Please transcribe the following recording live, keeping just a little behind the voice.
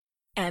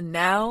And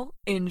now,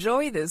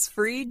 enjoy this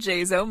free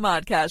JZO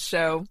Modcast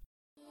show.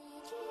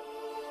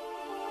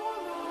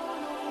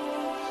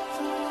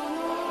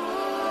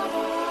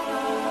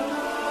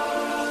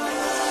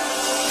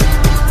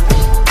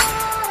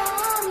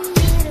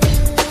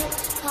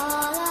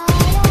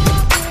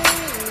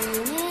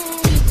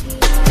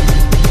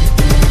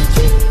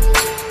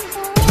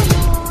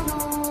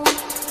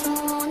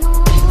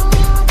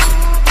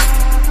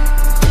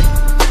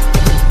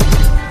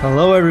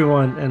 Hello,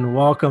 everyone, and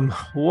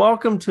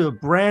welcome to a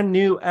brand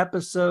new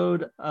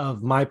episode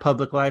of My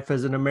Public Life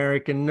as an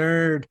American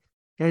Nerd.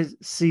 Guys,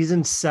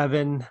 season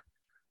 7.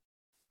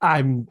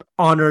 I'm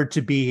honored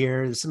to be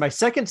here. This is my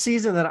second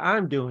season that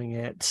I'm doing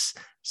it.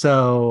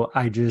 So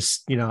I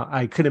just,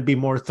 I couldn't be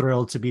more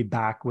thrilled to be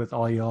back with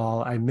all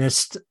y'all. I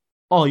missed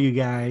all you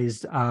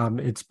guys.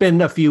 It's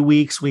been a few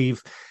weeks.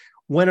 We've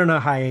went on a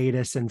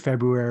hiatus in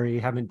February.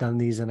 Haven't done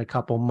these in a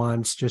couple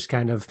months. Just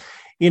kind of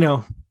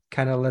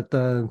let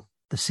the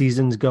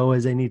seasons go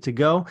as they need to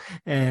go.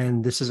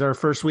 And this is our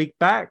first week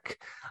back.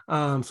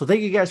 So thank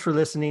you guys for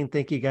listening.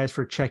 Thank you guys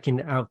for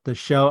checking out the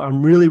show.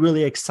 I'm really,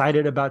 really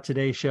excited about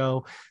today's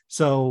show.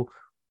 So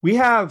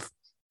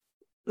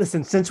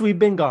since we've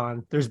been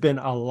gone, there's been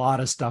a lot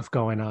of stuff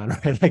going on,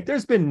 right? Like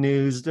there's been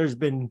news, there's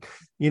been,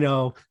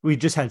 we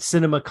just had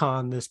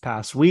CinemaCon this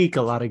past week,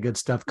 a lot of good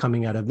stuff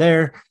coming out of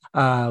there.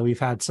 We've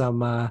had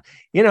some,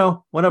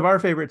 one of our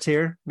favorites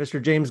here,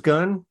 Mr. James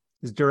Gunn,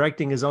 is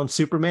directing his own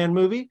Superman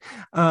movie.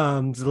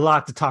 There's a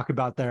lot to talk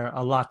about there,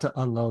 a lot to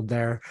unload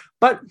there,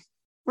 but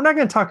we're not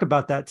going to talk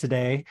about that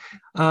today.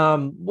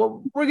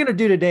 What we're going to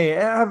do today,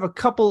 I have a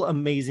couple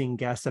amazing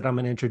guests that I'm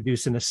going to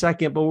introduce in a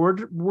second, but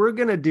we're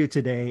going to do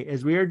today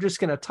is we are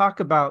just going to talk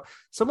about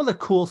some of the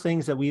cool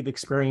things that we've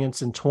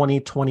experienced in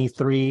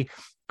 2023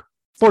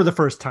 for the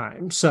first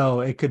time. So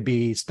it could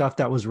be stuff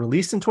that was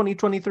released in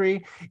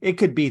 2023. It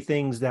could be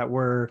things that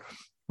were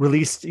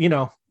released, in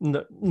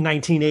the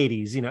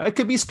 1980s. It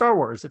could be Star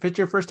Wars. If it's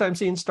your first time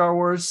seeing Star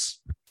Wars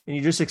and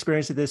you just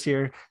experienced it this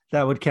year,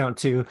 that would count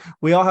too.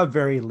 We all have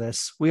varied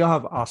lists. We all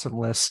have awesome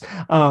lists.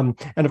 And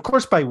of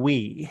course, by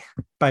we,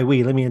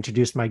 let me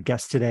introduce my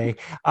guest today.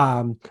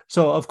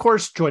 So of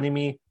course, joining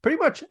me pretty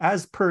much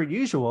as per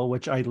usual,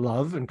 which I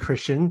love. And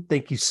Christian,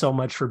 thank you so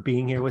much for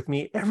being here with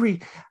me.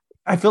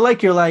 I feel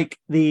like you're like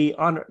the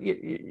honor.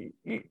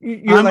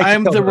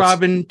 I'm the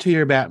Robin to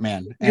your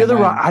Batman. You're the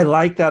I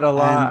like that a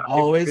lot. I'm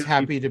always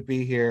happy to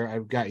be here.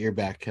 I've got your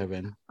back,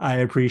 Kevin. I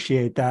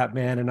appreciate that,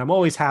 man, and I'm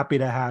always happy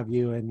to have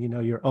you. And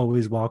you're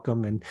always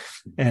welcome.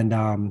 And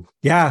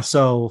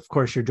so of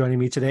course you're joining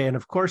me today. And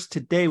of course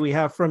today we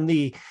have from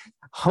the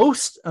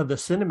host of the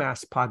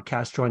Cinemas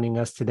podcast joining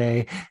us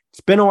today.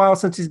 It's been a while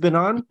since he's been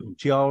on.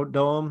 Y'all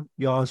know him.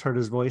 You always heard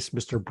his voice,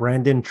 Mr.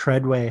 Brandon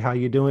Treadway. How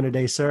you doing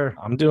today, sir?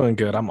 I'm doing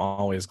good. I'm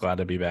always glad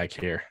to be back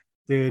here.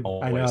 Dude,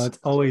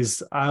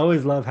 always. I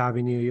always love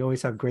having you. You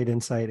always have great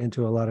insight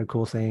into a lot of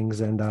cool things.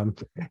 And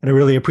I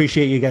really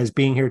appreciate you guys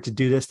being here to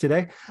do this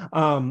today.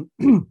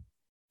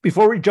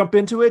 Before we jump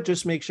into it,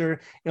 just make sure,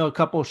 a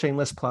couple of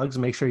shameless plugs.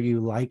 Make sure you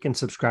like and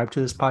subscribe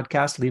to this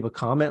podcast. Leave a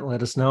comment.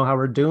 Let us know how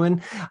we're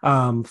doing.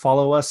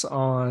 Follow us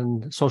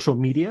on social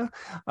media,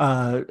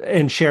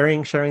 and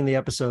sharing the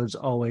episodes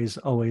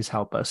always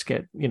help us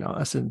get,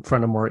 us in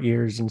front of more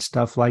ears and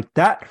stuff like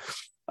that.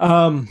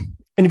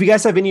 And if you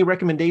guys have any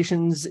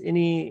recommendations,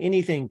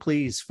 anything,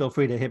 please feel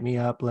free to hit me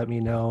up. Let me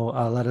know.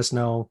 Let us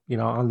know,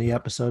 on the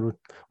episode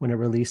when it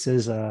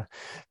releases.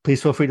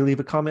 Please feel free to leave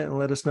a comment and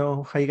let us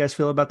know how you guys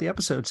feel about the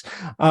episodes.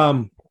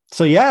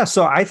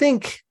 So I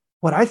think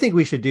what I think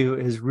we should do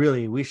is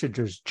we should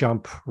just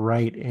jump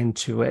right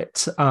into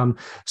it.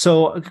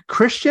 So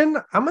Christian,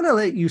 I'm going to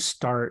let you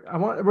start.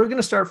 We're going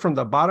to start from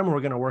the bottom. We're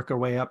going to work our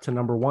way up to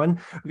number 1.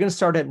 We're going to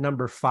start at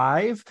number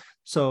 5.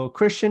 So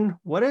Christian,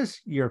 what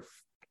is your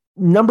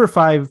number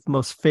 5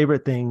 most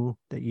favorite thing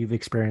that you've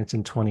experienced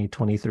in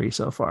 2023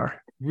 so far?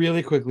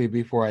 Really quickly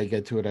before I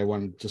get to it, I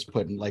want to just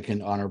put in like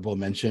an honorable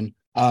mention.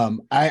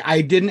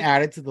 I didn't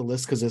add it to the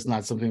list because it's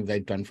not something that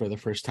I've done for the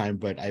first time,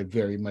 but I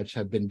very much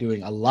have been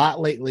doing a lot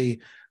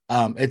lately.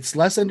 It's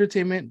less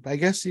entertainment, I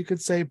guess you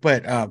could say,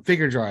 but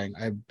figure drawing.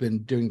 I've been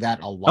doing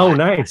that a lot. Oh,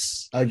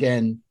 nice.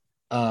 Again,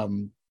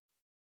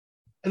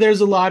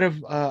 there's a lot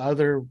of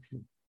other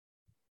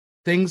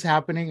things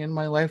happening in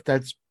my life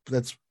that's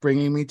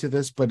bringing me to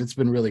this, but it's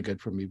been really good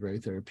for me, very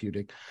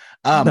therapeutic.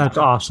 That's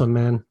awesome,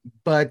 man.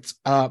 But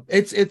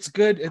it's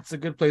good. It's a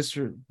good place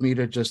for me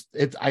to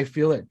I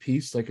feel at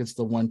peace. Like it's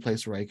the one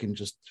place where I can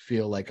just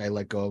feel like I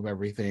let go of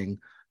everything.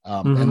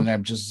 And then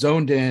I'm just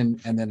zoned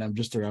in, and then I'm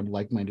just around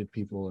like-minded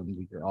people, and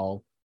we're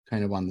all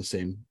kind of on the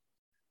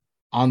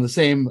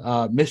same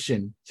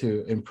mission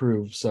to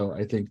improve. So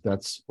I think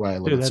that's why I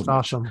love it. That's so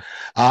much. Awesome.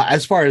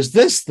 As far as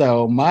this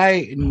though,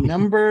 my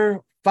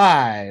number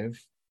 5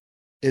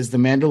 is The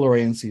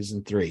Mandalorian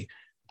season 3.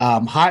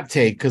 Hot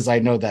take, because I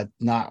know that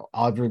not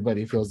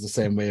everybody feels the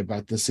same way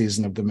about this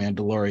season of The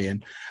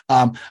Mandalorian.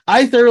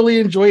 I thoroughly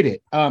enjoyed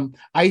it.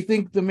 I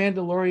think The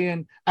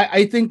Mandalorian,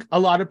 I think a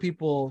lot of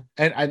people,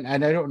 and I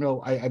don't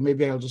know,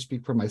 maybe I'll just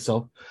speak for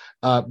myself,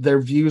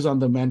 their views on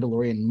The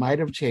Mandalorian might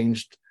have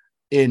changed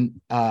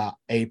in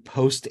a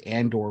post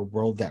Andor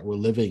world that we're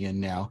living in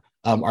now,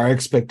 our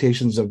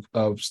expectations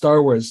of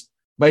Star Wars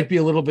might be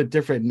a little bit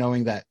different,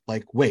 knowing that,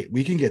 like, wait,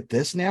 we can get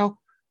this now.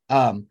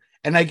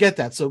 And I get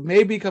that. So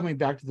maybe coming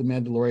back to The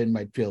Mandalorian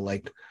might feel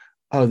like,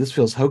 oh, this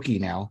feels hokey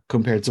now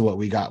compared to what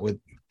we got with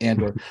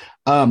Andor.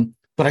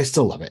 But I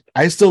still love it.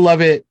 I still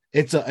love it.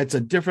 It's a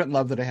different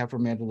love that I have for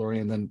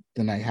Mandalorian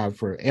than I have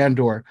for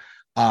Andor.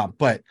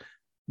 But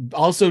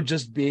also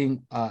just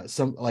being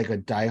some like a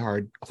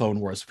diehard Clone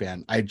Wars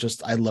fan, I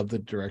love the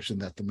direction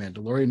that The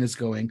Mandalorian is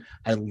going.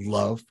 I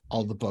love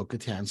all the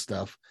Bo-Katan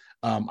stuff.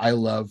 I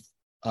love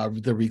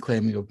the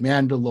reclaiming of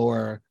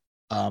Mandalore.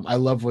 I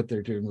love what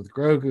they're doing with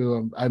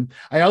Grogu.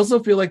 I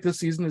also feel like this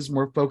season is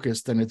more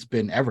focused than it's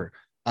been ever.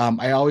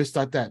 I always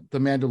thought that The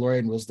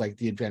Mandalorian was like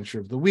the adventure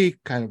of the week,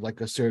 kind of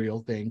like a serial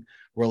thing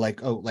where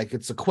like, oh, like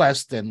it's a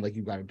quest and like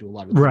you got to do a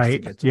lot of things to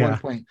get to one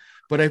point.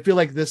 But I feel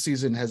like this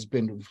season has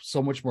been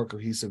so much more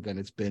cohesive than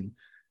it's been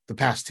the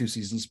past 2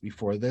 seasons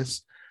before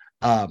this.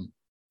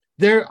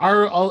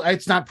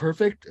 It's not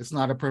perfect. It's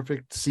not a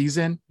perfect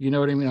season. You know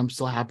what I mean? I'm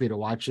still happy to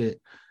watch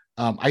it.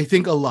 I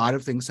think a lot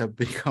of things have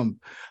become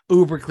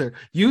uber clear.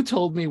 You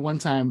told me one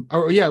time,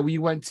 we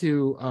went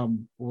to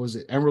what was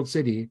it, Emerald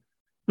City,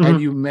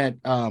 and you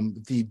met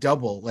the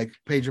double, like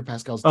Pedro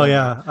Pascal's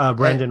double.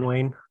 Brandon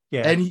Wayne.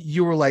 Yeah. And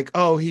you were like,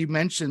 oh, he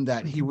mentioned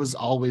that he was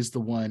always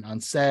the one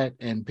on set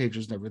and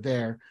Pedro's never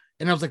there.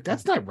 And I was like,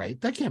 that's not right.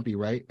 That can't be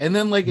right. And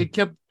then like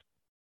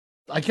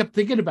I kept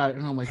thinking about it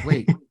and I'm like,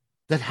 wait,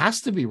 that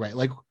has to be right.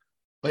 Like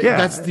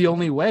that's the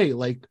only way.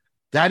 Like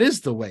that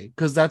is the way,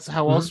 because that's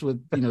how else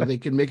would, they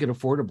can make it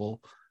affordable.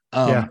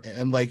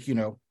 And like,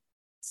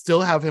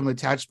 still have him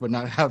attached, but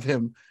not have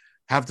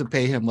to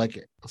pay him like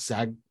a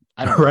SAG.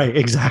 I don't know. Right,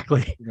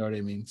 exactly. You know what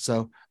I mean?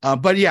 So,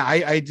 but yeah,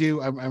 I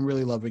do. I'm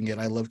really loving it.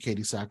 I love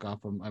Katie Sackhoff.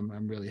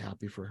 I'm really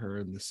happy for her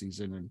in this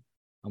season, and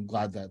I'm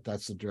glad that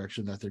that's the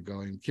direction that they're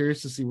going.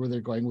 Curious to see where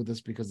they're going with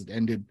this because it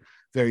ended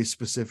very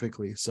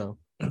specifically. So,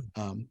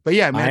 but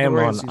yeah,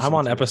 I'm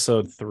on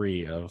episode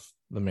 3 of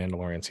The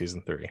Mandalorian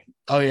season 3.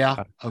 Oh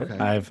yeah,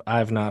 okay.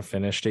 I've not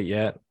finished it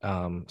yet.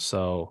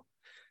 So.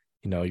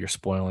 You're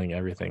spoiling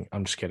everything.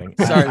 I'm just kidding.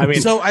 Sorry.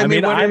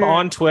 I'm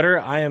on Twitter.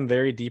 I am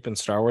very deep in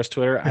Star Wars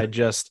Twitter.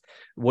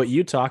 What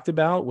you talked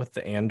about with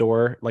the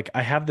Andor, like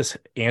I have this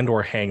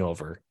Andor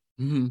hangover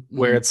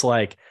where it's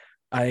like,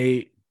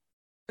 Andor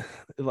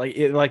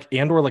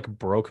like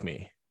broke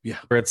me. Yeah.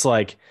 Where it's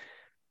like,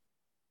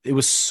 it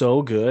was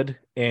so good.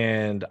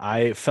 And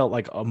I felt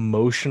like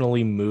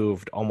emotionally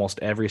moved almost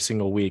every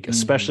single week,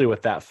 especially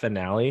with that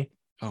finale.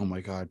 Oh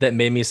my God. That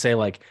made me say,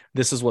 like,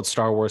 this is what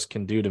Star Wars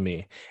can do to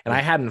me. And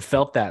I hadn't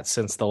felt that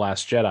since The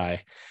Last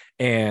Jedi.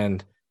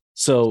 And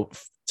so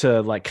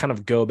to like kind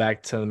of go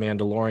back to The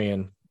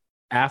Mandalorian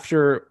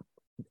after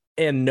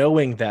and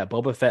knowing that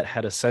Boba Fett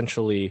had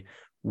essentially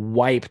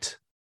wiped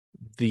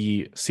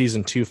the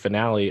season 2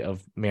 finale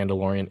of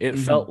Mandalorian, it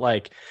felt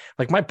like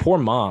my poor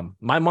mom.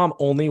 My mom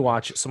only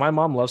watched. So my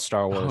mom loves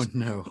Star Wars. Oh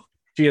no.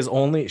 She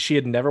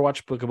had never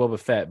watched Book of Boba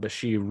Fett, but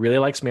she really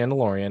likes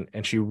Mandalorian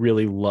and she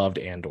really loved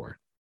Andor.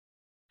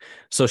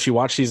 So she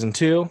watched season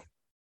 2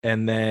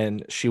 and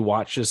then she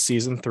watches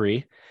season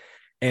 3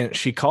 and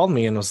she called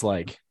me and was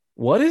like,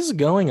 what is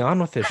going on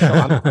with this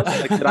show?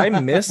 Like, did I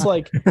miss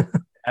like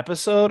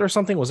episode or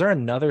something? Was there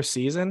another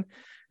season?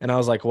 And I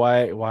was like,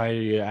 why are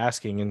you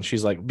asking? And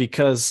she's like,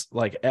 because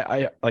like,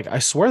 I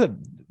swear that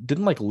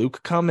didn't like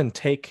Luke come and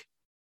take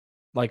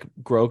like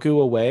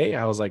Grogu away?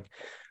 I was like,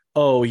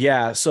 oh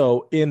yeah.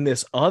 So in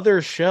this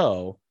other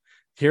show,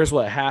 here's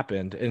what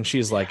happened. And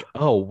she's like,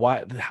 oh,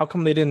 why? How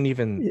come they didn't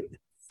even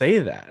say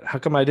that? How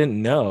come I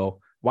didn't know?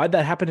 Why'd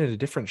that happen in a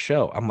different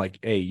show? I'm like,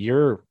 hey,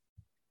 you're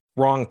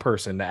wrong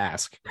person to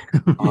ask.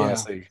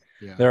 Honestly,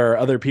 there are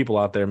other people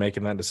out there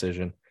making that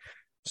decision.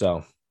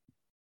 So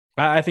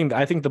I think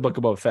the Book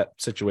of Boba Fett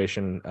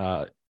situation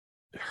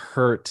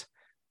hurt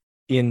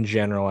in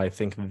general. I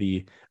think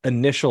the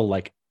initial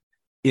like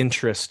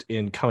interest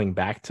in coming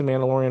back to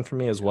Mandalorian for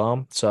me as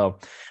well. So,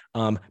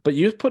 but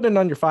you putting it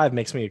on your 5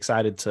 makes me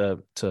excited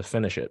to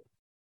finish it.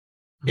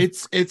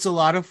 It's a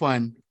lot of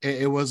fun.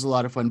 It was a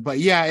lot of fun, but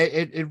yeah,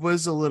 it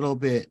was a little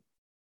bit.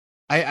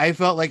 I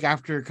felt like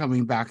after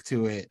coming back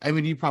to it, I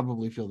mean, you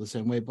probably feel the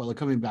same way, but like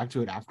coming back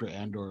to it after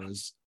Andor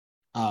was,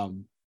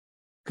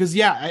 because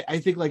I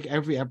think like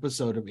every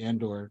episode of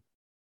Andor,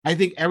 I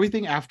think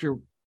everything after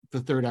the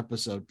 3rd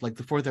episode, like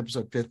the 4th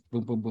episode, 5th,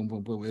 boom, boom, boom,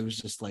 boom, boom, it was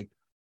just like,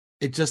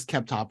 it just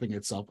kept topping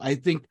itself. I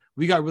think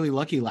we got really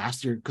lucky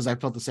last year because I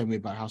felt the same way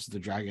about House of the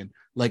Dragon.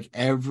 Like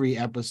every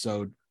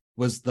episode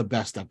was the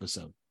best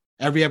episode.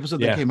 Every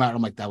episode that came out,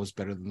 I'm like, that was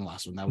better than the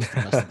last one. That was the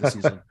best of the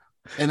season.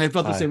 And I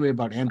felt the same way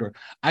about Andor.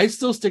 I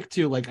still stick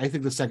to like, I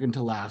think the second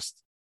to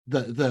last,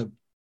 there's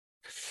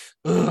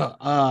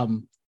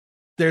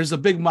a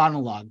big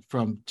monologue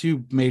from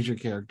 2 major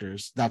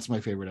characters. That's my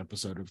favorite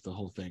episode of the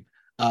whole thing.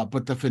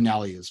 But the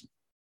finale is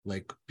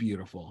like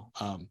beautiful.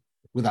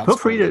 Without feel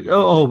free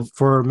to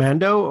for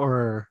Mando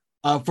or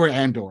for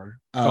Andor.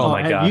 Oh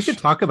my gosh, you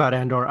could talk about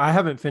Andor. I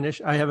haven't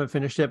finished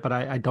it, but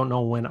I don't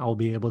know when I'll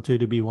be able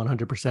to be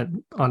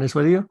 100% honest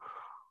with you.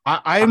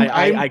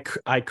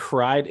 I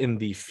cried in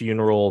the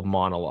funeral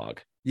monologue.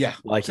 Yeah,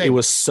 like same. It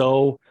was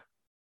so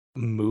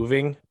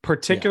moving,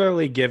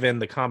 particularly given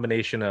the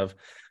combination of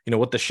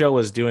what the show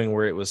was doing,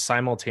 where it was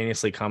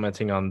simultaneously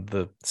commenting on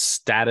the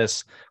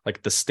status,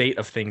 like the state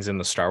of things in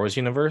the Star Wars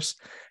universe,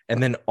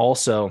 and then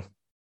also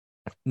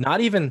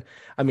not even,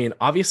 I mean,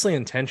 obviously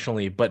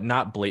intentionally, but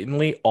not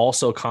blatantly,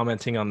 also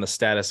commenting on the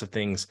status of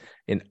things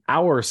in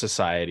our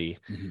society.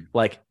 Mm-hmm.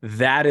 Like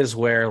that is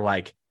where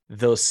like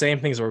those same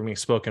things that were being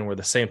spoken were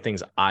the same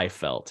things I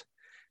felt.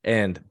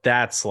 And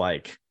that's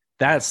like,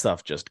 that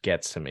stuff just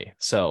gets to me.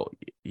 So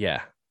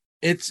yeah.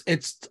 It's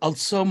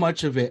so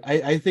much of it.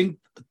 I think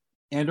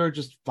Andor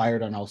just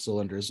fired on all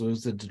cylinders. It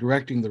was the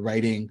directing, the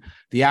writing,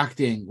 the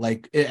acting.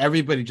 Like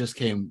everybody just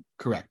came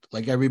correct.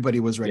 Like everybody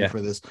was ready for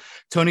this.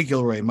 Tony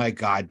Gilroy, my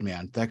God,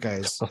 man, that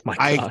guy's. Oh my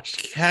I gosh.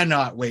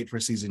 cannot wait for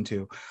season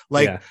 2.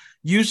 Like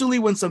usually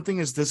when something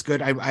is this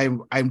good,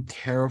 I'm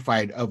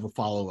terrified of a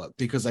follow up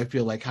because I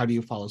feel like, how do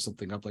you follow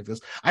something up like this?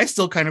 I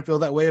still kind of feel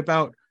that way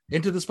about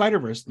Into the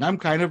Spider-Verse, and I'm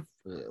kind of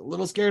a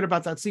little scared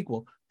about that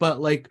sequel. But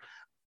like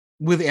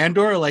with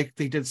Andor, like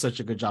they did such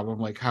a good job. I'm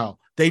like, how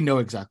they know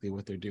exactly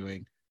what they're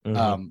doing.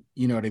 Mm-hmm.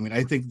 You know what I mean?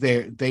 I think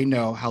they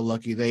know how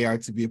lucky they are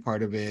to be a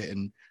part of it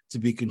and to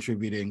be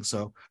contributing.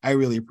 So I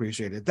really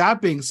appreciate it.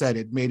 That being said,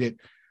 it made it,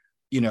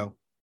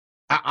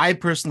 I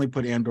personally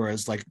put Andor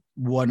as like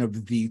one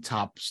of the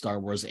top Star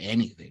Wars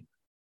anything.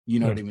 You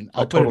know what I mean?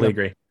 I totally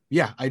agree.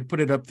 Yeah, I'd put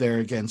it up there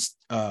against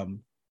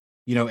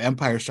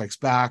Empire Strikes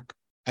Back.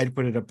 I'd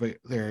put it up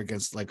there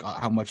against like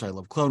how much I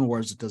love Clone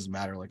Wars. It doesn't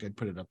matter. Like I'd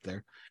put it up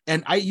there.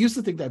 And I used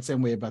to think that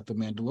same way about The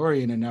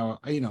Mandalorian, and now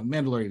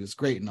Mandalorian is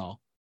great and all.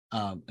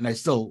 And I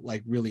still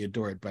like really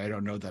adore it, but I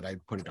don't know that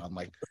I'd put it on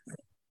like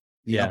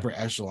the upper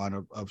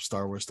echelon of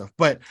Star Wars stuff.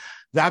 But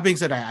that being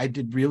said, I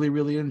did really,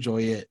 really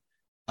enjoy it.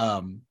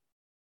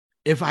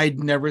 If I'd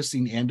never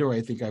seen Andor, I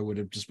think I would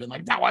have just been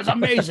like, that was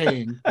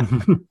amazing.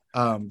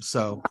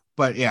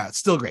 But yeah, it's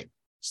still great.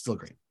 Still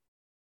great.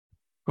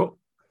 Cool.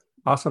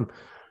 Awesome.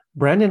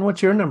 Brandon,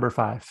 what's your number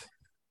 5?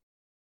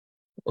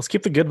 Let's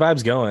keep the good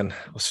vibes going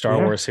with Star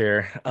Wars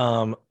here.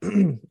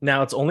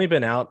 Now it's only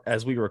been out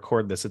as we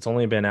record this. It's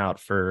only been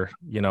out for,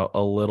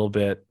 a little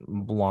bit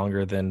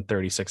longer than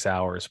 36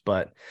 hours,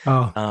 but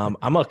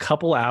I'm a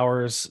couple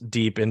hours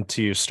deep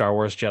into Star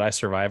Wars Jedi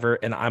Survivor,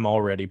 and I'm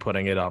already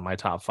putting it on my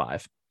top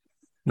 5.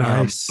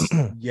 Nice.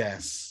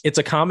 Yes. It's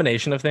a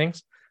combination of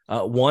things.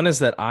 One is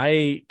that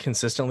I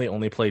consistently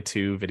only play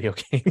 2 video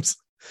games.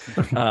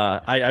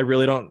 I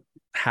really don't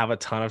have a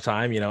ton of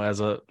time,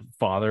 as a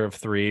father of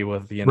 3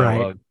 with,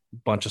 a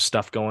bunch of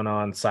stuff going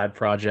on, side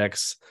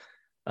projects.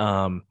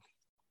 When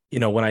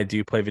I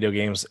do play video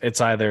games,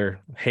 it's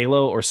either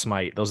Halo or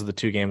Smite. Those are the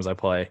 2 games I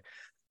play.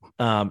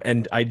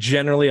 And I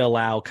generally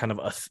allow kind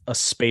of a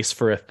space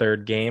for a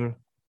third game,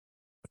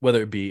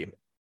 whether it be,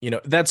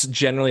 that's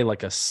generally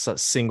like a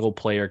single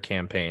player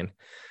campaign.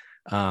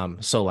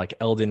 So like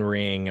Elden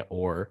Ring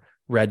or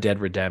Red Dead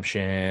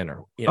Redemption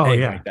or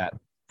anything like that.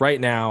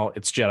 Right now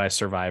it's Jedi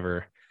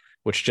Survivor,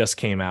 which just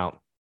came out.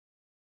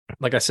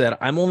 Like I said,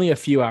 I'm only a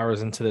few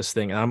hours into this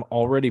thing and I'm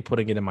already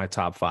putting it in my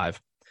top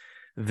 5.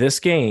 This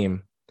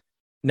game,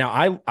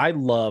 now I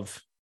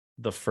love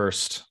the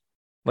first,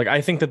 like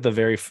I think that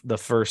the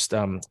first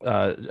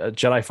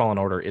Jedi Fallen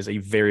Order is a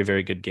very,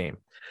 very good game.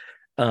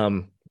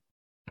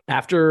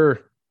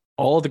 After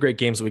all of the great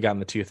games that we got in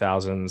the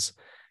 2000s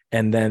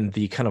and then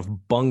the kind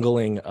of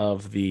bungling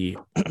of the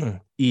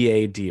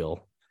EA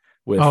deal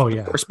with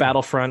first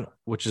Battlefront,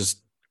 which is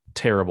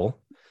terrible.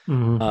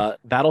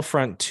 Mm-hmm.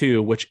 Battlefront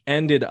 2, which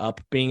ended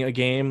up being a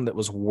game that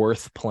was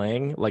worth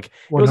playing. Like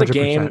 100%. It was a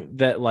game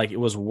that like it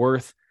was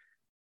worth,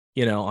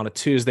 on a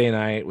Tuesday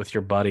night with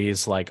your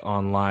buddies, like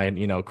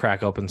online,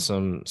 crack open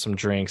some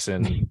drinks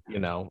and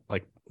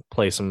like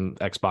play some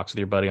Xbox with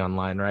your buddy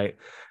online, right?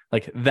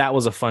 Like that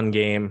was a fun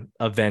game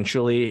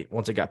eventually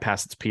once it got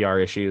past its PR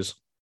issues.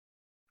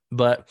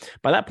 But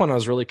by that point I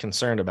was really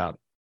concerned about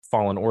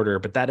Fallen Order,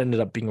 but that ended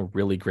up being a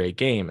really great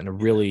game and a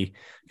really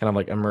kind of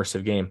like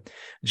immersive game.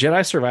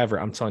 Jedi Survivor,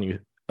 I'm telling you,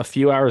 a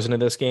few hours into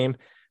this game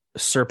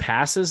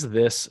surpasses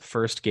this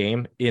first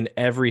game in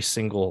every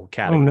single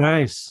category. Oh,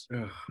 nice.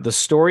 The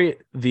story,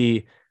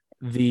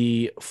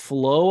 the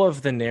flow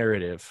of the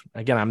narrative,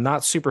 again, I'm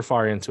not super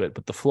far into it,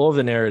 but the flow of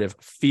the narrative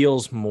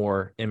feels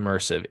more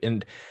immersive.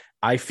 And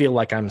I feel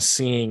like I'm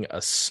seeing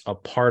a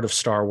part of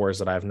Star Wars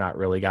that I've not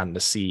really gotten to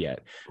see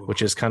yet,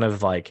 which is kind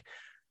of like,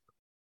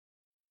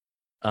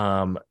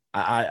 I'm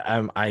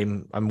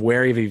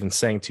wary of even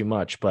saying too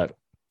much, but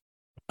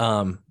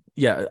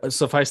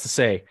suffice to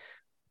say,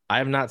 I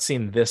have not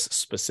seen this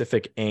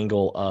specific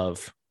angle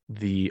of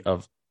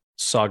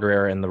Saw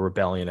Gerrera and the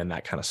rebellion and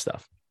that kind of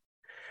stuff.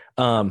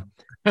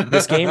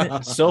 This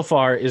game so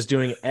far is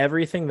doing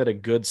everything that a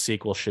good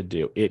sequel should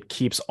do. It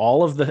keeps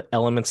all of the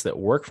elements that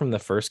work from the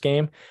first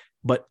game,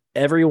 but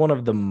every one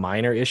of the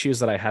minor issues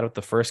that I had with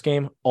the first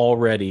game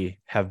already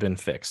have been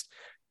fixed.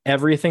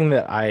 Everything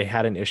that I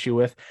had an issue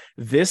with,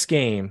 this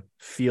game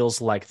feels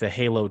like the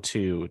Halo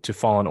 2 to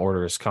Fallen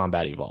Order's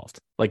Combat Evolved.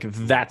 Like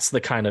that's the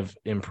kind of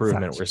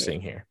improvement we're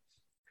seeing here.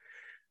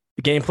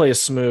 The gameplay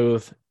is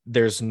smooth.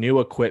 There's new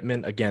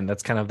equipment. Again,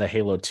 that's kind of the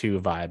Halo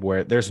 2 vibe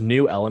where there's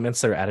new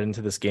elements that are added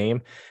into this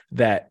game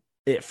that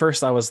at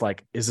first I was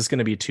like, is this going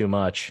to be too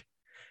much?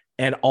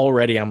 And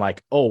already I'm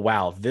like, oh,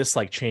 wow, this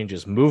like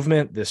changes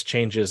movement. This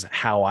changes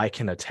how I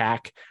can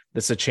attack.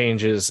 This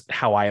changes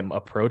how I am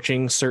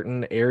approaching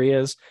certain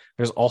areas.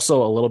 There's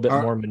also a little bit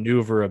more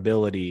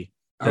maneuverability.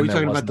 Are we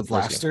talking about the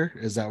blaster?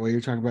 Is that what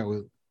you're talking about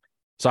with?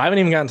 So I haven't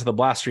even gotten to the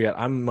blaster yet.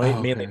 I'm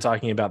mainly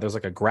talking about there's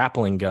like a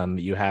grappling gun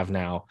that you have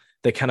now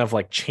that kind of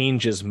like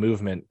changes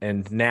movement.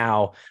 And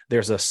now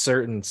there's a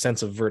certain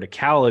sense of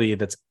verticality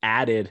that's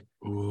added.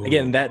 Ooh.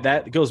 Again,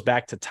 that goes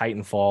back to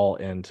Titanfall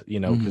and, you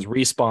know, because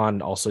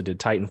Respawn also did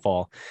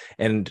Titanfall.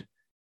 And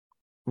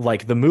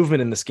like the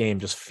movement in this game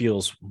just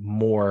feels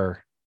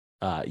more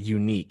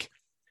unique.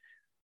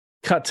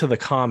 Cut to the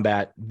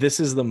combat.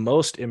 This is the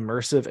most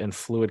immersive and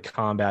fluid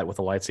combat with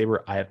a lightsaber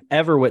I have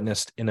ever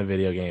witnessed in a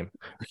video game,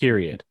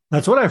 period.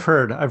 That's what I've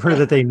heard. I've heard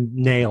that they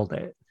nailed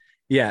it.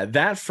 Yeah,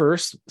 that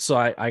first. So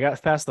I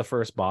got past the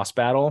first boss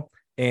battle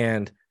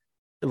and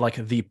like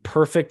the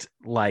perfect,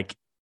 like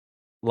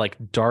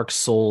Dark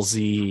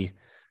Souls-y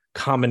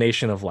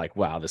combination of like,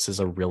 wow, this is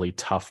a really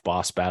tough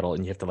boss battle.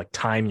 And you have to like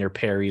time your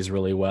parries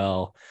really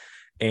well.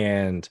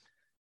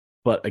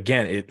 But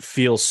again, it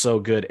feels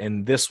so good.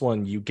 And this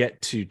one, you get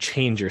to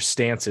change your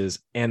stances,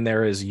 and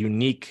there is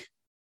unique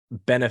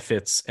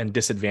benefits and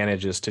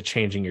disadvantages to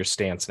changing your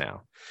stance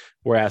now.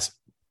 Whereas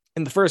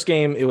in the first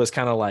game, it was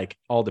kind of like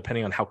all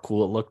depending on how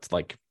cool it looked.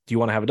 Like, do you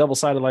want to have a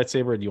double-sided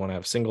lightsaber? Do you want to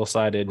have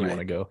single-sided? Do you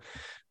want to go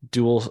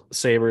dual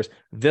sabers?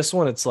 This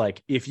one, it's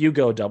like if you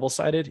go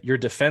double-sided, your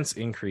defense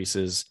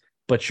increases,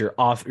 but your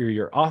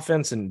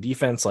offense and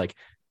defense, like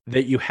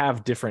that, you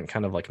have different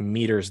kind of like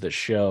meters that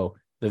show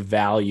the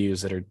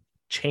values that are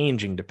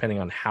changing depending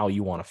on how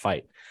you want to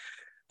fight.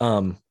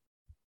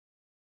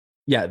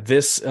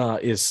 This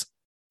is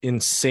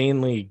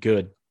insanely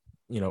good,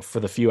 you know, for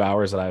the few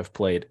hours that I've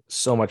played,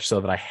 so much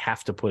so that I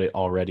have to put it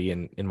already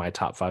in my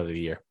top 5 of the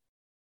year.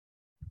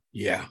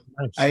 Yeah.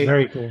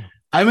 Very cool.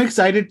 I'm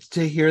excited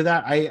to hear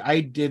that.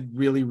 I did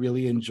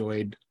really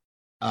enjoy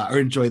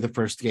the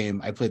first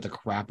game. I played the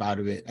crap out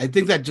of it. I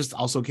think that just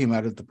also came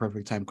out at the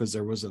perfect time because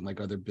there wasn't like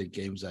other big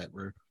games that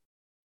were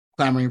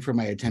clamoring for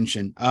my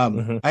attention.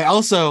 I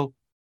also,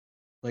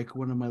 like,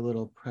 one of my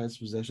little prized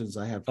possessions,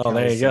 I have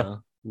there you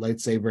go.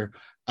 Lightsaber.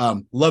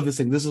 Love this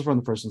thing. This is from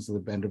the first one to the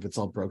bend if it's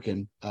all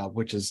broken,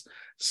 which is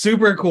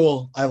super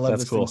cool. I love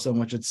this thing so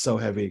much. It's so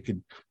heavy. It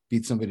could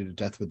beat somebody to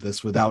death with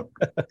this without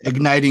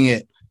igniting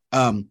it.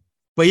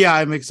 But yeah,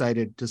 I'm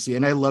excited to see.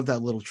 And I love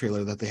that little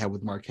trailer that they had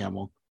with Mark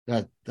Hamill.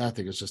 That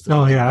thing is just that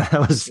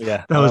was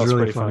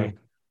really funny.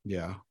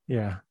 Yeah.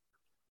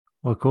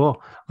 Well,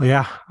 cool. Well,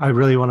 yeah, I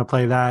really want to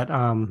play that.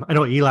 I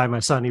know Eli,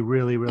 my son, he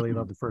really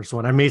loved the first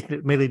one. I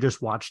mainly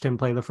just watched him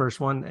play the first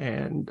one,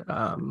 and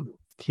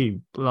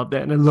he loved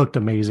it, and it looked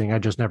amazing. I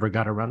just never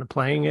got around to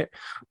playing it.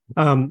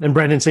 And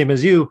Brandon, same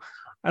as you,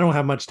 I don't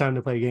have much time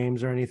to play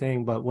games or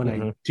anything, but when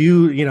I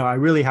do, you know, I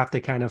really have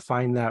to kind of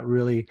find that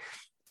really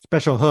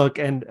special hook.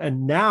 And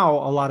now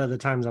a lot of the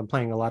times I'm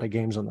playing a lot of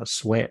games on the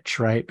Switch,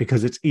 right?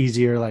 Because it's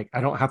easier. Like, I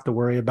don't have to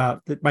worry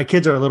about my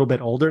kids are a little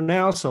bit older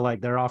now. So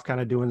like they're off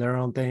kind of doing their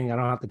own thing. I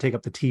don't have to take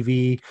up the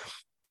TV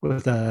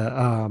with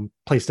a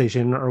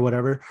PlayStation or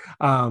whatever.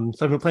 So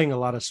I've been playing a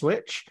lot of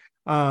Switch.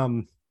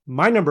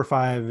 My number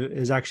 5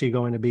 is actually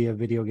going to be a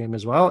video game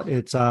as well.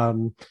 It's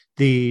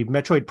the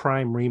Metroid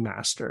Prime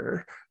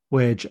remaster,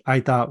 which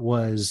I thought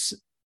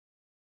was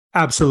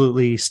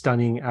absolutely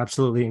stunning,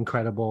 absolutely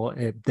incredible.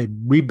 They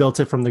rebuilt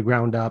it from the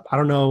ground up. I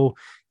don't know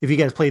if you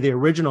guys played the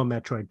original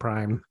Metroid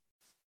Prime,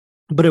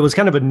 but it was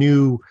kind of a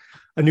new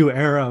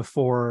era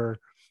for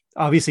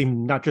obviously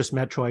not just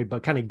Metroid,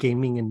 but kind of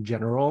gaming in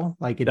general.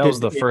 Like that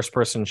was the first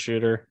person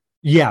shooter.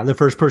 Yeah, the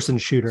first person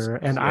shooter.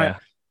 And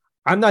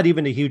I'm not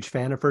even a huge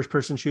fan of first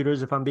person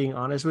shooters, if I'm being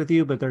honest with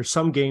you, but there's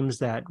some games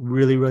that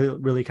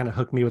really kind of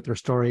hook me with their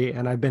story.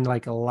 And I've been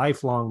like a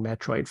lifelong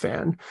Metroid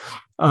fan.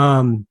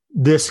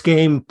 This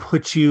game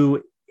puts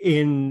you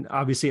in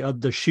obviously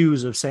of the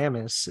shoes of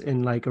Samus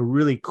in like a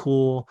really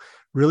cool,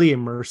 really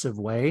immersive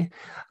way.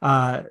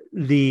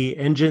 The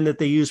engine that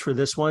they use for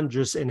this one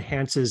just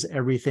enhances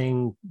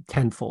everything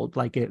tenfold.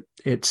 Like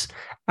it's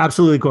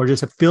absolutely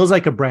gorgeous. It feels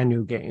like a brand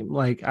new game.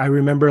 Like I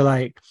remember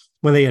like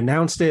when they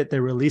announced it, they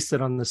released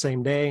it on the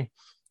same day.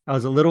 I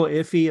was a little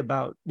iffy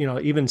about, you know,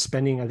 even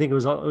spending, I think it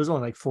was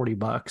only like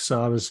 $40.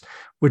 So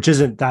which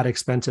isn't that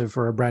expensive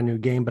for a brand new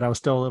game, but I was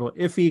still a little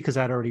iffy because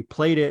I'd already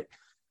played it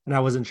and I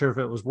wasn't sure if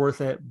it was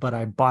worth it, but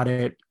I bought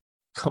it,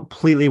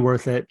 completely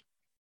worth it.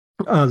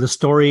 The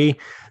story,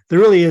 there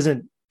really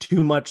isn't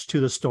too much to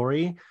the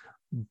story,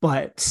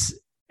 but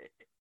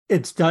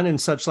it's done in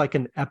such like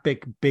an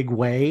epic big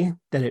way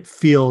that it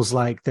feels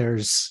like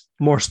there's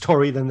more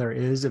story than there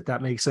is, if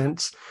that makes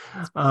sense.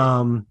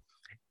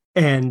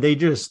 And they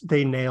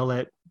nail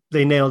it.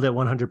 They nailed it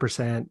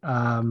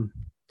 100%.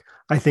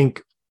 I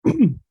think,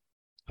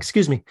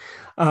 excuse me.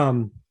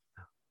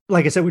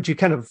 Like I said, what you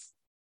kind of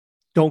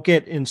don't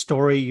get in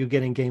story, you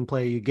get in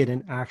gameplay, you get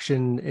in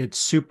action.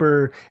 It's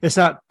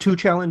not too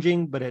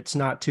challenging, but it's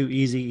not too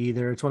easy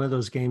either. It's one of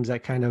those games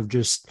that kind of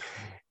just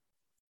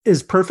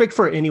is perfect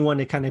for anyone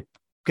to kind of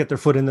get their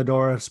foot in the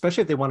door,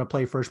 especially if they want to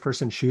play first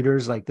person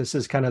shooters. Like, this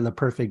is kind of the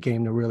perfect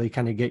game to really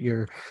kind of get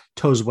your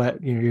toes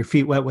wet, your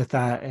feet wet with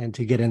that, and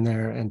to get in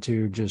there and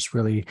to just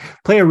really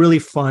play a really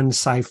fun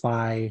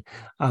sci-fi.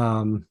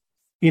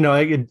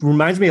 It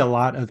reminds me a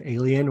lot of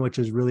Alien, which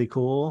is really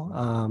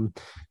cool.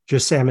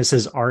 Just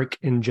Samus's arc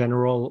in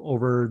general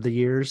over the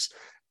years,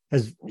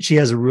 as she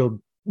has a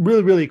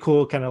really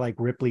cool kind of like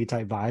Ripley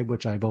type vibe,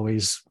 which I've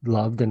always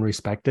loved and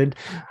respected.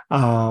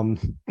 But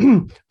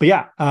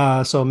yeah,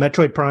 so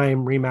Metroid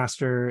Prime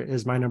Remaster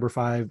is my number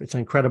 5. It's an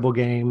incredible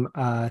game.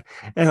 And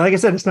like I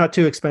said, it's not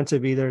too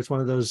expensive either. It's one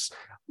of those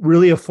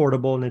really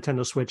affordable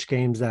Nintendo Switch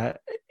games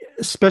that,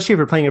 especially if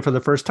you're playing it for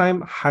the first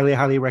time,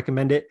 highly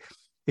recommend it.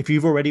 If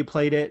you've already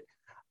played it,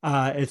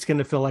 it's going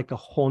to feel like a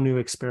whole new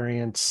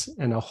experience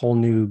and a whole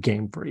new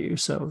game for you.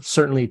 So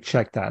certainly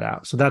check that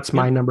out. So that's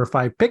my number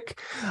 5 pick.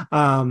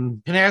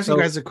 Can I ask you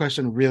guys a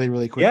question really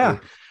quickly? Yeah.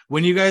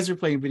 When you guys are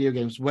playing video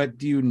games, what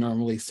do you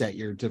normally set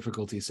your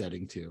difficulty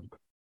setting to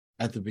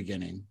at the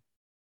beginning?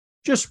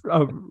 Just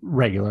a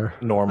regular,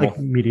 normal, like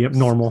medium,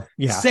 normal.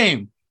 Yeah.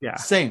 Same. Yeah.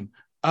 Same.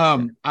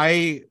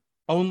 I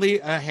only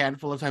a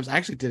handful of times. I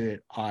actually did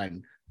it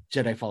on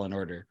Jedi Fallen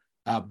Order.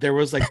 There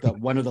was like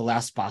one of the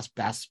last boss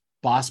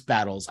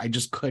battles. I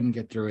just couldn't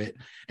get through it,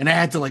 and I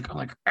had to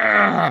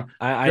I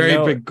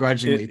very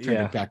begrudgingly turn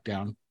it back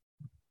down.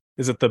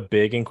 Is it the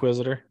big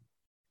Inquisitor?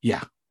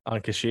 Yeah,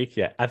 on Kashyyyk.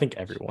 Yeah, I think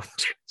everyone.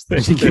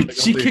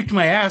 she kicked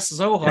my ass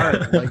so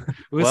hard. Like,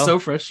 it was so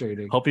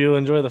frustrating. Hope you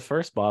enjoy the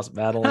first boss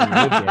battle.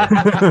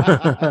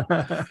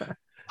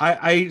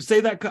 I say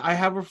that I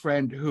have a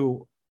friend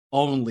who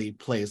only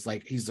plays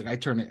he's like, I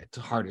turn it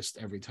to hardest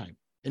every time,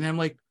 and I'm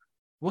like,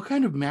 what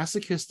kind of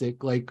masochistic,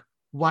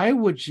 why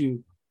would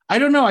you? I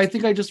don't know. I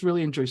think I just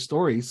really enjoy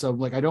stories.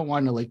 So I don't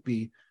want to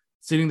be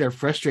sitting there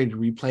frustrated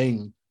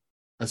replaying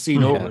a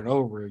scene over and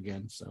over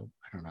again. So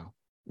I don't know.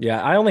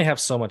 Yeah. I only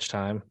have so much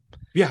time.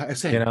 Yeah.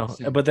 Same.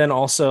 But then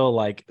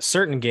also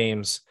certain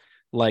games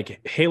like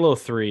Halo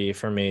 3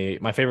 for me,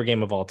 my favorite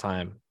game of all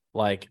time.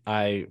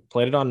 I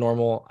played it on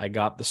normal. I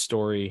got the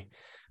story.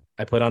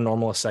 I played on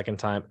normal a second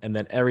time. And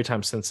then every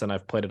time since then,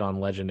 I've played it on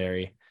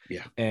legendary.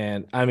 Yeah.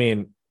 And I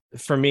mean,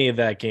 for me,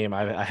 that game,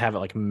 I have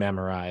it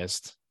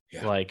memorized.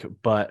 Yeah.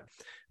 But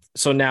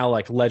so now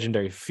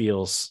legendary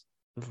feels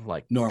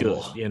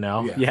normal,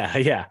 good,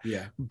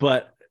 Yeah.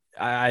 But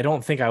I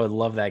don't think I would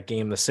love that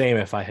game the same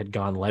if I had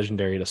gone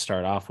legendary to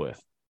start off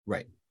with.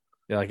 Right.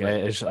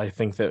 I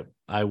think that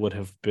I would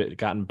have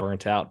gotten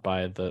burnt out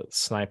by the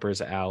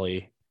sniper's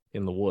alley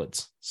in the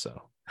woods.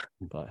 So,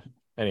 but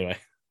anyway.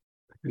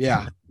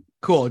 Yeah.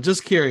 Cool.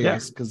 Just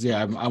curious because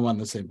I'm on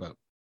the same boat.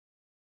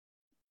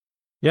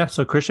 Yeah.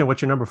 So Christian,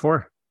 what's your number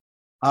 4?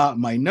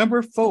 My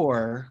number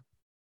 4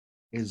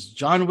 is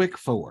John Wick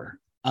 4.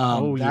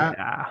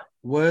 That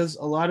was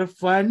a lot of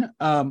fun.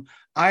 I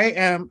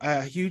am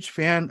a huge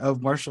fan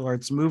of martial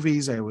arts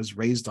movies. I was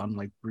raised on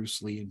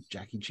Bruce Lee and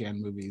Jackie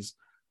Chan movies.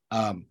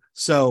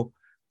 So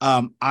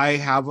I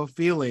have a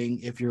feeling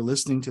if you're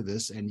listening to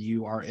this and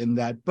you are in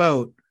that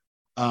boat,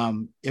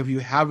 if you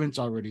haven't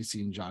already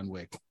seen John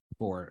Wick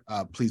 4,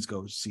 please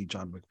go see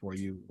John Wick 4.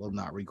 You will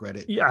not regret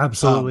it. Yeah,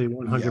 absolutely.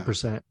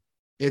 100%. Yeah.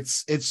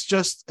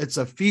 It's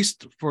a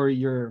feast for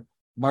your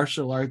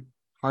martial art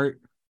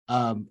heart.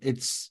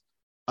 It's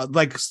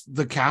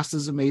the cast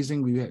is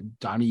amazing. We have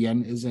Donnie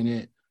Yen is in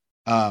it.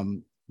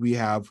 We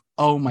have,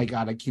 oh my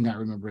god, I cannot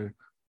remember.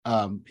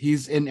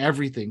 He's in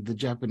everything. The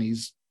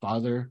Japanese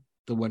father,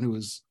 the one who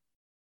was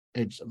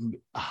I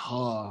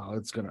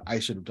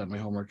should have done my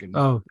homework and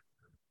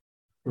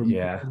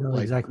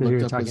exactly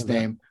looked up his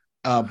name.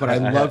 But I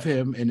love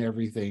him in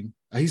everything.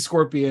 He's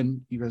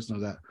Scorpion. You guys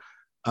know that.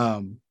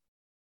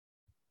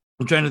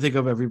 I'm trying to think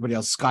of everybody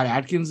else. Scott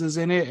Adkins is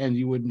in it, and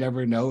you would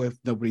never know if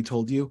nobody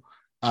told you.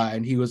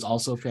 And he was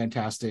also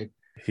fantastic.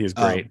 He's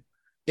great.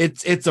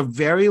 It's a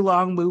very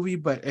long movie,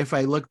 but if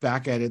I look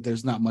back at it,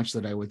 there's not much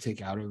that I would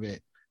take out of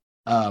it.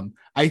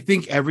 I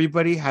think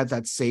everybody had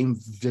that same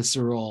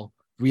visceral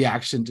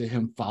reaction to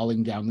him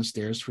falling down the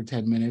stairs for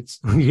 10 minutes.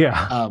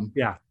 Yeah.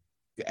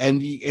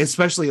 And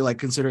especially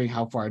considering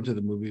how far into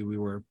the movie we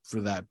were for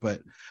that.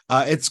 But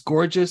it's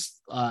gorgeous.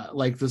 The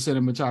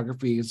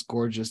cinematography is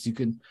gorgeous. You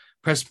can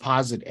press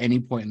pause at any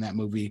point in that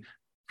movie,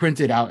 print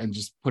it out, and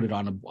just put it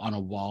on a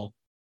wall.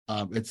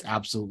 It's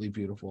absolutely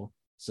beautiful.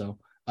 So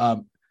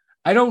I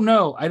don't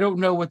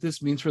know what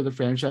this means for the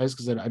franchise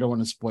because I don't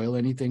want to spoil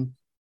anything.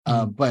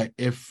 But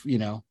if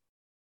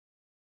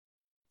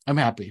I'm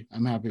happy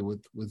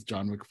with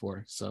John Wick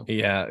 4. So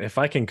yeah, if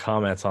I can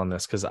comment on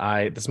this because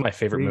this is my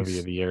favorite movie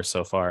of the year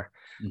so far.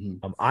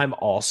 Mm-hmm. I'm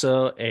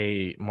also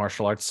a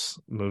martial arts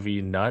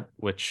movie nut,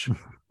 which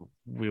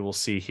we will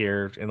see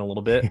here in a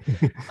little bit.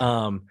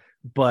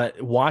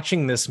 But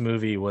watching this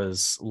movie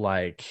was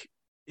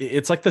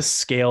it's like the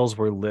scales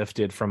were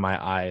lifted from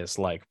my eyes,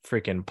 like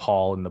freaking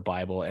Paul in the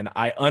Bible. And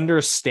I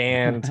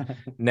understand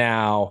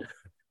now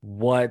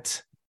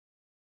what,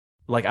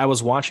 like, I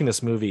was watching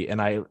this movie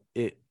and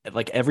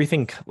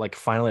everything like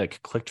finally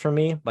like clicked for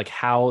me, like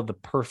how the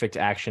perfect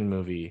action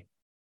movie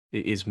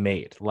is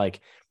made, like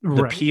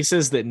the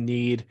pieces that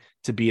need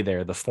to be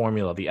there, the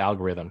formula, the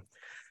algorithm.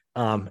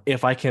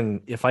 If I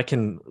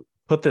can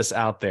put this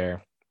out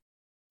there,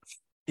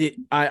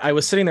 I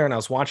was sitting there and I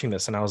was watching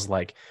this and I was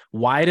like,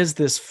 why does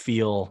this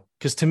feel,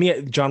 because to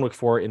me, John Wick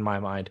 4 in my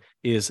mind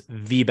is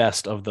the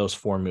best of those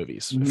 4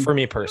 movies for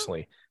me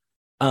personally.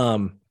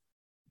 And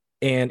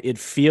it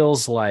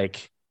feels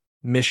like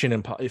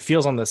it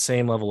feels on the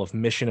same level of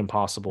Mission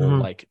Impossible,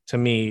 like to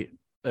me,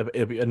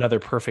 another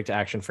perfect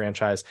action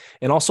franchise.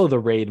 And also the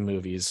Raid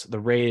movies, the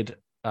Raid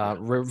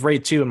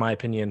 2, in my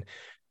opinion,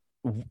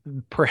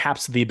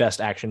 perhaps the best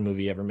action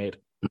movie ever made.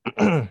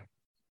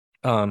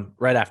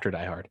 Right after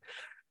Die Hard.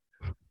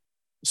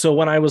 So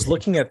when I was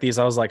looking at these,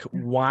 I was like,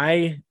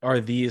 why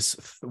do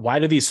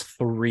these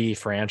 3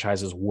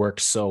 franchises work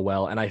so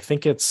well? And I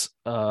think it's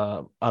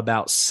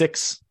about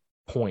 6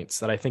 points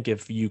that I think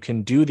if you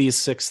can do these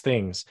 6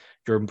 things,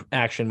 your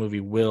action movie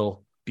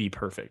will be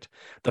perfect.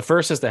 The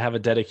first is to have a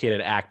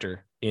dedicated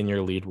actor in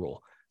your lead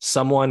role,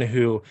 someone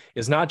who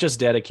is not just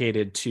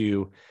dedicated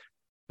to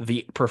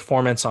the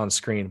performance on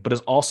screen, but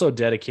is also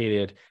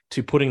dedicated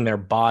to putting their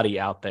body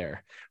out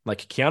there. Like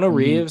Keanu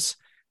Reeves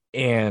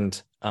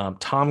and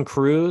Tom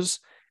Cruise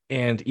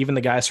and even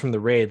the guys from the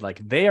Raid, like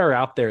they are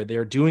out there,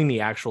 they're doing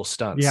the actual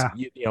stunts.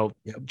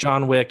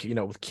 John Wick,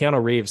 with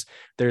Keanu Reeves,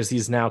 there's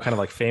these now kind of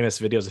like famous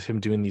videos of him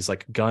doing these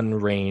like gun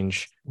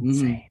range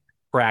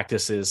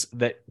practices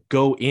that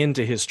go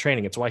into his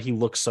training. It's why he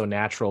looks so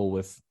natural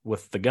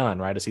with the gun,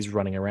 right, as he's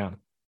running around.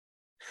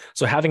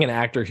 So having an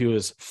actor who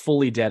is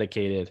fully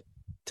dedicated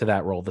to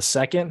that role. The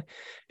second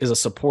is a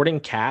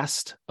supporting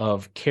cast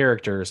of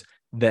characters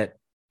that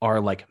are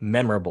like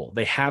memorable.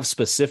 They have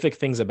specific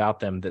things about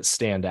them that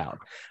stand out.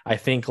 I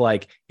think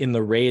like in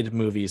the Raid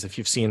movies, if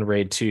you've seen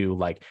Raid 2,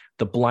 like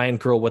the blind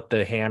girl with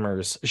the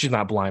hammers, she's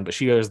not blind, but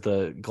she wears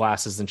the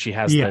glasses and she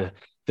has the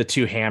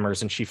 2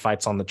 hammers and she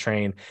fights on the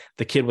train.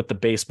 The kid with the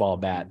baseball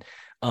bat.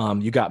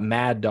 You got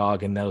Mad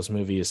Dog in those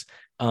movies.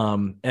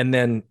 And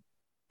then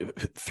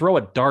throw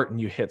a dart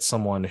and you hit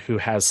someone who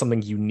has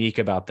something unique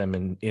about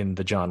them in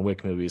the John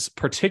Wick movies,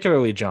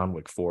 particularly John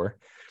Wick 4.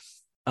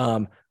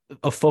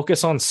 A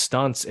focus on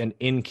stunts and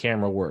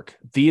in-camera work.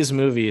 These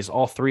movies,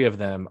 all 3 of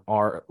them,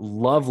 are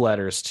love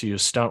letters to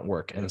stunt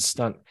work and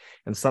stunt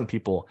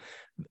people.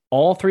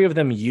 All 3 of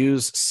them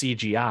use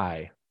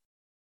CGI,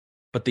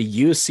 but they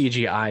use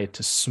CGI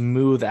to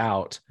smooth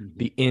out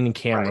the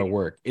in-camera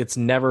work. It's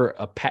never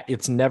like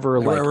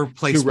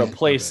to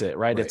replace it,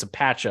 right? It's a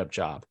patch-up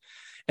job.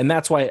 And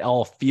that's why it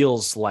all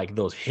feels like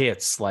those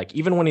hits. Like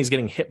even when he's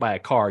getting hit by a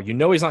car,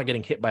 he's not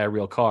getting hit by a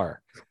real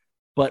car.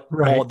 But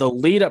all the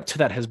lead up to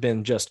that has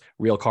been just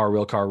real car,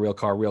 real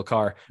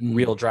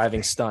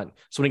driving stunt.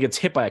 So when he gets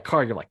hit by a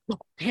car, you're like, oh,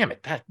 damn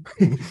it, that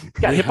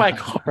got hit by a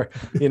car,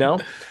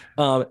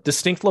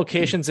 distinct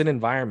locations and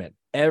environment.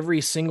 Every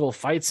single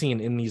fight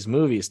scene in these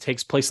movies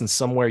takes place in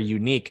somewhere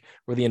unique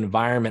where the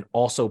environment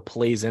also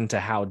plays into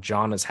how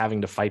John is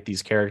having to fight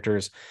these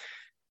characters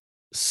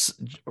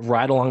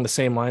right along the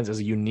same lines as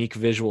a unique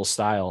visual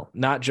style,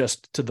 not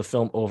just to the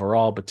film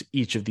overall, but to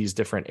each of these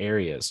different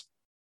areas.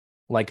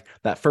 Like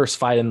that first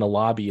fight in the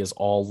lobby is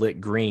all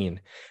lit green.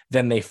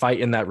 Then they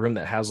fight in that room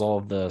that has all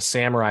of the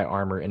samurai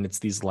armor, and it's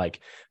these like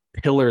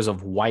pillars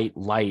of white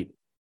light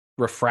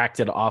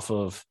refracted off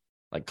of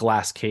like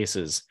glass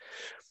cases.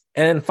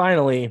 And then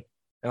finally,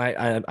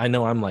 and I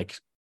know I'm like,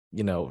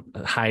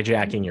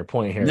 hijacking your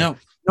point here. No,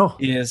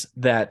 is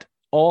that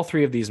all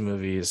 3 of these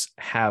movies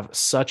have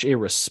such a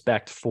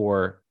respect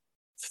for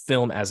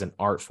film as an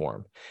art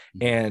form.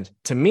 And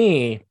to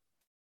me,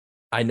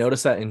 I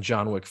noticed that in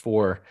John Wick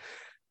 4,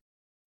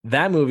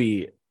 that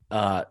movie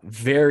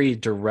very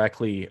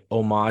directly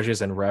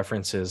homages and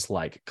references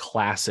like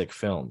classic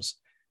films.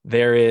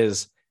 There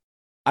is,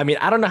 I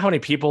don't know how many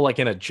people like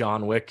in a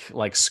John Wick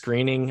like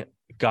screening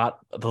got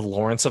the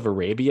Lawrence of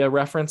Arabia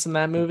reference in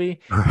that movie,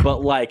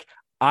 but like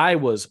I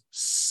was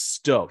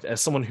stoked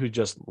as someone who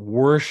just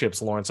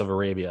worships Lawrence of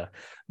Arabia.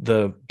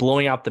 The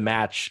blowing out the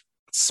match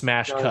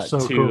smash cut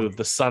so to cool.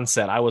 The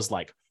sunset. I was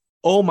like,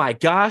 oh my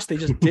gosh, they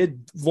just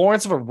did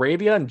Lawrence of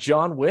Arabia and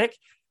John Wick.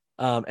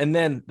 And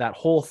then that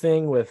whole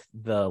thing with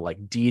the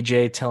like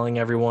DJ telling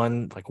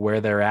everyone like where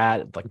they're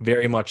at, like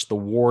very much the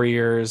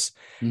Warriors.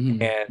 And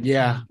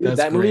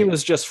that movie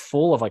was just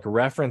full of like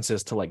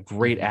references to like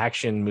great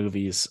action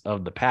movies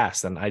of the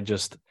past. And I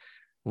just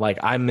like,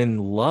 I'm in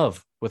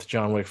love with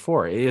John Wick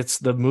 4. It's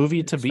the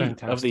movie to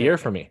beat of the year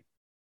for me.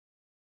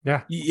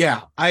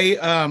 Yeah.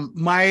 I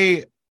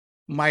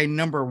my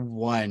number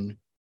 1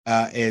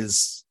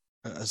 is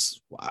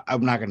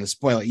I'm not going to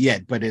spoil it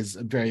yet, but is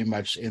very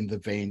much in the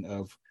vein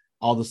of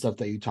all the stuff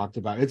that you talked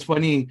about. It's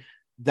funny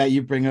that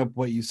you bring up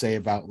what you say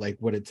about like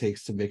what it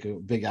takes to make a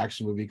big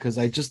action movie, because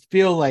I just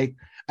feel like,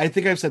 I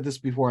think I've said this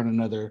before on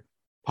another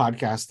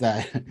podcast,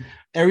 that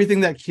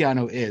everything that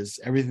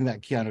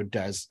Keanu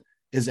does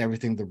is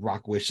everything The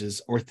Rock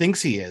wishes or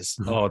thinks he is.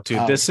 Oh,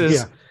 dude,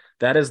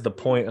 That is the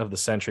point of the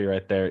century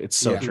right there. It's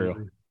so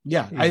true.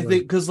 Yeah, I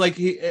think because like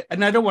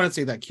and I don't want to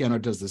say that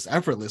Keanu does this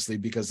effortlessly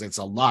because it's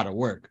a lot of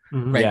work,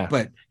 right? Yeah.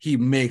 But he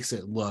makes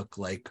it look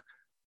like,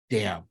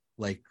 damn,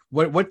 like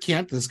what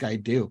can't this guy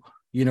do?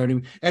 You know what I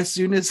mean? As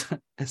soon as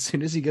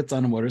he gets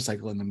on a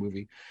motorcycle in the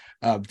movie,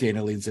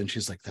 Dana leans in.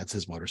 She's like, "That's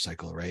his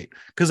motorcycle, right?"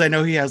 Because I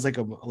know he has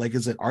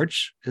is it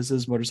Arch? Is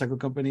his motorcycle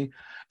company?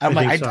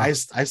 I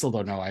still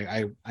don't know.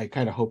 I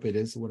kind of hope it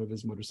is one of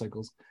his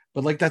motorcycles.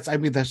 But like that's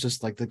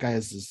just like the guy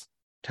has his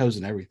toes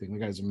and everything. The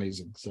guy's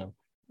amazing. So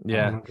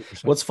yeah.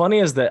 100%. What's funny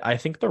is that I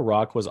think The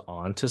Rock was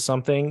on to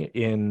something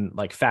in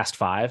like Fast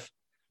Five.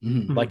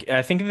 Mm-hmm. Like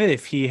I think that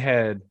if he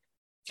had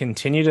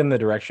continued in the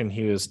direction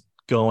he was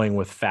going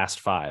with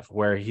Fast Five,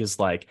 where he's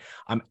like,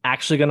 I'm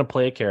actually going to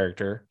play a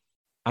character,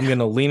 I'm going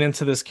to lean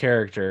into this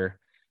character,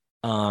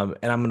 and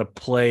I'm going to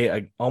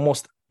play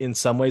almost in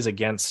some ways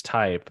against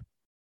type.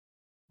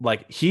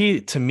 Like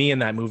he, to me in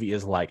that movie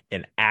is like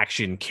an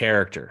action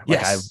character.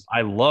 Like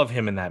I love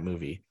him in that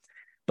movie.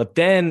 But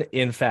then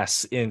in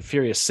Fast and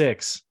Furious,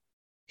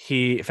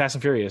 he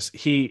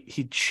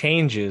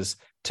changes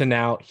to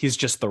now he's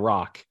just The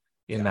Rock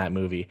in that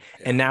movie.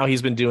 Yeah. And now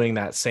he's been doing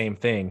that same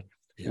thing.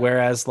 Yeah.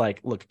 Whereas, like,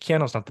 look,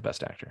 Keanu's not the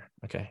best actor.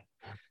 Okay.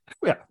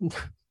 Yeah.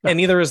 And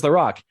neither is The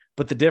Rock.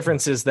 But the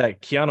difference is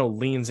that Keanu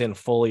leans in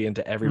fully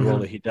into every role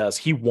that he does.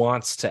 He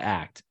wants to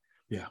act.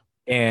 Yeah.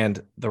 And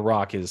The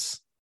Rock is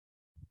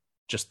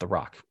just The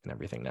Rock and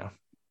everything now.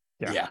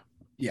 Yeah.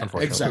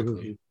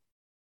 Exactly.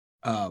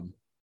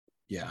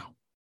 Yeah.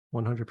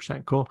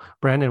 100% cool.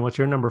 Brandon, what's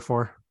your number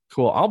 4?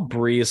 Cool. I'll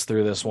breeze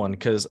through this one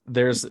because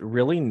there's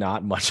really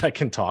not much I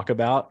can talk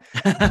about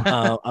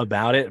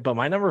about it. But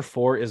my number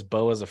 4 is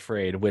Beau is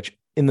Afraid, which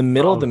in the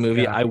middle of the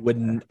movie, I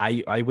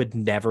would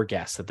never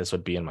guess that this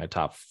would be in my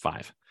top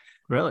 5.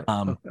 Really?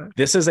 Okay.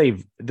 This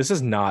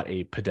is not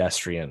a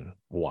pedestrian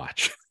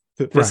watch.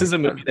 This is a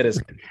movie that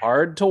is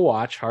hard to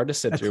watch, hard to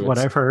sit through. What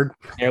I've heard.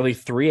 Nearly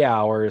 3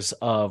 hours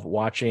of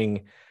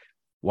watching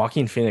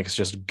Joaquin Phoenix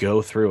just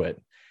go through it.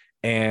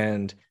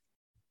 And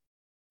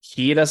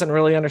he doesn't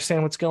really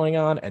understand what's going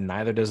on, and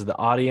neither does the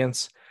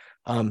audience.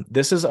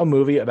 This is a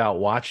movie about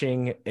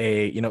watching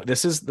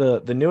this is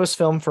the newest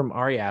film from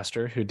Ari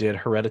Aster, who did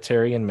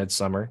Hereditary and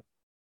Midsommar.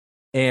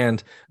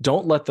 And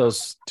don't let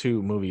those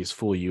 2 movies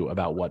fool you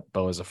about what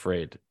Beau is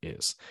Afraid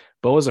is.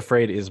 Beau is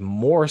Afraid is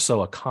more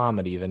so a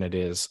comedy than it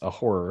is a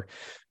horror.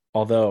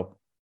 Although,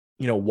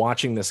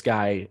 watching this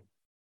guy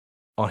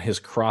on his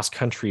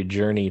cross-country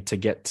journey to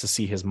get to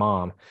see his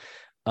mom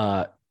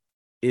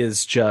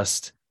is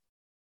just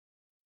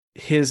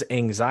his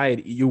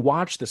anxiety. You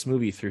watch this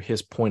movie through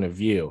his point of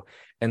view.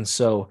 And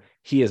so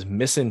he is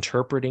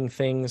misinterpreting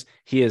things.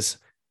 He is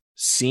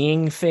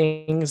seeing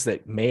things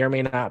that may or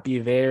may not be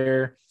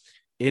there.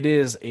 It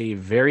is a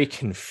very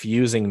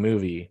confusing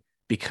movie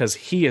because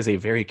he is a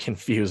very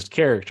confused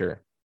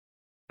character.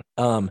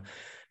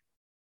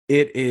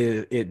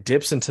 It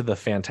dips into the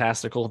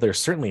fantastical. There's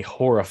certainly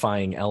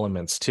horrifying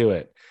elements to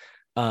it.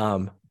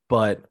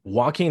 But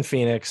Joaquin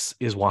Phoenix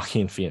is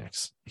Joaquin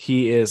Phoenix.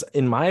 He is,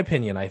 in my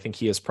opinion, I think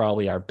he is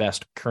probably our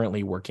best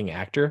currently working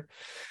actor.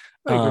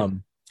 He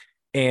leans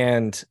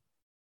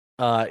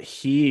into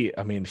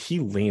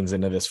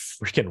this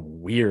freaking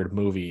weird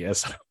movie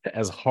as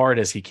hard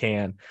as he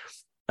can.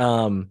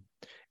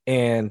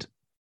 And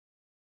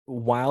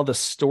while the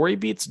story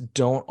beats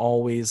don't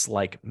always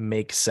like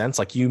make sense,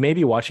 like you may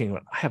be watching,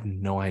 I have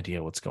no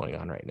idea what's going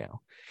on right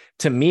now.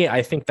 To me,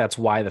 I think that's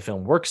why the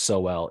film works so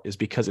well, is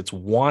because it's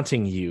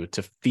wanting you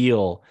to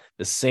feel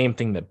the same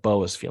thing that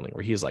Beau is feeling,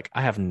 where he's like,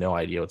 I have no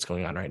idea what's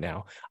going on right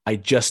now. I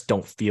just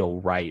don't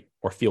feel right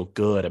or feel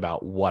good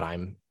about what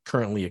I'm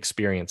currently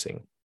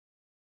experiencing.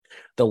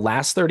 The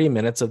last 30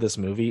 minutes of this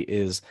movie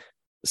is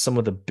some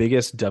of the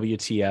biggest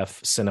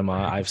WTF cinema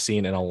I've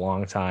seen in a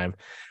long time.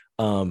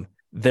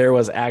 There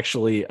was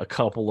actually a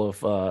couple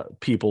of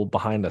people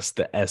behind us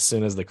that as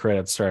soon as the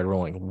credits started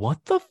rolling,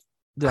 what the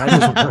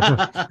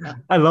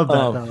I love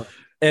that.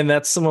 And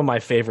that's some of my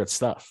favorite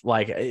stuff.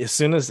 Like as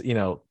soon as,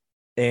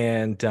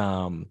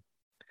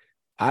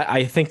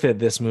 I think that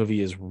this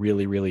movie is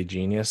really, really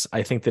genius.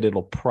 I think that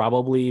it'll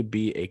probably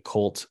be a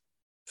cult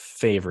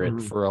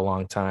favorite for a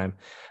long time.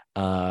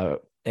 And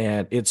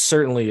it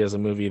certainly is a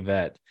movie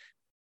that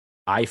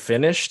I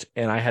finished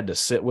and I had to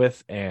sit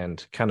with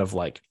and kind of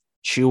like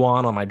chew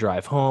on my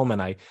drive home.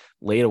 And I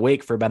laid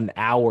awake for about an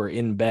hour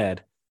in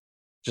bed,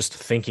 just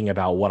thinking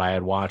about what I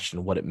had watched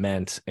and what it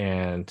meant.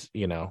 And,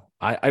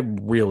 I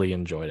really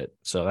enjoyed it.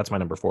 So that's my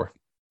number 4.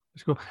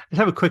 That's cool. I just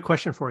have a quick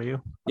question for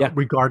you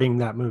regarding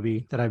that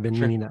movie that I've been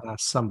meaning to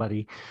ask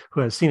somebody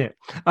who has seen it.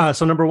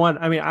 So number 1,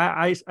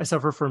 I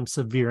suffer from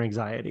severe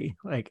anxiety.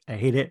 Like I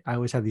hate it. I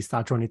always have these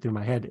thoughts running through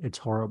my head. It's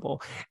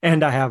horrible.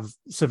 And I have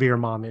severe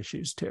mom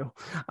issues too.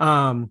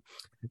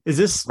 Is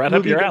this right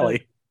up your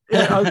alley?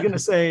 I was going to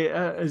say,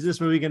 is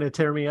this movie going to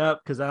tear me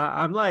up? Cause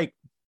I'm like,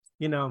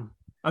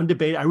 I'm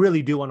debating. I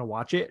really do want to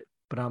watch it,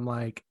 but I'm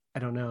like, I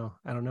don't know,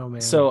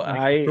 man. So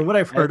like, from what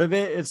I've heard of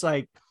it, it's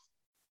like.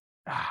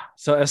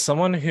 So as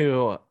someone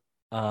who,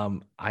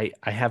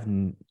 I've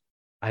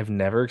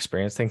never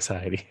experienced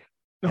anxiety.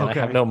 and I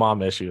have no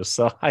mom issues,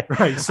 so I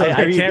I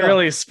can't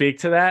really speak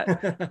to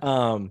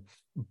that.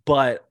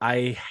 But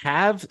I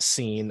have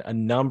seen a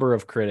number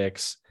of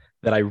critics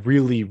that I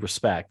really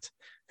respect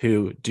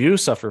who do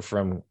suffer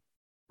from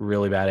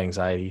really bad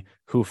anxiety,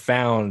 who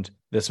found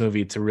this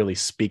movie to really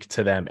speak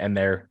to them and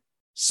their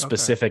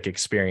specific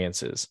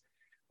experiences.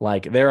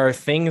 Like, there are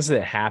things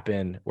that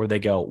happen where they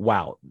go,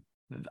 wow,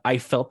 I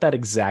felt that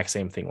exact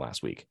same thing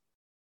last week.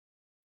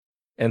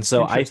 And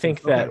so I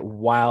think that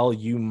while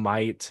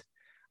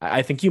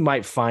I think you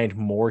might find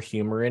more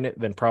humor in it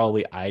than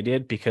probably I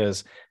did,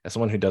 because as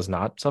someone who does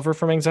not suffer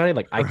from anxiety,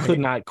 like I could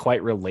not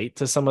quite relate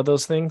to some of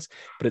those things,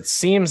 but it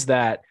seems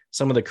that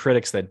some of the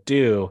critics that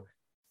do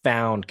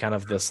found kind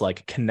of this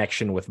like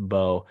connection with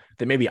Bo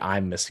that maybe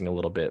I'm missing a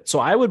little bit. So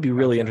I would be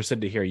really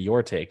interested to hear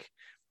your take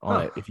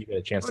on it if you get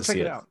a chance to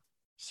see it.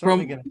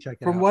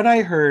 From what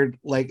I heard,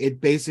 like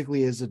it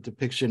basically is a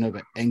depiction of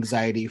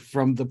anxiety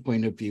from the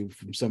point of view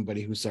from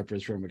somebody who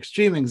suffers from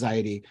extreme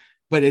anxiety,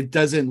 but it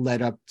doesn't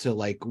let up to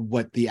like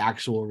what the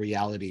actual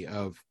reality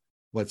of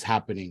what's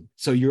happening.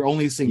 So you're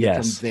only seeing it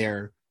from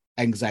their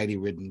anxiety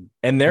ridden.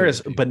 And there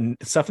is, but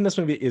stuff in this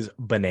movie is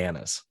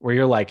bananas where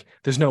you're like,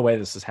 there's no way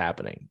this is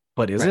happening,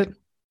 but is it?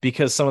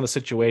 Because some of the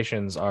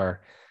situations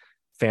are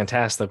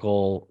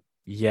fantastical,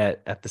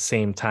 yet at the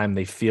same time,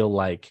 they feel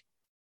like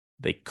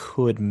they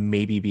could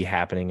maybe be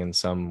happening in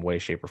some way,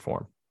 shape, or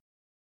form.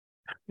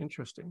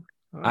 Interesting.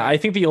 I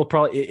think that you'll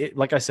probably,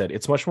 like I said,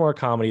 it's much more a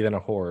comedy than a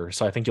horror.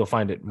 So I think you'll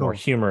find it more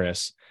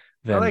humorous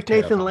than I like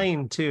Nathan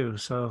Lane too.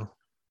 So,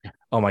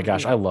 oh my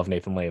gosh, I love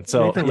Nathan Lane.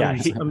 So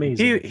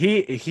amazing.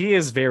 He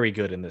is very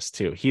good in this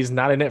too. He's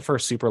not in it for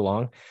super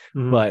long,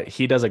 but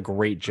he does a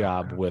great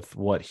job with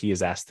what he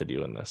is asked to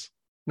do in this.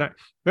 Nice.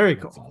 Very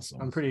cool.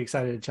 Awesome. I'm pretty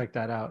excited to check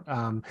that out.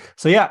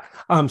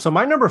 So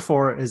my number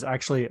 4 is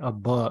actually a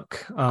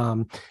book.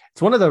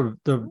 It's one of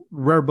the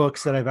rare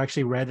books that I've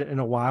actually read in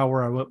a while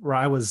where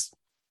I was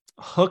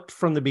hooked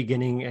from the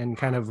beginning and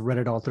kind of read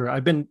it all through.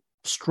 I've been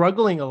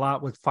struggling a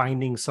lot with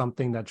finding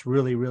something that's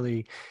really,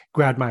 really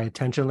grabbed my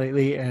attention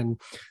lately. And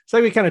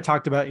so we kind of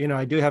talked about,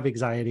 I do have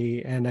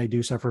anxiety and I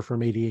do suffer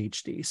from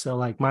ADHD. So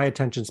like my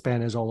attention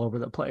span is all over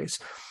the place.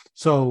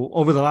 So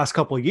over the last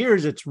couple of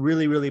years, it's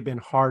really, really been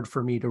hard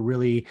for me to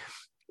really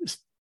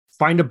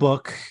find a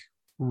book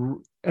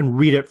and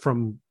read it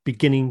from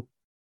beginning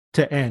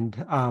to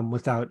end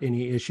without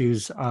any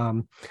issues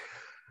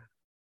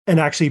and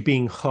actually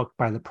being hooked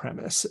by the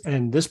premise.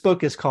 And this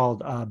book is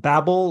called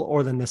Babel,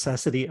 or the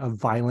Necessity of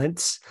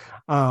Violence.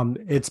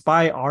 It's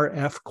by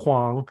R.F.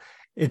 Kuang.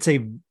 It's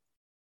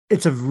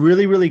a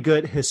really, really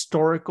good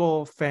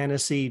historical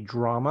fantasy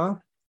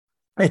drama.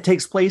 It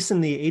takes place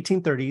in the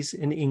 1830s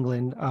in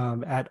England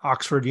at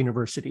Oxford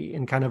University,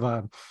 in kind of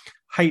a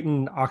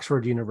heightened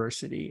Oxford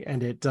University.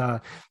 And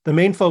the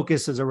main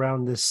focus is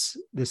around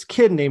this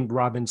kid named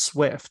Robin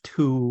Swift,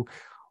 who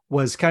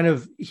was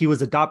he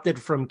was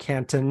adopted from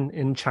Canton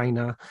in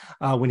China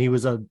when he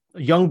was a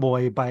young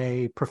boy by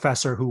a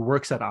professor who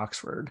works at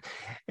Oxford.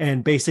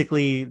 And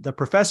basically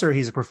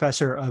he's a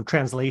professor of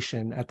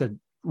translation at the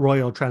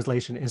Royal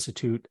Translation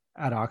Institute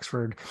at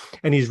Oxford,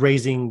 and he's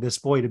raising this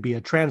boy to be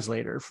a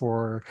translator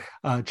for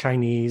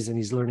Chinese, and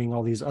he's learning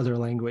all these other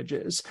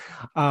languages.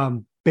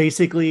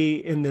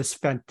 Basically, in this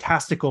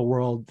fantastical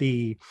world,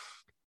 the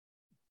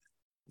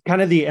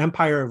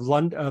empire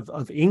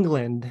of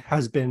England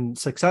has been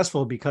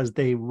successful because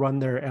they run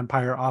their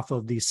empire off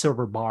of these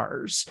silver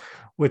bars,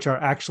 which are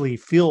actually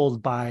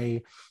fueled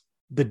by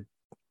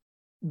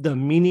the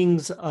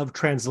meanings of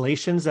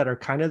translations that are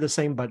kind of the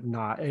same, but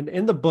not. And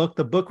in the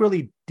book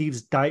really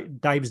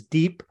dives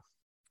deep.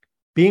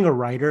 Being a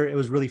writer, it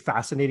was really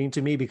fascinating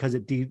to me because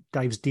it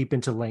dives deep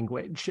into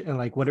language and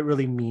like what it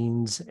really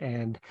means,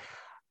 and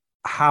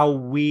how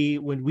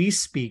when we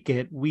speak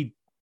it, we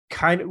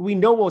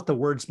know what the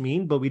words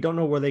mean, but we don't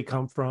know where they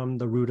come from,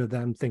 the root of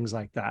them, things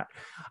like that.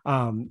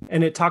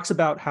 And it talks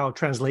about how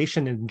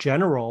translation in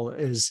general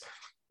is,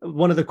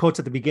 one of the quotes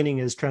at the beginning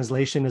is,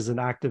 translation is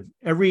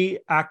every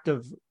act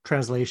of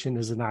translation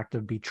is an act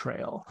of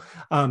betrayal,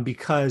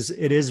 because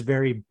it is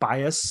very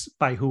biased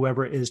by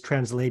whoever is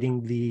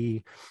translating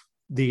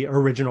the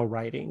original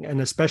writing.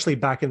 And especially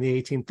back in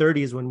the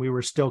 1830s, when we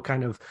were still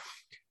kind of,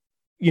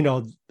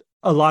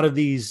 a lot of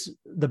the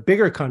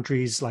bigger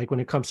countries, like when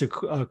it comes to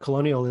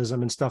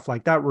colonialism and stuff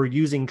like that, were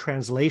using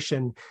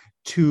translation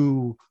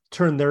to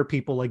turn their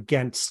people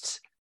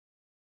against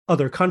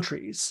other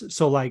countries.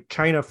 So like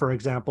China, for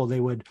example, they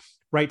would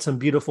write some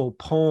beautiful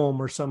poem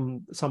or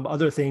some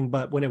other thing,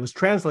 but when it was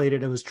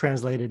translated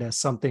as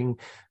something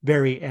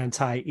very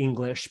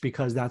anti-English,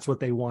 because that's what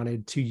they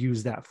wanted to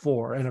use that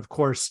for. And of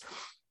course,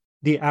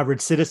 the average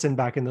citizen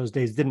back in those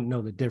days didn't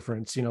know the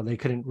difference. They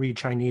couldn't read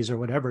Chinese or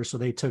whatever, so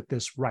they took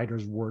this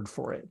writer's word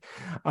for it.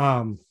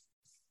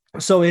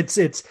 So it's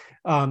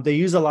they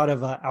use a lot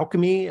of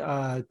alchemy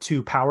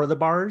to power the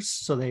bars.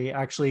 So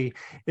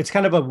it's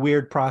kind of a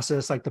weird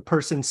process. Like the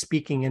person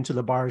speaking into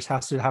the bars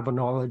has to have a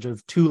knowledge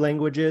of 2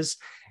 languages,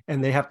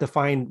 and they have to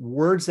find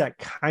words that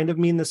kind of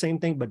mean the same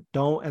thing but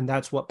don't, and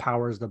that's what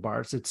powers the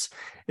bars.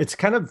 It's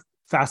kind of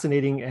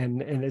fascinating,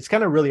 and it's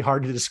kind of really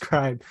hard to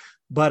describe.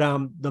 But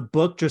the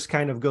book just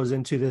kind of goes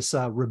into this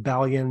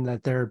rebellion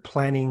that they're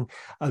planning.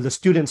 The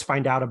students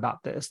find out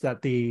about this,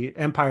 that the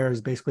empire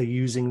is basically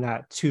using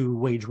that to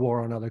wage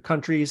war on other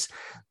countries.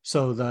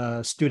 So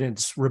the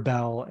students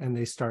rebel, and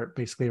they start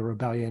basically a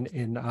rebellion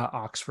in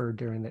Oxford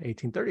during the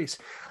 1830s.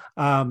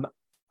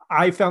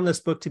 I found this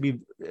book to be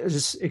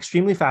just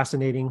extremely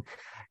fascinating.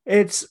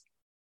 It's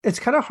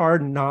kind of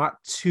hard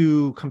not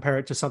to compare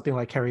it to something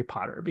like Harry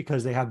Potter,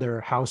 because they have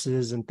their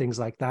houses and things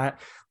like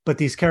that. But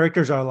these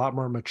characters are a lot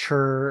more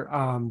mature.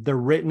 They're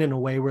written in a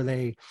way where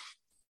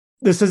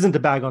this isn't to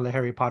bag on the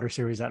Harry Potter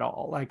series at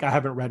all. Like, I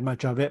haven't read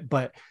much of it,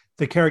 but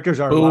the characters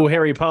are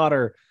Harry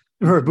Potter.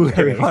 Or boo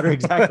Harry Potter,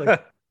 exactly.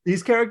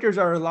 These characters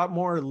are a lot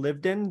more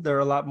lived in. They're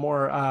a lot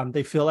more,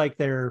 they feel like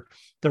they're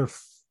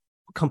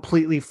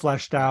completely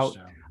fleshed out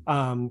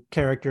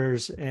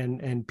characters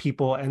and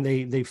people, and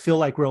they feel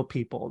like real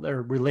people.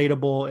 They're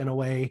relatable in a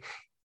way.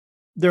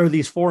 There are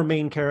these four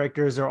main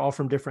characters. They're all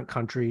from different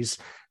countries.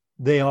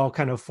 They all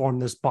kind of form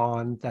this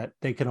bond that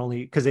they can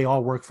only, because they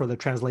all work for the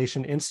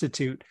Translation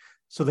Institute.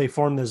 So they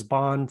form this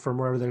bond from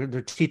where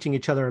they're teaching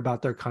each other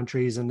about their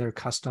countries and their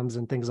customs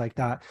and things like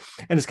that.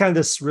 And it's kind of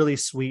this really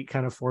sweet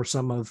kind of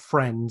foursome of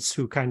friends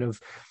who kind of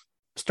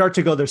start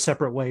to go their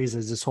separate ways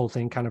as this whole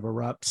thing kind of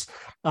erupts.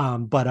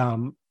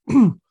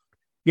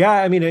 Yeah,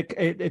 I mean,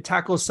 it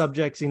tackles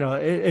subjects,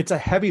 it's a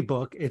heavy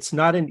book. It's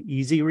not an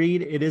easy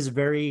read. It is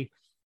the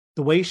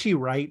way she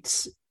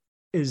writes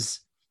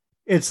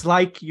it's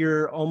like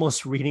you're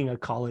almost reading a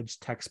college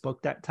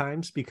textbook at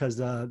times, because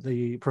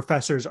the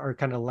professors are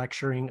kind of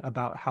lecturing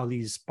about how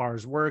these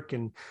bars work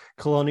and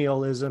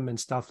colonialism and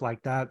stuff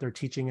like that. They're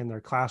teaching in their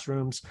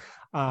classrooms.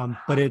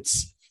 But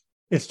it's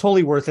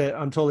totally worth it.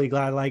 I'm totally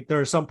glad. Like,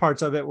 there are some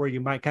parts of it where you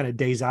might kind of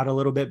daze out a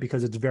little bit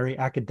because it's very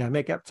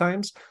academic at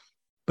times,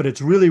 but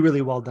it's really,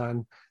 really well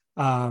done.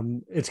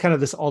 It's kind of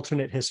this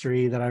alternate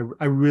history that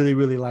I really,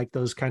 really like,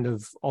 those kind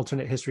of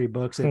alternate history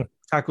books. It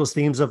tackles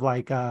themes of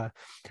like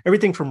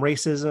everything from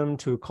racism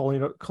to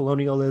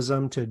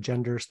colonialism to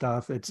gender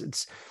stuff.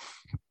 It's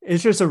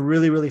just a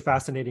really, really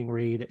fascinating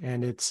read.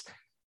 And it's,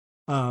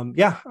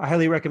 I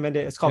highly recommend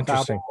it. It's called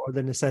Babel, or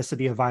The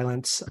Necessity of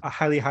Violence. I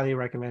highly, highly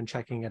recommend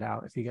checking it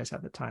out if you guys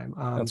have the time.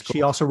 Cool.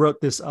 She also wrote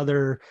this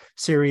other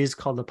series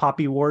called the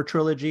Poppy War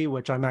Trilogy,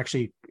 which I'm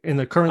actually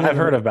I've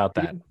heard about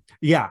that.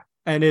 Yeah.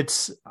 And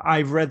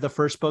I've read the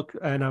first book,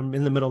 and I'm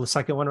in the middle of the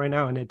second one right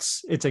now, and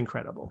it's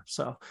incredible.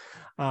 So,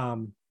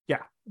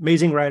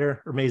 amazing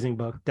writer, amazing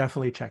book.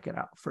 Definitely check it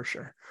out for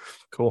sure.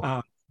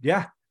 Cool.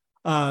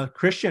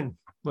 Christian,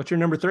 what's your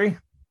number 3?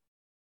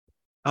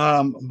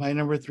 My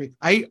number 3,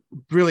 I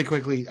really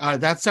quickly,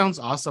 that sounds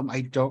awesome.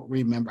 I don't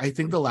remember. I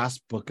think the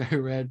last book I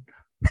read,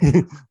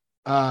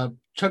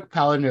 Chuck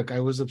Palahniuk,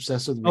 I was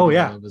obsessed with reading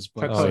all of his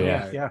books.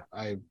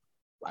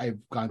 I've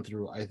gone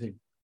through, I think,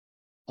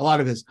 a lot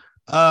of his.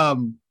 But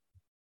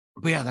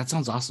yeah, that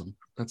sounds awesome.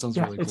 That sounds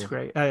really cool. It's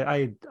great.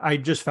 I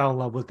just fell in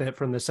love with it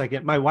from the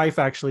second. My wife,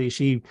 actually,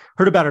 she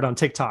heard about it on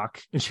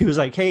TikTok, and she was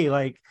like, hey,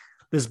 like,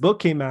 this book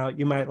came out,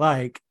 you might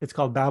like. It's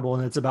called Babel,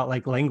 and it's about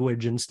like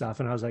language and stuff.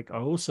 And I was like,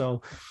 oh.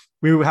 So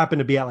we happened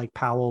to be at like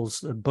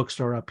Powell's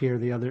bookstore up here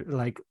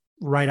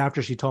right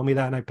after she told me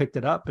that, and I picked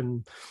it up,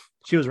 and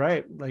she was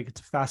right. Like, it's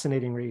a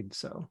fascinating read.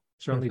 So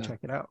certainly check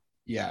it out.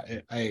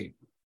 Yeah,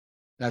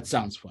 that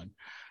sounds fun.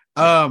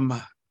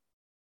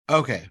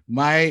 Okay,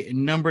 my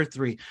number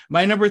 3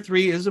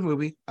 is a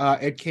movie.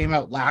 It came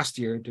out last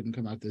year. It didn't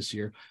come out this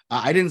year.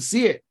 I didn't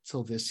see it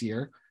till this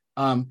year.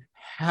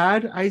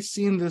 Had I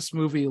seen this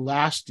movie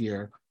last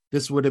year,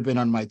 this would have been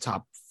on my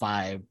top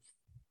 5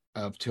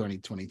 of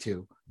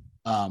 2022.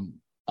 All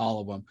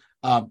of them.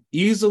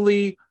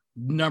 Easily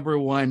number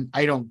 1.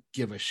 I don't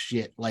give a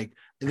shit. Like,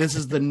 this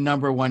is the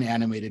number 1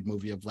 animated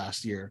movie of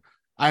last year.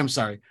 I'm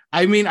sorry.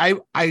 I mean,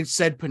 I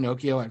said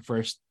Pinocchio at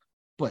first,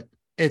 but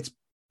it's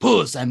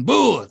Puss in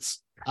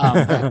Boots.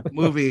 That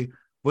movie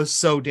was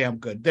so damn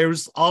good.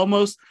 There's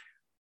almost,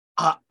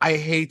 I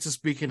hate to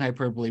speak in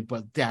hyperbole,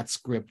 but that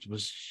script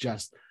was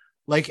just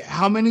like,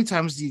 how many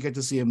times do you get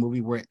to see a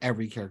movie where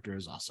every character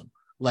is awesome?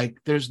 Like,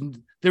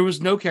 there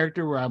was no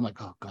character where I'm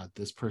like, oh God,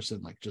 this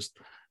person, like, just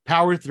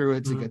power through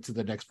it to get to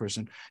the next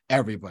person.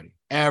 Everybody.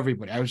 I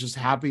was just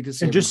happy to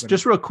see. And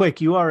just real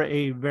quick, you are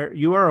a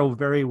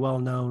very well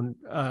known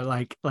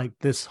like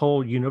this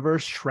whole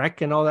universe,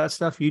 Shrek and all that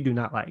stuff. You do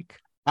not like.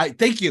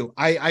 Thank you.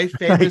 I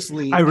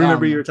famously I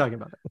remember you were talking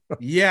about it.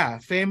 Yeah,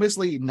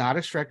 famously not a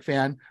Shrek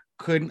fan.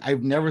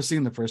 I've never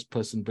seen the first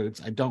Puss in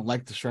Boots. I don't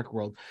like the Shrek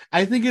world.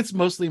 I think it's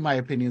mostly my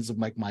opinions of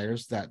Mike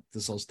Myers that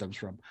this all stems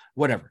from.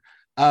 Whatever.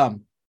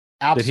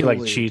 Absolutely. Did he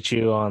like cheat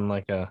you on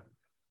like a?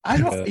 I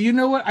don't. You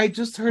know what? I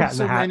just heard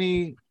so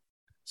many.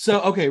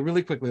 So okay,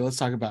 really quickly, let's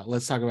talk about.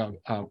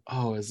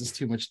 Oh, is this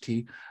too much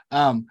tea?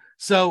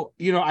 So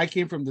I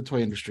came from the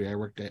toy industry. I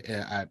worked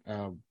at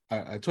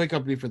a toy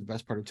company for the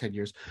best part of 10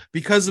 years.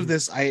 Because of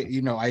this,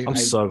 I'm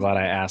so glad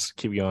I asked.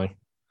 Keep going.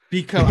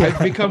 Because I've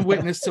become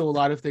witness to a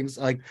lot of things.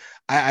 Like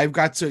I've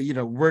got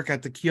to, work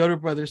at the Kyoto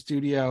Brothers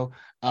studio.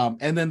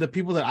 And then the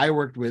people that I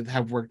worked with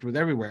have worked with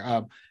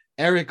everywhere.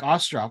 Eric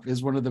Ostroff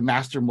is one of the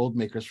master mold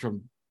makers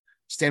from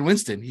Stan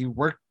Winston.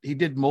 He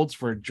did molds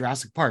for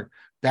Jurassic Park,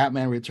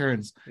 Batman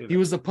Returns. He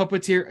was the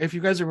puppeteer. If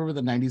you guys remember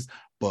the 90s,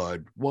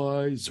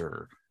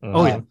 Budweiser.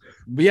 Oh yeah.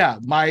 But yeah,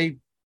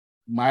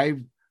 my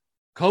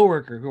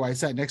coworker who I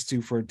sat next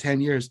to for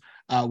 10 years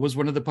was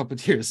one of the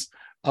puppeteers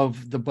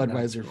of the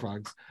Budweiser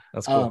frogs.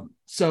 That's cool.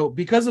 So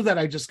because of that,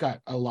 I just got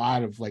a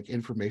lot of like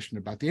information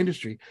about the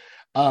industry.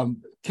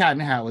 Cat in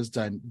the Hat was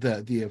done.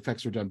 The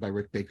effects were done by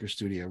Rick Baker's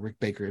studio. Rick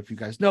Baker, if you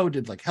guys know,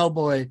 did like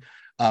Hellboy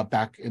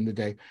back in the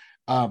day.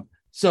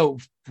 So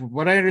from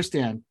what I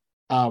understand,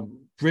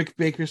 Rick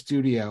Baker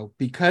studio,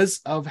 because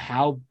of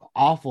how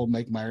awful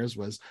Mike Myers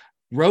was,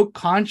 wrote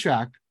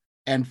contract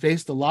and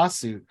faced a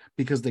lawsuit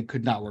because they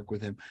could not work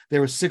with him. They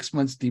were 6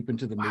 months deep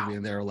into the movie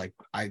and they were like,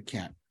 I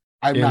can't.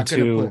 I'm not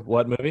going to put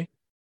what movie?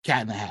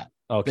 Cat in the Hat.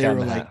 Oh, they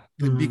were like,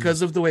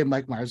 because of the way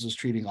Mike Myers was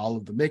treating all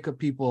of the makeup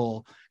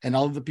people and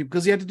all of the people,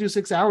 because he had to do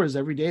 6 hours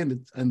every day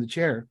in the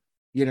chair,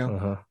 you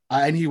know,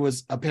 and he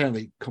was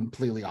apparently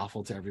completely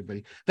awful to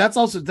everybody. That's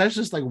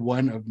just like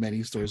one of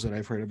many stories that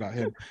I've heard about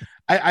him.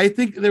 I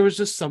think there was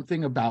just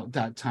something about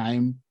that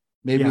time,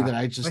 maybe that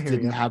I just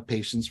didn't have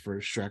patience for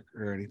Shrek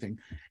or anything.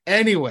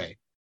 Anyway,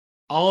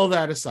 all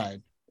that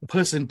aside,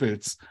 Puss in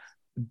Boots,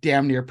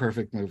 damn near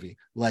perfect movie.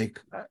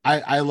 Like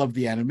I love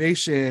the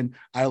animation,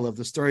 I love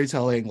the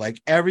storytelling.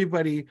 Like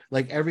everybody,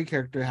 like every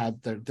character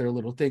had their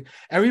little thing.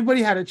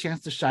 Everybody had a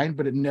chance to shine,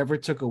 but it never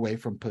took away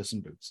from Puss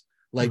in Boots.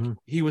 Like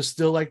he was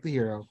still like the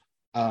hero.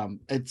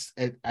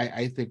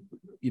 I think,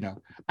 you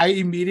know,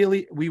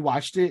 we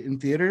watched it in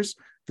theaters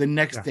the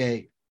next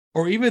day,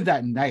 or even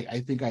that night.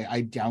 I think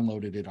I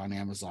downloaded it on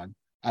Amazon.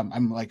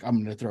 I'm like,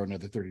 I'm gonna throw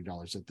another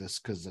 $30 at this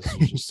because this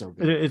is just so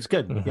good. It's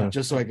good. Yeah,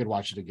 just so I could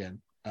watch it again.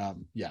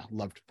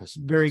 Loved Puss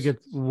in Boots. Very good,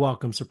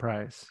 welcome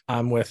surprise.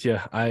 I'm with you.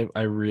 I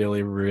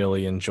really,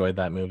 really enjoyed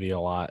that movie a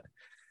lot.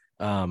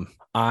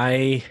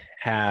 I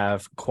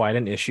have quite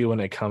an issue when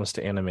it comes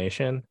to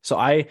animation. So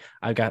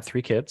I've got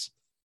 3 kids.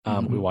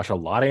 We watch a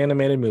lot of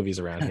animated movies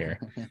around here.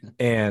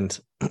 And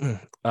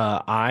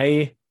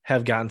I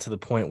have gotten to the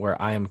point where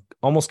I am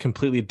almost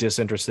completely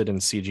disinterested in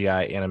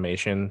CGI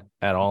animation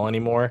at all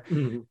anymore.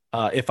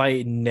 If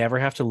I never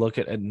have to look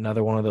at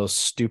another one of those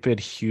stupid,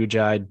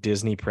 huge-eyed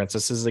Disney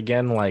princesses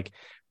again, like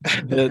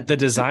the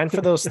design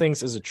for those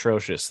things is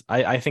atrocious.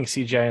 I think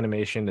CGI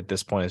animation at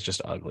this point is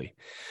just ugly.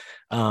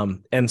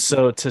 And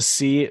so to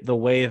see the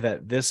way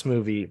that this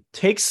movie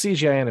takes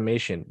CGI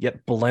animation,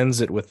 yet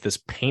blends it with this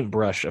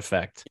paintbrush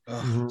effect.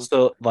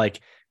 So like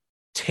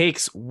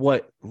takes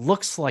what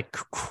looks like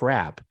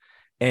crap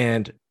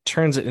and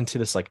turns it into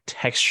this like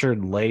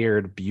textured,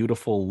 layered,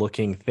 beautiful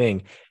looking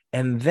thing.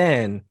 And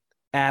then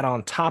add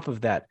on top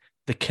of that,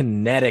 the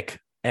kinetic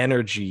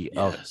energy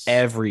of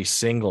every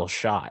single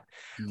shot.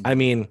 I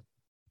mean,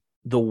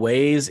 the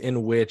ways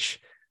in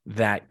which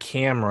that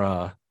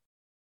camera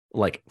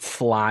like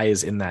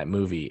flies in that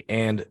movie,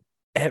 and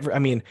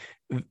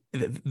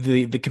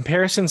the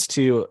comparisons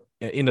to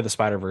Into the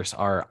Spider-Verse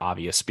are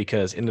obvious,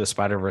 because Into the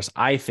Spider-Verse,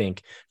 I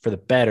think, for the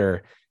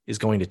better, is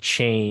going to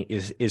change,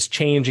 is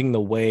changing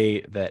the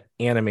way that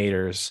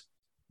animators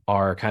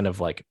are kind of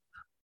like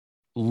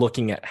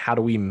looking at how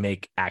do we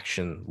make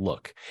action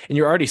look. And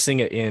you're already seeing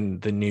it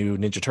in the new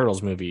Ninja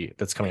Turtles movie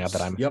that's coming out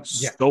that I'm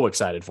so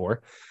excited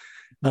for.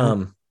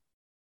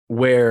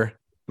 Where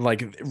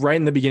like right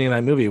in the beginning of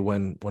that movie,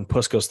 when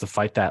Puss goes to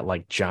fight that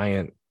like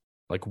giant,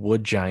 like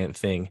wood giant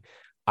thing,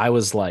 I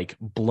was like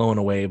blown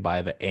away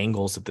by the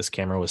angles that this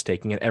camera was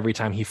taking. And every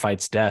time he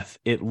fights death,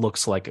 it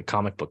looks like a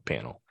comic book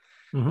panel.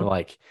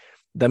 Like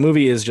that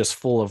movie is just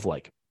full of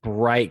like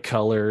bright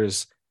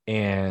colors,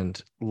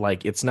 and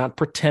like it's not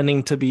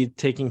pretending to be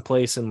taking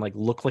place and like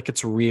look like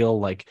it's real.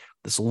 Like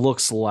this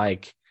looks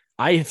like,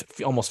 I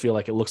almost feel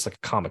like it looks like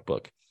a comic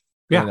book.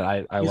 And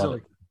I love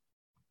it.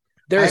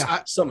 There's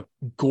some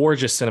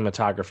gorgeous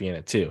cinematography in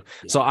it too.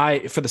 So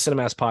for the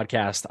Cinemass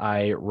podcast,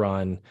 I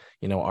run,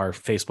 our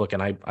Facebook,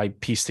 and I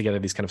piece together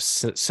these kind of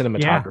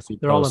cinematography.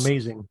 They're all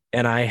amazing.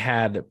 And I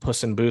had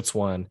Puss in Boots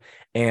one,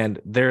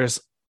 and there's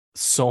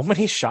so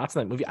many shots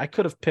in that movie. I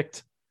could have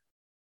picked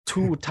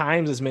 2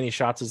 times as many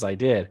shots as I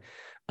did.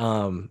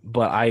 But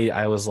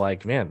I was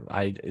like, man,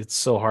 it's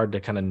so hard to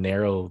kind of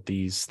narrow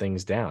these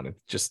things down.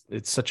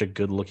 It's such a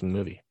good looking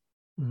movie.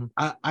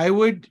 I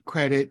would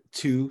credit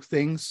 2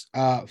 things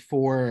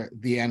for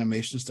the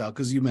animation style,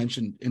 because you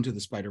mentioned Into the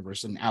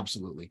Spider-Verse, and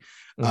absolutely.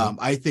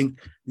 I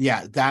think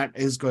that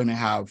is going to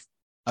have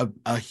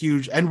a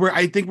huge, and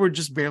I think we're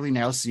just barely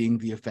now seeing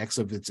the effects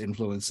of its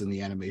influence in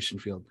the animation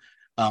field.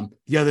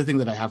 The other thing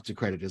that I have to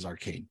credit is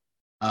Arcane.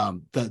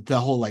 The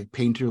whole like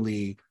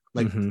painterly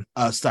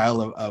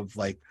style of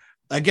like,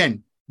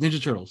 again,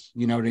 Ninja Turtles,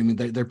 you know what I mean?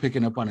 They're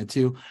picking up on it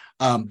too.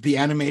 The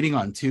animating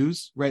on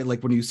 2s, right?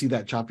 Like when you see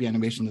that choppy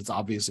animation, that's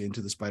obviously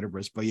Into the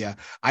Spider-Verse. But yeah,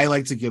 I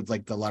like to give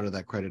like a lot of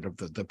that credit of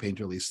the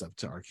painterly stuff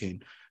to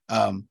Arcane.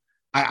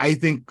 I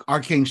think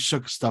Arcane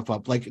shook stuff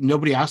up. Like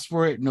nobody asked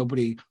for it.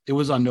 It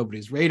was on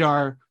nobody's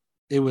radar.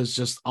 It was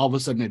just all of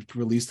a sudden it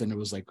released, and it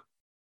was like,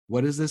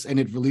 what is this? And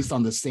it released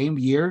on the same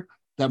year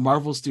that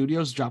Marvel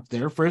Studios dropped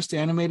their first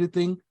animated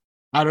thing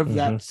out of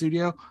that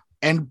studio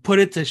and put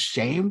it to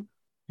shame.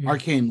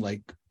 Arcane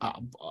like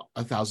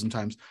 1,000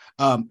 times.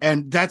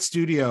 And that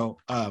studio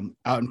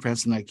out in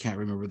France, and I can't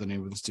remember the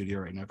name of the studio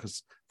right now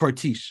because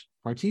Fortiche.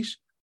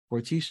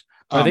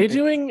 Are they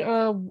doing?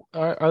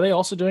 Are they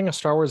also doing a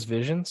Star Wars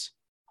Visions?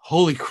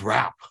 Holy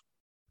crap!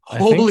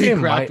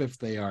 If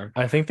they are,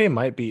 I think they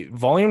might be.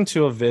 Volume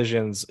 2 of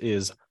Visions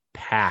is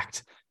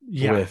packed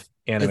with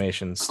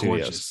animation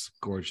studios.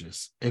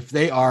 Gorgeous. If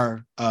they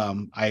are,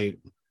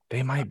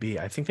 they might be.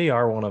 I think they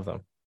are one of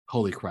them.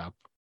 Holy crap!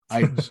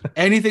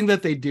 Anything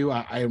that they do,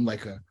 I am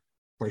like a.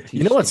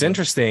 You know what's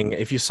interesting?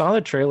 If you saw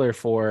the trailer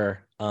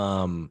for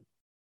the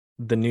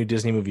new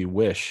Disney movie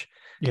Wish,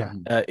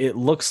 it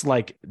looks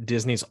like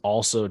Disney's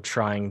also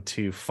trying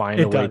to find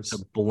a way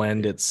to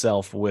blend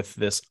itself with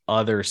this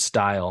other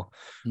style,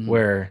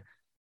 where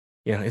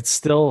it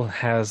still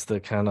has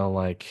the kind of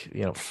like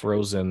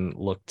Frozen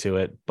look to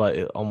it, but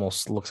it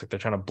almost looks like they're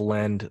trying to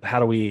blend. How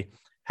do we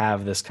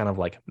have this kind of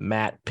like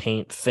matte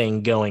paint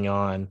thing going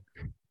on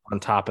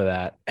top of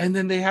that? And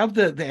then they have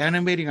the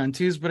animating on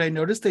twos, but I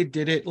noticed they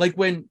did it like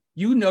when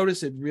you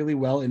notice it really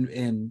well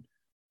in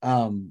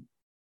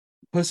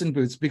Puss in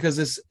Boots, because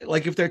it's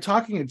like if they're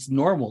talking, it's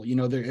normal,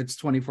 it's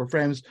 24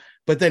 frames,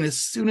 but then as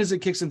soon as it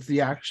kicks into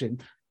the action,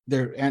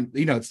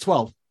 it's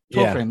 12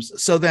 frames.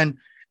 So then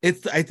I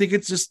think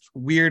it's just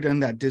weird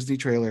in that Disney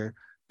trailer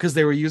because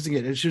they were using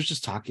it and she was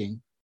just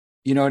talking.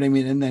 You know what I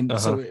mean? And then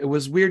so it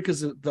was weird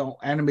because the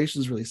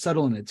animation is really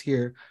subtle and it's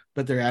here,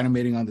 but they're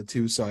animating on the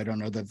two. So I don't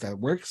know that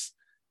works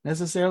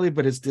necessarily,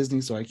 but it's Disney,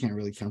 so I can't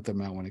really count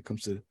them out when it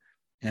comes to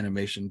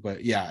animation.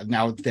 But yeah,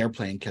 now they're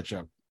playing catch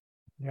up.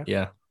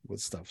 Yeah. With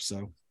stuff.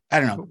 So I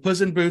don't know. Puss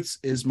in Boots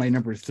is my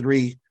number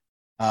 3.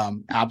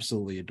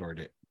 Absolutely adored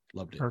it.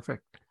 Loved it.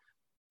 Perfect.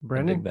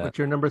 Brandon, what's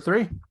your number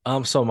 3?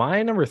 So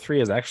my number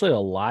 3 is actually a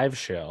live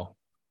show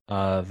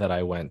that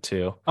I went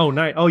to. Oh,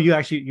 nice. Oh,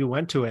 you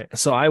went to it.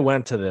 So I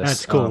went to this.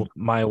 That's cool.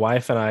 My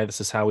wife and I,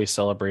 this is how we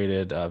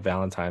celebrated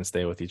Valentine's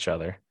Day with each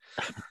other.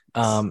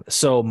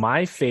 So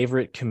my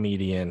favorite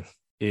comedian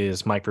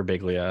is Mike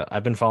Birbiglia.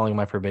 I've been following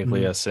Mike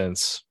Birbiglia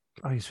since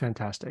he's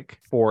fantastic.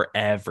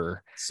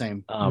 Forever.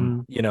 Same.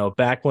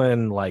 Back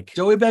when like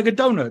Joey Bag of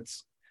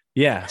Donuts.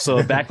 Yeah.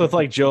 So back with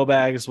like Joe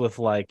Bags with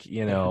like,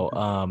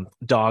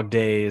 Dog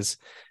Days,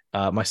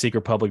 My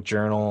Secret Public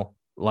Journal.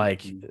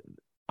 Like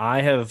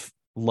I have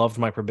loved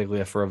Mike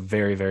Birbiglia for a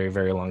very, very,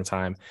 very long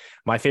time.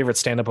 My favorite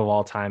stand-up of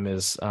all time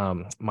is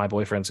my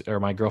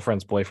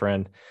girlfriend's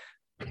boyfriend.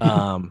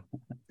 And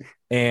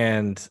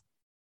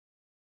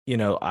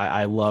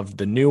I loved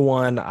the new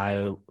one.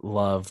 I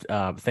loved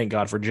Thank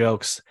God for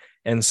Jokes.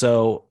 And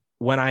so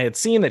when I had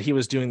seen that he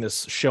was doing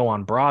this show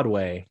on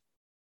Broadway,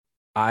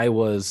 I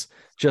was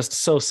just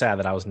so sad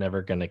that I was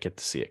never going to get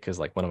to see it. Cause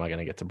like, when am I going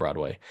to get to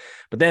Broadway?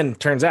 But then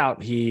turns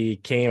out he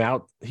came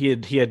out, he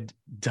had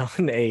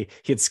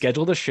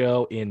scheduled a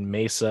show in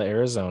Mesa,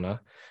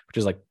 Arizona, which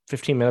is like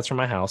 15 minutes from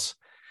my house,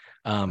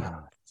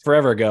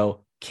 forever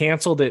ago,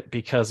 canceled it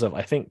because of,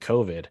 I think,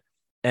 COVID.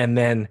 And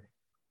then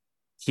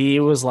he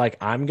was like,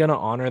 I'm going to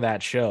honor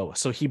that show.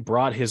 So he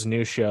brought his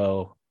new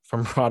show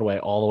from Broadway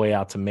all the way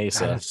out to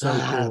Mesa. That's so cool.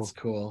 That's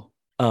cool.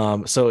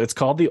 So it's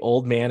called The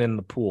Old Man in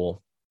the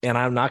Pool. And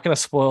I'm not going to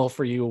spoil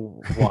for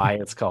you why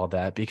it's called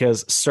that,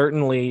 because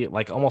certainly,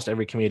 like almost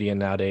every comedian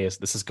nowadays,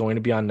 this is going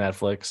to be on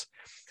Netflix.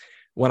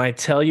 When I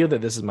tell you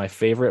that this is my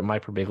favorite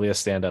Mike Birbiglia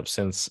stand-up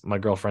since My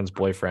Girlfriend's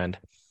Boyfriend,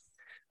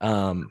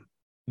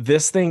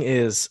 this thing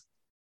is,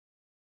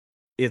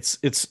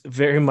 it's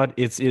very much.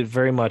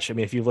 I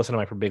mean, if you listen to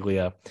Mike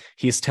Birbiglia,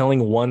 he's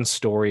telling one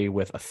story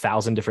with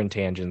 1,000 different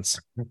tangents.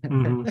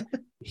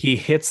 He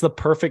hits the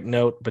perfect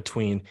note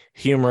between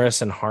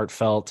humorous and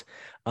heartfelt.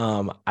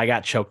 I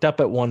got choked up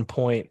at one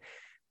point.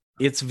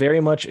 It's very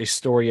much a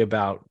story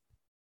about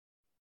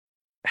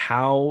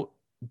how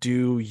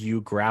do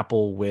you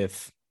grapple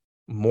with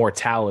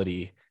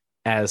mortality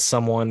as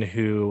someone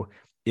who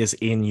is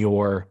in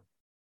your,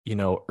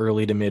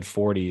 early to mid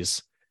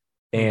 40s,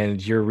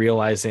 and you're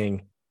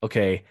realizing,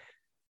 okay,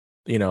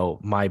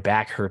 my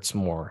back hurts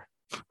more.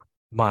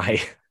 I'm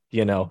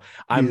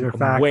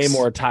way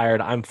more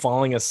tired. I'm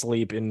falling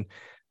asleep in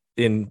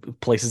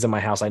places in my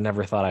house I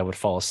never thought I would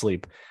fall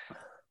asleep.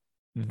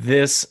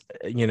 This,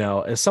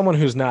 as someone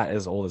who's not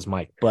as old as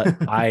Mike, but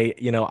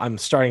I'm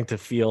starting to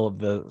feel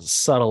the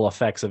subtle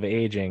effects of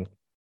aging.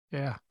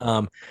 Yeah.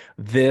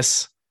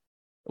 This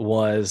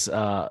was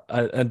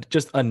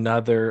just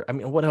another, I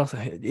mean, what else?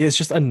 It's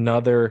just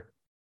another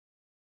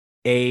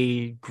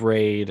A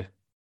grade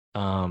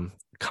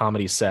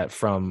comedy set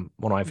from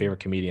one of my favorite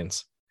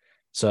comedians.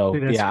 So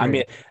yeah, great. I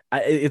mean,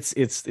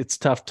 it's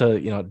tough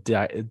to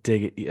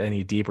dig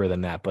any deeper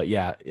than that, but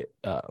yeah,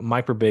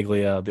 Mike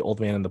Birbiglia, The Old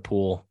Man in the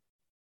Pool,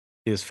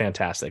 is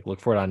fantastic. Look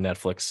for it on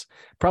Netflix,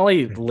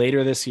 probably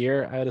later this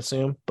year, I'd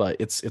assume, but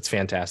it's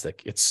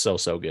fantastic. It's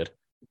so good.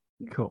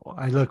 Cool.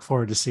 I look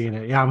forward to seeing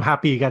it. Yeah, I'm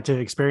happy you got to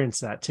experience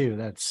that too.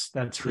 That's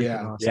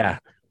freaking awesome. Yeah,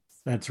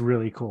 that's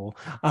really cool.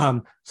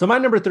 So my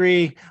number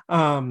 3,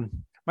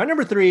 My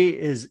number 3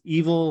 is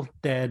Evil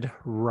Dead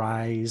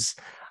Rise.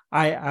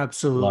 I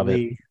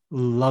absolutely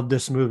love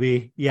this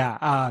movie.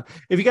 Yeah.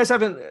 If you guys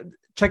haven't,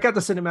 check out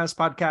the Cinemas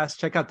podcast,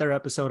 check out their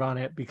episode on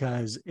it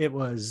because it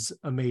was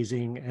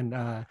amazing.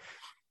 And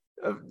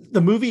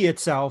the movie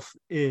itself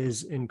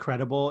is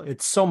incredible.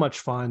 It's so much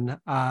fun.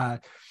 I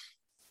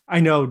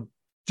know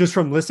just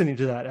from listening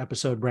to that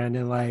episode,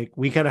 Brandon, like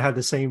we kind of had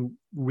the same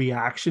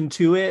reaction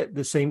to it,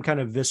 the same kind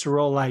of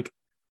visceral, like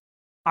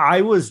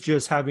I was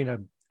just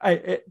having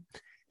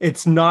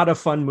it's not a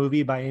fun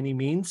movie by any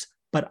means,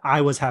 but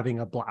I was having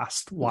a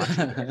blast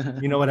watching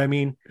it. You know what I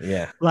mean?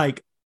 Yeah.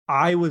 Like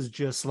I was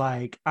just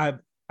like, I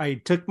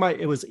took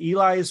it was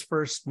Eli's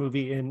first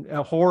movie in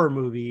a horror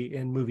movie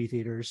in movie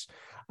theaters.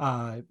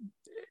 I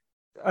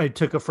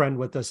took a friend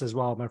with us as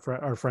well,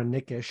 our friend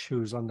Nickish,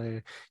 who's on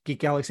the Geek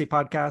Galaxy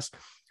podcast.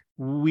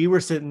 We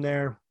were sitting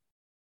there.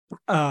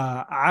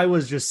 I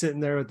was just sitting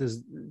there with this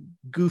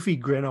goofy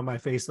grin on my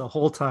face the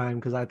whole time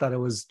because I thought it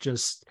was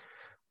just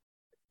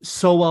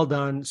so well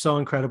done, so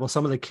incredible.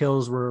 Some of the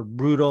kills were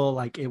brutal,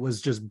 like it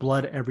was just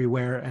blood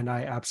everywhere, and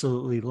I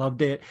absolutely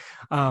loved it.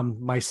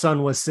 My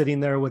son was sitting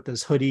there with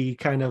this hoodie,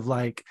 kind of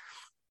like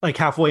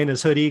halfway in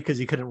his hoodie because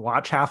he couldn't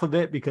watch half of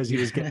it because he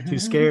was getting too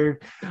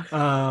scared.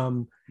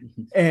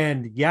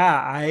 And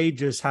yeah, I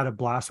just had a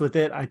blast with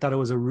it. I thought it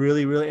was a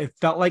really, it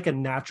felt like a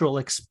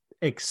natural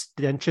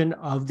extension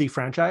of the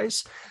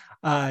franchise.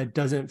 It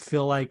doesn't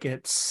feel like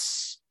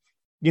it's,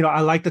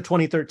 I like the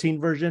 2013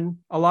 version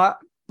a lot,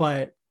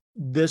 but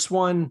this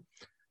one,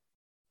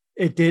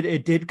 it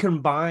did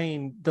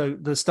combine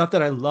the stuff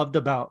that I loved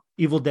about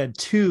Evil Dead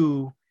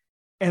 2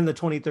 and the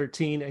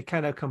 2013. It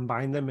kind of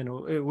combined them in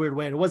a weird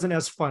way. It wasn't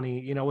as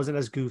funny, it wasn't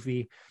as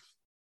goofy,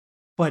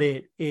 but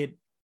it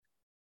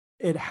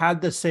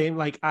had the same,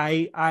 like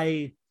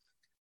I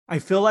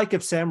feel like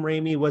if Sam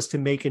Raimi was to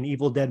make an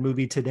Evil Dead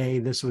movie today,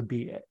 this would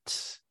be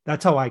it.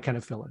 That's how I kind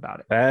of feel about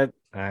it. That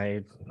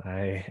I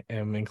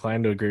am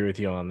inclined to agree with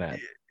you on that.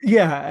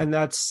 Yeah, and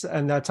that's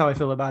how I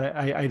feel about it.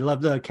 I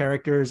love the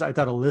characters. I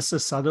thought Alyssa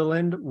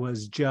Sutherland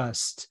was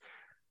just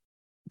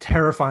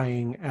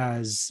terrifying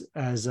as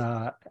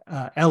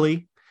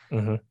Ellie,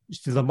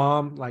 the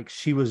mom. Like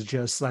she was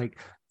just like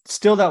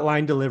still that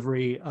line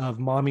delivery of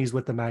 "mommy's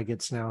with the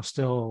maggots now."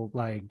 Still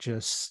like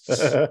just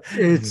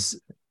it's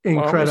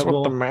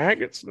incredible. With the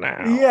maggots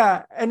now.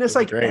 Yeah, and it's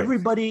like great.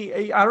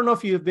 Everybody. I don't know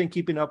if you've been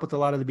keeping up with a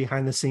lot of the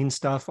behind the scenes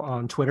stuff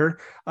on Twitter.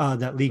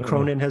 That Lee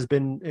Cronin has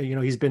been,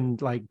 he's been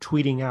like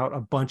tweeting out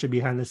a bunch of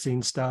behind the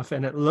scenes stuff,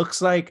 and it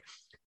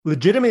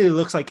legitimately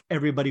looks like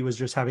everybody was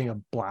just having a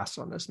blast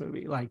on this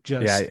movie. Like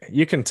just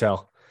you can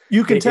tell.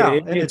 You can tell,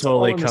 and it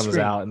totally comes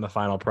out in the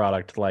final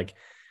product. Like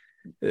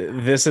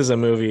this is a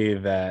movie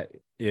that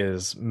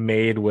is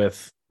made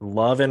with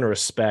love and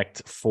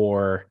respect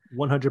for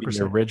 100%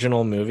 the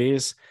original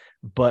movies,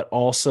 but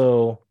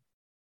also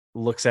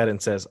looks at it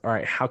and says, all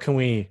right, how can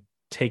we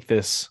take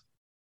this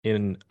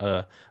in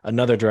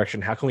another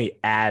direction? How can we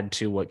add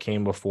to what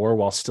came before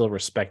while still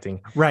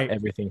respecting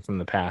everything from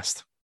the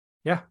past?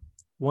 Yeah,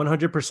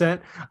 100%.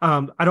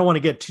 I don't want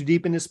to get too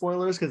deep into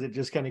spoilers because it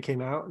just kind of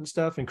came out and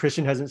stuff, and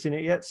Christian hasn't seen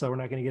it yet, so we're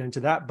not going to get into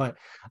that. But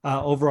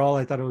overall,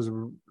 I thought it was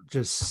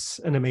just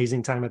an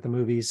amazing time at the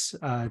movies.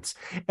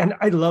 And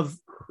I love.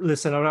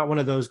 Listen, I'm not one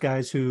of those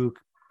guys who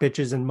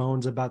bitches and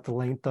moans about the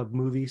length of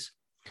movies,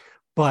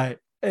 but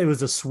it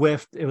was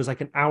it was like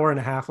an hour and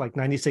a half, like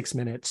 96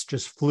 minutes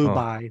just flew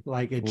by.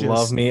 Like it just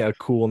love me a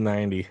cool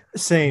 90.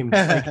 Same,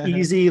 like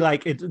easy.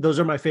 Like those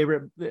are my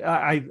favorite.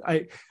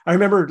 I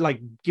remember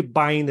like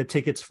buying the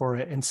tickets for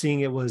it and seeing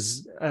it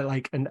was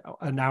like an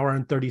hour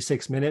and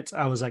 36 minutes.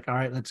 I was like, all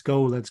right, let's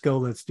go, let's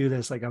do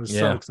this. Like I was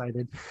so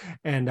excited.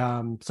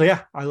 And so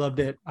yeah, I loved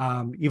it.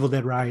 Evil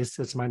Dead Rise,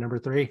 that's my number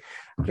 3.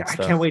 Yeah, I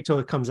can't wait till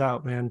it comes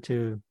out, man,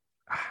 and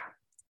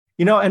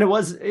it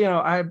was,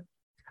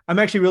 I'm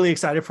actually really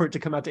excited for it to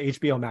come out to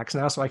HBO Max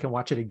now so I can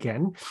watch it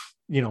again,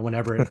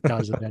 whenever it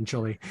does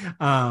eventually.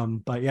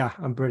 But yeah,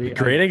 I'm pretty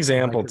great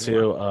example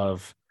too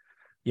of,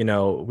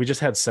 we just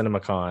had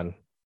CinemaCon,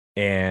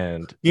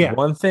 and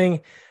one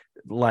thing,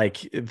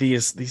 like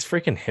these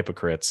freaking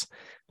hypocrites,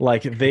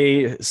 like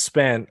they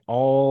spent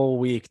all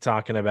week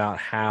talking about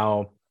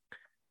how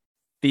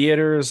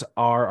theaters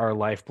are our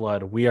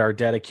lifeblood. We are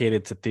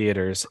dedicated to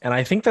theaters. And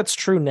I think that's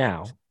true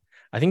now.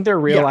 I think they're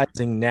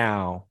realizing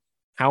now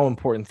how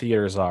important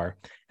theaters are.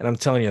 And I'm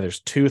telling you,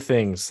 there's 2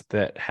 things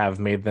that have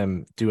made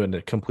them do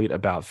a complete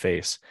about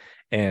face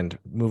and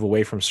move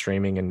away from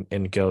streaming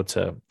and go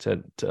to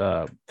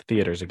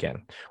theaters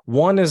again.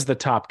 One is the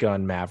Top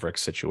Gun Maverick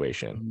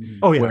situation.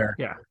 Oh yeah. Where,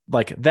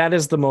 like that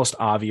is the most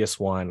obvious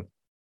one,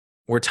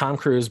 where Tom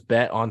Cruise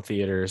bet on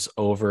theaters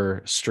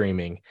over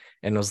streaming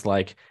and was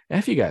like,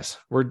 F you guys,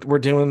 we're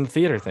doing the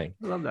theater thing.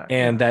 I love that.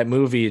 And that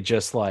movie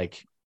just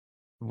like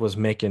was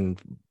making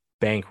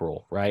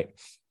bankroll, right?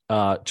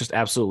 Just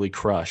absolutely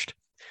crushed.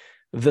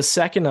 The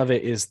second of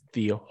it is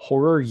the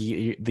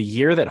the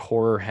year that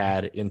horror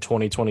had in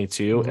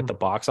 2022 at the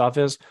box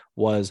office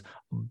was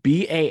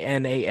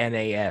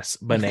bananas,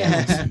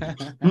 bananas.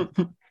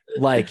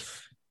 Like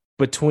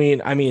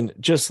between, I mean,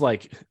 just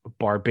like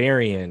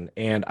Barbarian,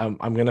 and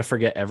I'm gonna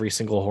forget every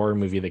single horror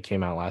movie that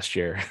came out last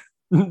year.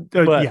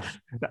 but Yeah.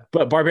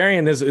 but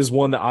Barbarian is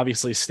one that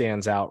obviously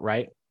stands out,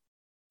 right?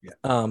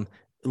 Yeah.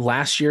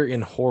 Last year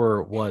in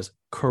horror was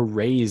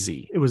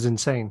crazy. It was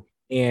insane.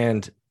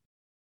 And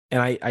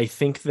I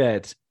think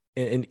that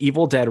an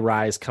Evil Dead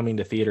Rise coming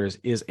to theaters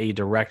is a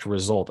direct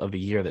result of the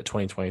year that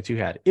 2022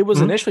 had. It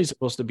was initially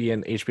supposed to be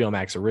an HBO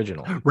Max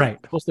original. Right.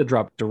 Supposed to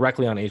drop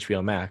directly on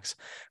HBO Max.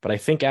 But I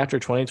think after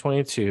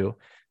 2022,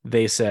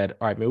 they said,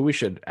 all right, maybe we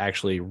should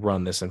actually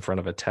run this in front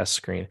of a test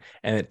screen.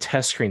 And it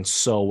test screened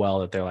so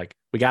well that they're like,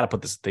 we got to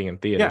put this thing in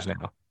theaters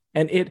now.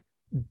 And it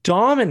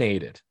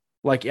dominated.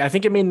 Like, I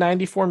think it made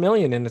 94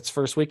 million in its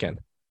first weekend.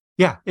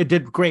 Yeah, it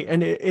did great.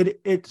 And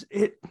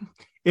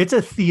it's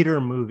a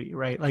theater movie,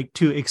 right? Like,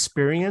 to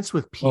experience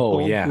with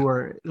people who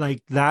are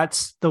like,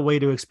 that's the way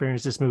to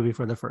experience this movie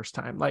for the first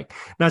time. Like,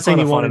 not saying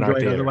you won't enjoy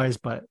it otherwise,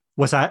 but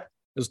what's that?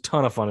 It was a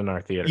ton of fun in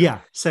our theater. Yeah,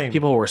 same.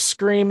 People were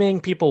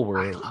screaming. People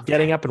were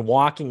getting up and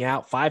walking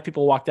out. 5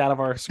 people walked out of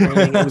our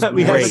screening. It was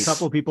we great. had a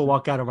couple people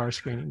walk out of our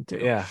screening too.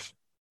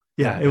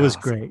 Yeah, it was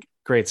great.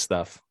 Great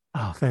stuff.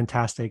 Oh,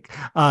 fantastic.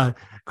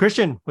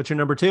 Christian, what's your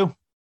number 2?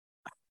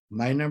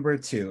 My number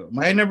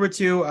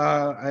two,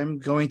 I'm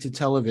going to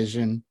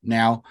television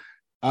now.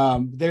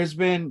 There's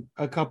been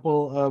a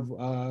couple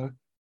of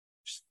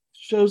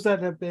shows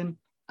that have been,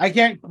 I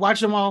can't watch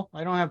them all.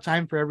 I don't have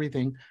time for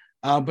everything.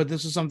 But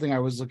this is something I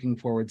was looking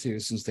forward to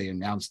since they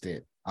announced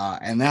it.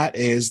 And that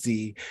is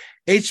the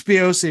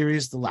HBO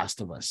series, The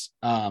Last of Us.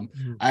 I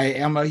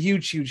am a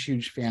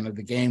huge fan of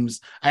the games.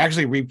 I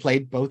actually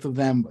replayed both of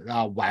them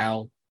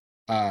while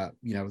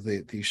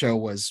the show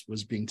was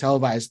being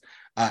televised.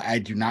 I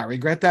do not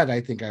regret that.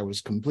 I think I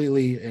was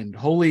completely and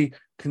wholly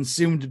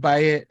consumed by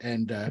it,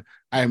 and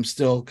I am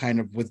still kind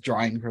of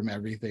withdrawing from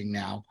everything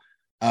now.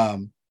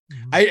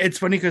 It's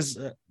funny because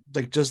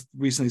like just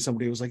recently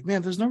somebody was like,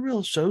 man, there's no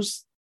real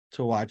shows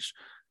to watch,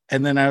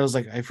 and then I was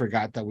like, I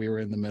forgot that we were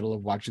in the middle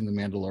of watching The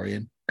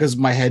Mandalorian because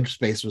my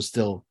headspace was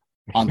still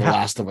on The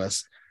Last of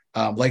Us.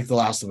 Like The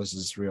Last of Us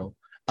is real.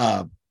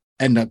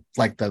 And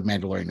like The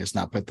Mandalorian is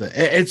not, but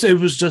it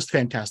was just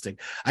fantastic.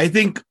 I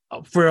think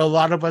for a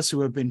lot of us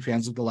who have been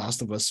fans of The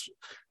Last of Us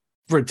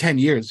for 10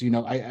 years,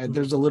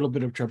 there's a little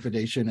bit of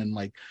trepidation, and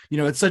like,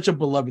 it's such a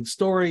beloved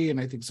story, and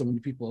I think so many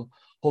people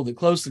hold it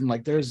close, and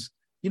like there's,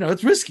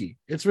 it's risky.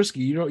 It's risky.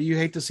 You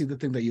hate to see the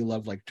thing that you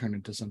love like turn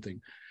into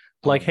something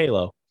like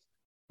Halo.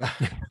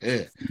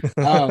 There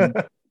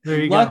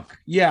you go.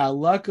 Yeah,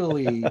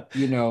 luckily,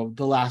 The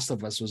Last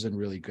of Us was in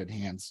really good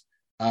hands.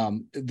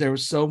 There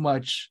was so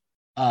much.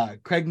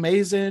 Craig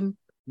Mazin,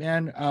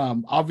 man.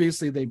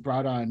 Obviously they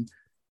brought on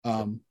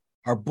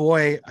our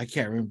boy. I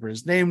can't remember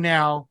his name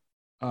now.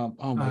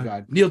 Oh my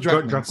God, Neil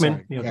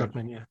Druckmann.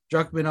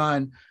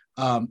 Druckmann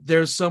on.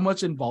 There's so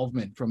much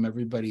involvement from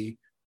everybody.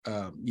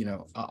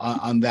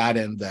 On that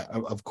end, that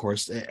of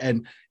course,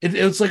 and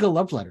it's like a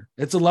love letter.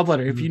 It's a love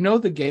letter. If you know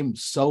the game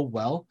so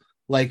well,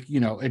 like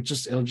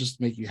it'll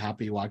just make you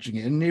happy watching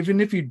it. And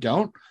even if you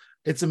don't,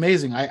 it's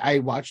amazing. I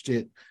watched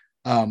it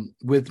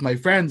with my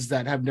friends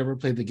that have never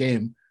played the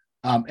game,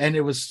 and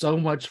it was so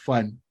much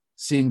fun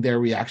seeing their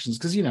reactions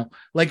because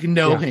like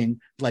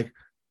knowing like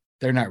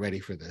they're not ready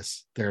for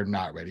this.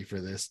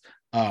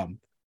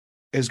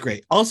 Is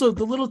great. Also,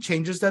 the little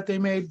changes that they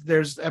made.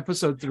 There's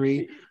episode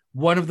 3.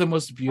 One of the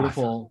most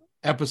beautiful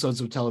episodes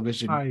of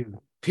television.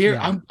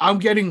 I'm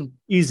getting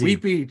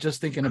weepy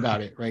just thinking about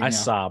it right now. I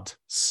sobbed.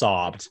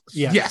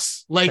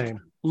 Yes.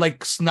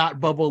 Like snot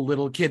bubble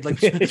little kid.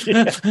 Like,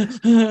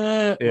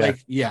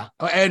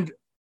 And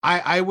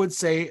I would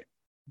say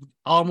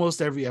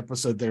almost every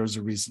episode there was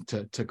a reason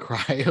to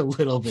cry a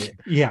little bit.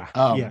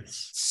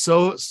 Yes.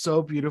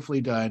 So beautifully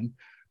done.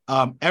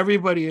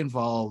 Everybody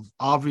involved,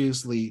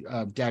 obviously,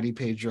 Daddy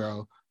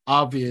Pedro.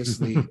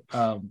 Obviously,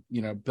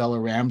 Bella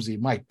Ramsey.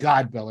 My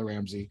God, Bella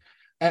Ramsey.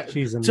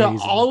 She's amazing.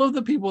 To all of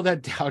the people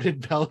that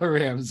doubted Bella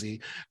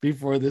Ramsey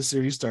before this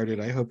series started,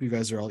 I hope you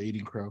guys are all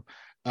eating crow.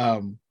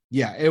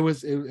 It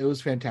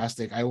was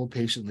fantastic. I will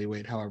patiently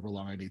wait however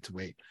long I need to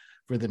wait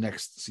for the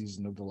next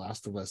season of The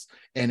Last of Us.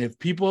 And if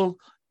people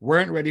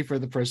weren't ready for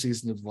the first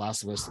season of The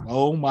Last of Us,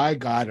 oh my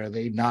God, are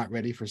they not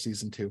ready for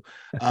season 2?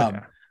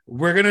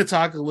 We're gonna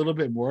talk a little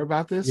bit more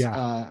about this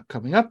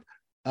coming up.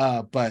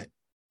 But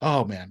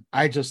oh man,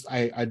 I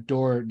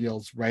adore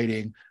Neil's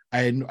writing.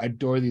 I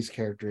adore these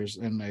characters,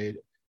 and I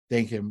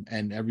thank him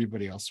and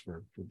everybody else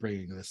for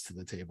bringing this to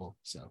the table.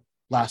 So,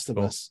 Last of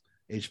Us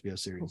HBO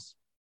series.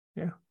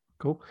 Yeah,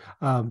 cool.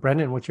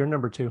 Brandon, what's your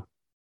number 2?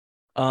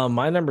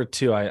 My number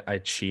 2, I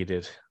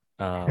cheated,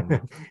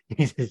 but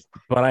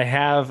I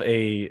have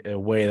a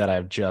way that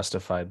I've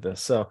justified this.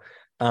 So,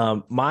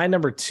 my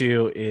number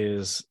 2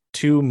 is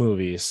 2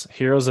 movies: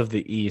 Heroes of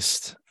the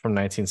East from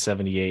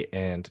 1978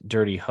 and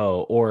Dirty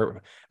Ho,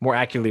 or more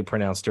accurately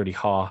pronounced Dirty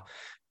Haw,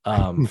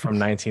 from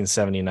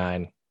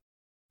 1979.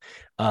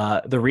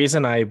 The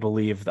reason I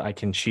believe that I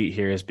can cheat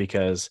here is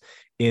because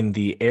in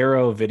the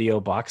Arrow video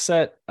box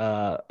set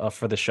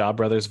for the Shaw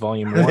Brothers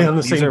Volume Are they 1. on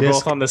the These same are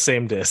disc? both on the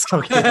same disc.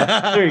 Okay,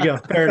 there you go.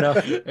 Fair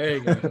enough. There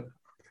you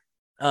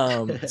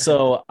go.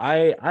 So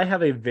I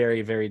have a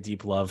very, very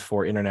deep love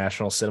for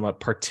international cinema,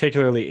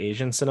 particularly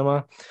Asian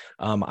cinema.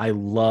 I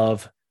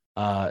love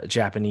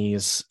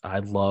Japanese. I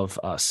love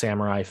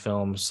samurai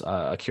films.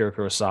 Akira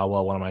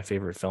Kurosawa, one of my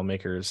favorite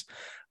filmmakers.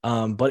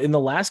 But in the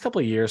last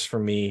couple of years for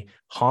me,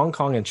 Hong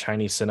Kong and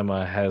Chinese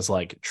cinema has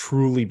like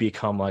truly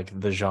become like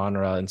the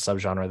genre and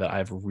subgenre that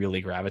I've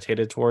really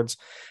gravitated towards.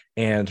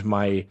 And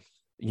my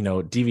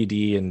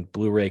DVD and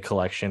Blu-ray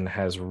collection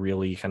has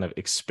really kind of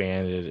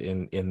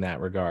expanded in that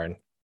regard.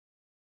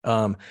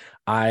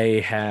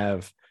 I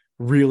have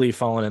really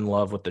fallen in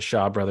love with the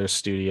Shaw Brothers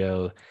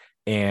studio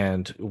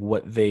and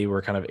what they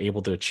were kind of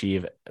able to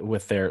achieve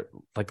with their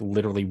like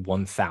literally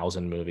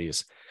 1,000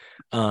 movies.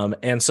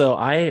 And so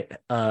I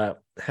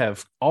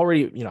have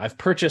already, I've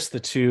purchased the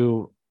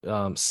two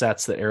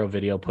sets that Arrow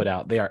Video put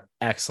out. They are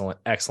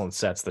excellent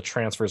sets. The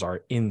transfers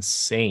are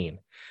insane.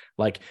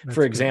 Like, That's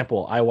for good.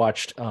 example, I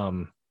watched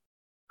Five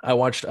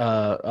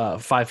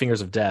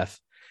Fingers of Death,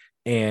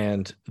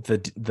 and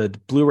the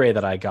Blu-ray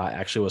that I got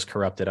actually was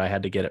corrupted. I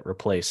had to get it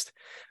replaced.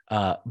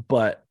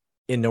 But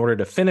in order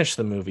to finish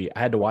the movie, I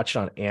had to watch it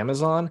on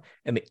Amazon,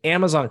 and the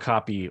Amazon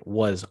copy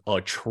was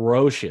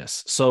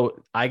atrocious.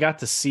 So I got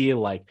to see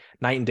like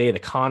night and day the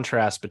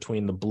contrast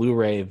between the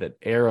Blu-ray that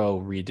Arrow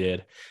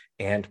redid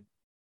and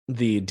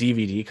the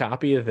DVD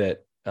copy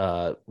that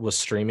was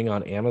streaming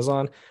on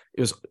Amazon.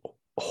 It was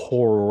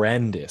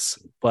horrendous,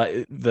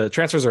 but the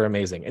transfers are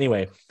amazing.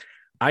 Anyway,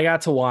 I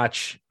got to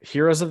watch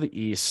Heroes of the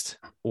East,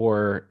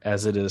 or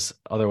as it is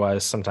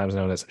otherwise sometimes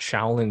known as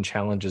Shaolin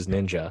Challenges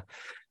Ninja,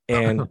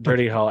 and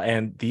Dirty Hall.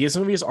 And these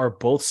movies are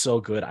both so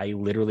good. I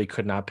literally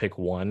could not pick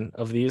one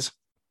of these.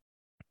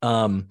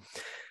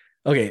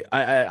 Okay,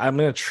 I'm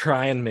going to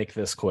try and make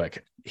this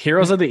quick.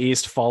 Heroes of the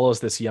East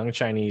follows this young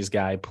Chinese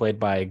guy played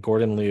by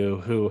Gordon Liu,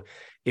 who,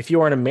 if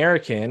you are an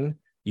American,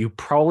 you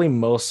probably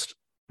most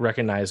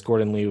recognize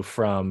Gordon Liu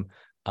from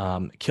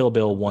Kill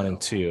Bill 1 and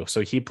 2.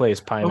 So he plays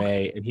Pai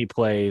Mei, and he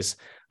plays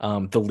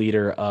the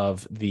leader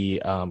of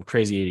the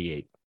Crazy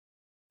 88.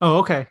 Oh,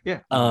 okay. Yeah.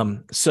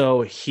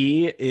 So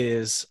he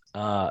is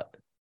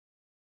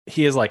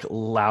like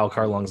Lau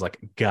Kar-Lung's like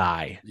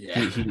guy.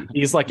 Yeah.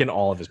 He's like in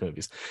all of his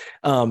movies.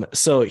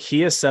 So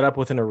he is set up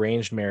with an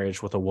arranged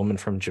marriage with a woman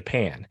from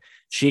Japan.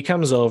 She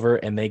comes over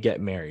and they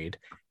get married.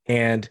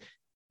 And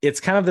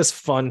it's kind of this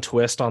fun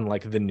twist on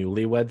like the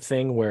newlywed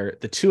thing where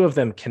the two of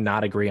them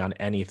cannot agree on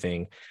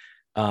anything.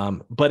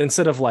 But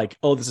instead of like,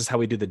 oh, this is how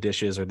we do the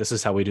dishes or this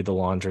is how we do the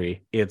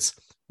laundry, it's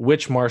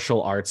which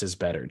martial arts is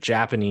better,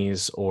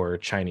 Japanese or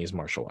Chinese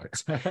martial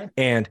arts.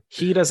 And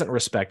he doesn't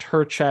respect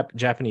her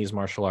Japanese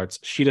martial arts.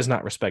 She does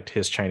not respect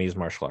his Chinese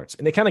martial arts.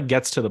 And it kind of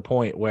gets to the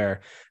point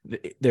where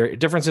their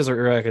differences are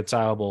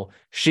irreconcilable.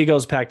 She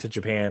goes back to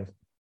Japan,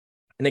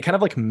 and it kind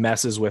of like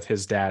messes with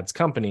his dad's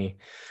company.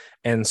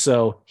 And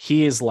so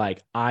he is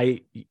like,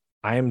 I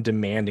am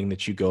demanding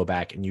that you go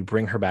back and you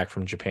bring her back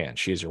from Japan.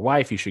 She is your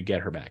wife. You should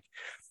get her back.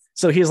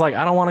 So he's like,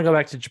 I don't want to go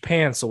back to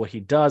Japan. So what he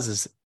does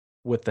is,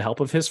 with the help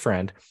of his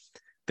friend,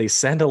 they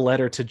send a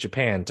letter to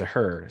Japan to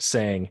her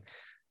saying,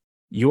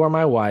 you are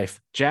my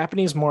wife.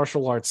 Japanese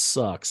martial arts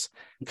sucks.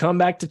 Come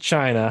back to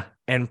China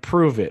and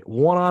prove it.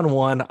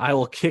 One-on-one, I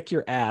will kick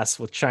your ass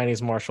with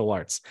Chinese martial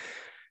arts.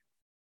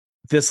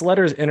 This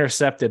letter is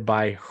intercepted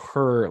by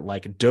her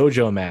like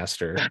dojo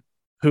master,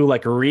 who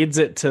like reads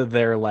it to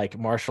their like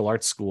martial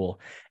arts school,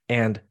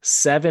 and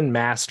 7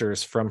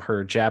 masters from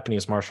her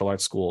Japanese martial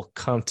arts school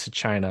come to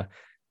China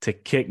to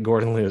kick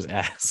Gordon Liu's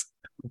ass.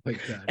 Oh my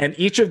God. And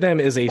each of them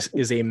is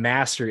a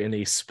master in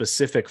a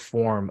specific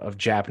form of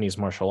Japanese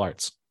martial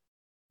arts.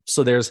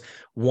 So there's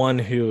one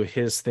who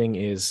his thing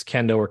is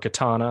kendo or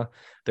katana.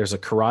 There's a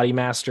karate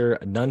master,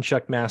 a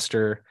nunchuck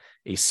master,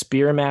 a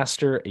spear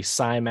master, a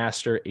sai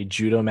master, a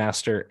judo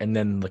master, and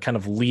then the kind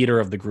of leader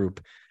of the group,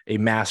 a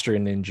master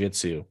in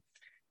ninjutsu.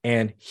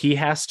 And he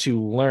has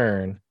to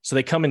learn. So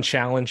they come and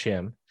challenge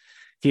him.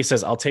 He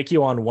says, I'll take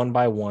you on one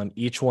by one,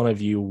 each one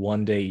of you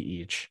one day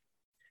each.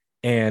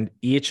 And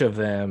each of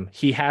them,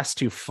 he has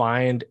to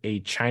find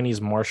a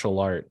Chinese martial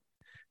art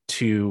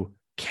to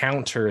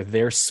counter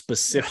their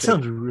specific That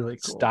sounds really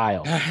cool.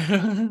 style,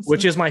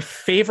 which is my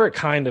favorite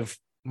kind of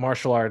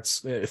martial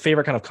arts,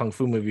 favorite kind of kung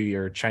fu movie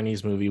or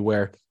Chinese movie,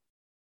 where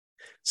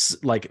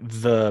like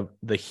the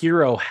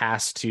hero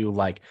has to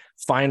like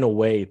find a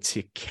way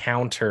to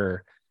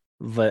counter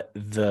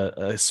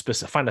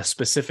find a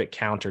specific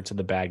counter to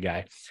the bad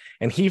guy.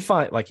 And he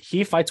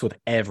fights with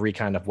every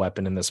kind of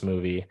weapon in this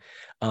movie.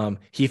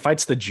 He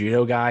fights the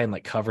judo guy and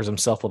like covers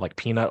himself with like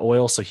peanut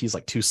oil, so he's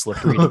like too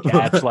slippery to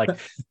catch. Like,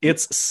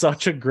 it's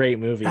such a great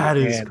movie. That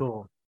is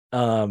cool.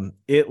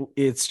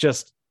 It's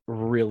just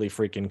really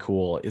freaking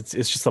cool. It's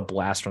just a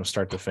blast from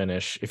start to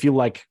finish. If you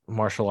like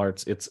martial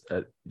arts, it's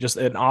just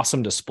an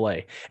awesome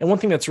display. And one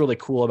thing that's really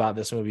cool about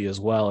this movie as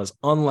well is,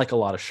 unlike a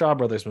lot of Shaw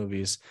Brothers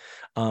movies,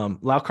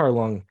 Lau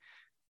Kar-Lung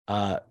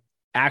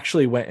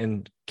actually went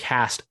and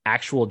cast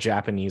actual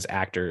Japanese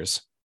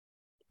actors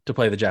to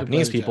play the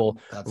Japanese people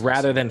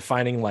rather awesome. than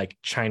finding like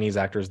Chinese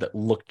actors that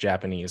look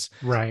Japanese,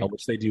 Right.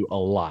 which they do a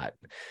lot.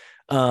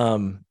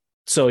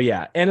 So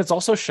yeah, and it's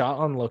also shot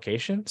on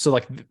location. So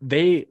like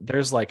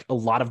there's like a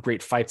lot of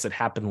great fights that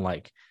happen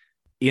like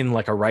in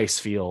like a rice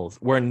field,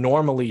 where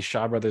normally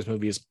Shaw Brothers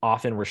movies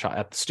often were shot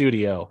at the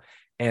studio,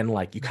 and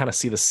like you kind of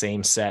see the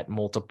same set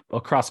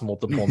across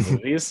multiple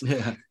movies.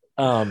 Yeah.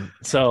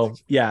 So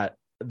yeah,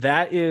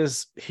 that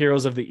is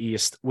Heroes of the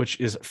East, which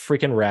is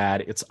freaking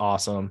rad. It's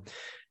awesome.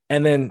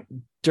 And then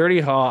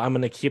Dirty Haw, I'm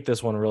going to keep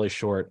this one really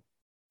short.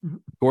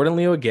 Gordon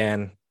Liu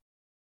again.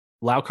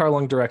 Lau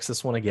Kar-leung directs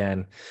this one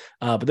again.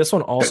 But this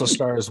one also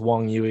stars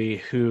Wang Yui,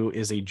 who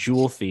is a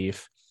jewel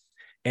thief.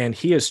 And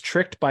he is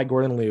tricked by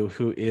Gordon Liu,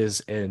 who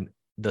is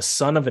the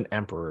son of an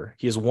emperor.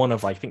 He is one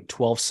of, I think,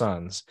 12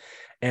 sons.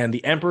 And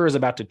the emperor is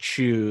about to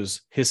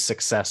choose his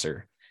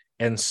successor.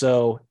 And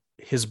so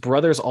his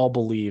brothers all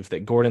believe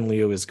that Gordon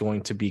Liu is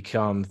going to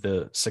become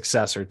the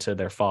successor to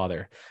their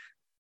father.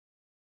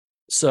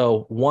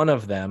 So one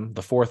of them,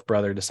 the fourth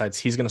brother, decides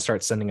he's going to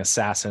start sending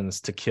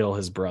assassins to kill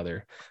his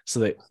brother,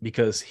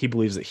 because he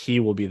believes that he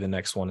will be the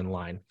next one in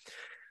line.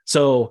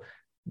 So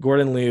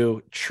Gordon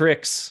Liu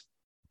tricks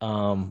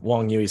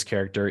Wang Yui's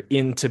character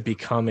into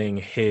becoming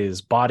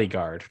his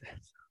bodyguard.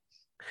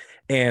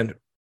 And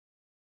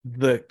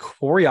the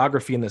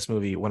choreography in this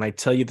movie, when I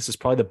tell you this is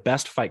probably the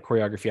best fight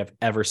choreography I've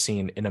ever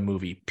seen in a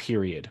movie,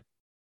 period.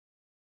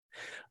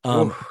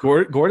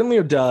 Gordon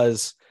Liu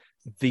does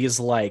these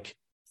like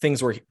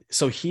things where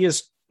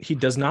he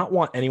does not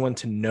want anyone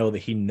to know that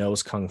he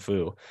knows kung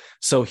fu.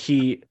 So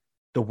the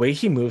way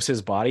he moves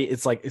his body,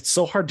 it's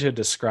so hard to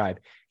describe.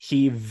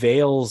 He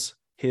veils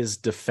his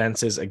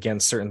defenses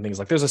against certain things.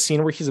 Like there's a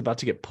scene where he's about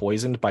to get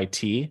poisoned by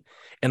tea,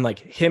 and like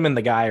him and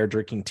the guy are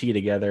drinking tea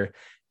together,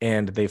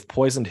 and they've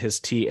poisoned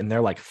his tea, and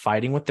they're like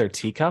fighting with their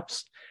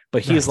teacups,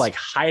 but he's like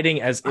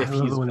hiding as if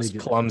he's just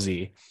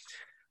clumsy.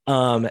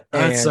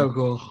 That's so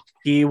cool.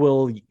 He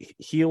will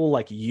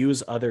like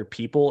use other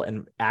people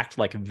and act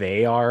like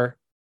they are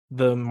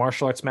the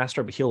martial arts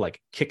master, but he'll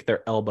like kick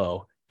their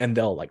elbow and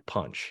they'll like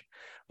punch,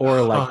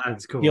 or like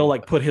that's cool. He'll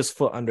like put his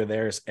foot under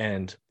theirs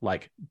and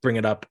like bring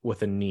it up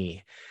with a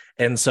knee.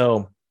 And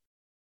so,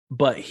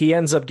 but he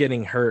ends up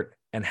getting hurt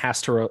and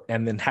has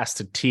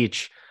to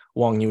teach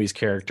Wang Yui's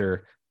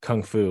character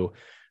kung fu,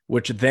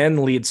 which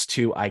then leads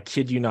to, I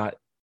kid you not,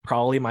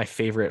 probably my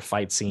favorite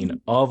fight scene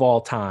of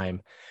all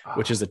time,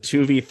 which is a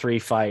 2v3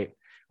 fight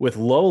with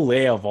Lo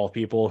Lei of all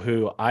people,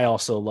 who I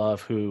also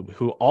love,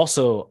 who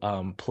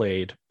also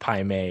played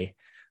Pai Mei.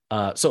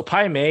 So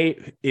Pai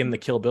Mei in the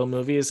Kill Bill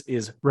movies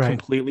is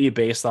completely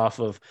based off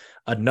of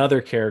another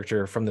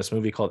character from this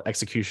movie called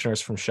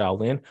Executioners from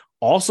Shaolin.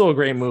 Also a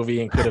great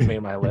movie and could have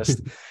made my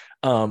list.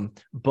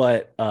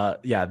 But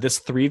this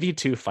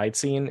 3v2 fight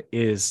scene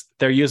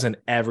they're using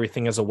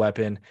everything as a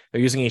weapon.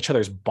 They're using each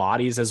other's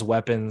bodies as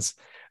weapons.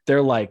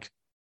 They're like,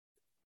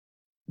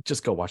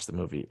 just go watch the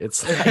movie.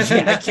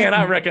 I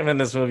cannot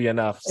recommend this movie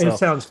enough. So, it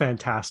sounds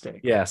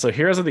fantastic. Yeah. So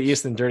Heroes of the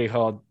East and Dirty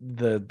Haw,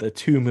 the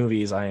two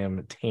movies I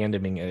am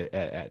tandeming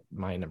at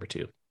my number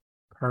 2.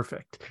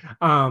 Perfect.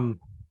 My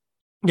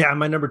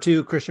number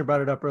 2, Christian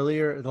brought it up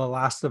earlier, The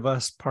Last of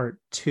Us Part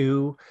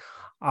 2.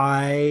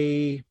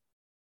 I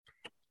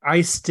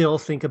still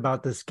think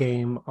about this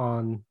game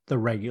on the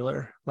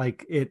regular.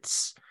 Like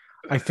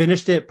I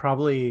finished it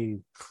probably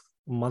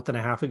a month and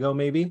a half ago,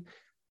 maybe,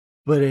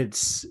 but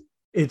it's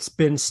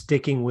been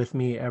sticking with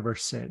me ever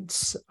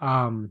since.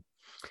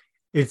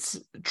 It's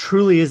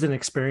truly is an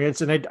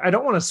experience, and I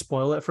don't want to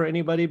spoil it for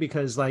anybody,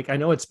 because like I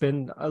know it's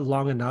been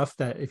long enough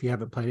that if you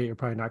haven't played it, you're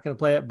probably not going to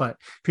play it. But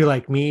if you're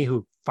like me,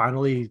 who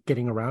finally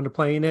getting around to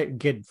playing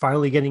it,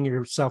 finally getting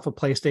yourself a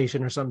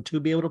PlayStation or something to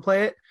be able to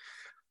play it,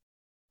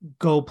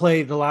 go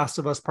play The Last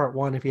of Us Part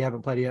 1 if you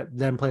haven't played it yet.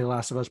 Then play The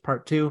Last of Us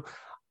Part 2.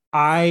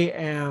 I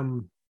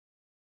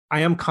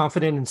am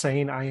confident in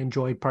saying I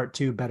enjoyed Part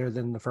 2 better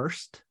than the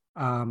first.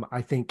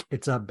 I think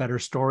it's a better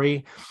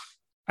story.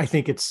 I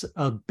think it's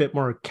a bit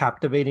more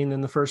captivating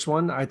than the first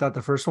one. I thought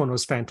the first one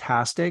was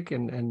fantastic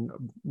and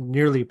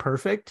nearly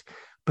perfect,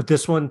 but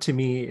this one to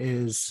me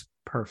is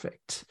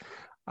perfect.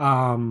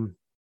 Brandon,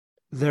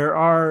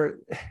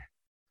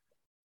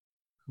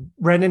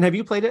 have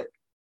you played it?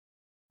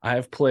 I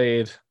have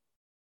played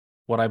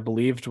what I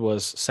believed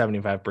was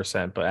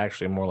 75%, but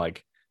actually more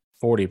like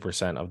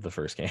 40% of the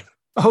first game.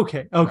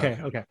 Okay.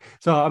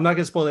 So I'm not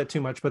going to spoil it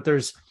too much, but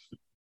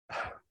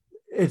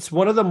it's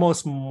one of the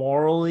most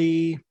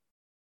morally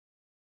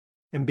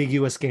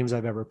ambiguous games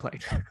I've ever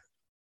played.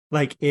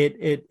 Like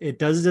it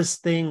does this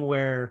thing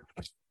where,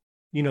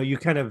 you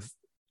kind of,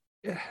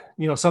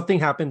 something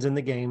happens in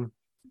the game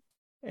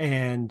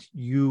and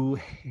you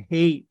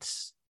hate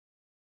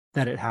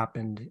that it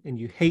happened and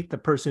you hate the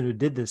person who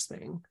did this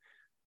thing,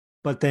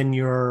 but then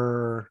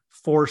you're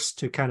forced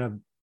to kind of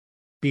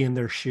be in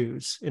their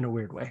shoes in a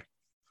weird way.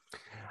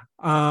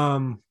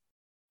 I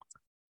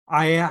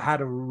had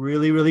a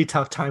really, really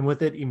tough time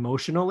with it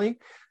emotionally.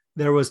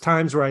 There was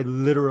times where I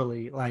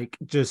literally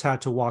just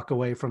had to walk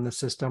away from the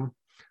system.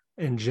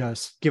 and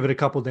just give it a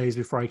couple days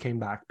before I came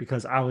back,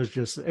 because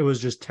it was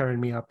just tearing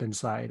me up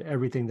inside,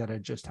 everything that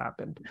had just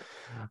happened.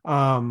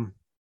 I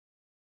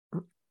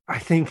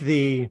think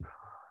the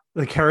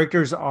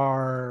characters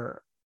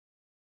are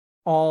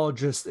all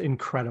just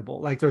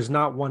incredible. Like, there's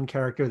not one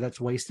character that's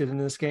wasted in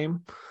this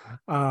game.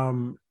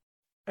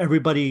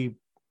 Everybody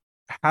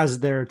has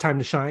their time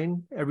to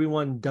shine.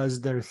 Everyone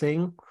does their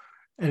thing,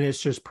 and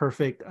it's just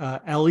perfect.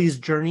 Ellie's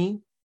journey,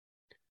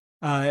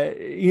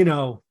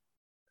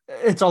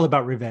 it's all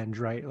about revenge,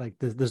 right? Like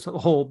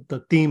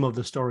the theme of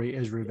the story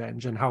is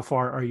revenge, and how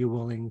far are you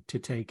willing to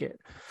take it?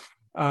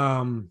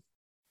 And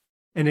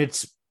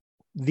it's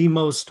the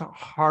most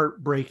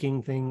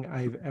heartbreaking thing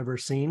I've ever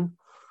seen.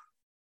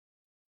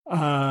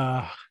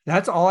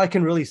 That's all I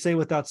can really say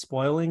without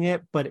spoiling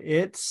it, but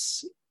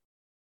it's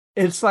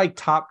like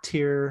top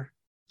tier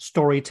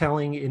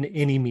storytelling in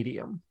any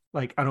medium.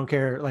 Like, I don't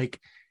care, like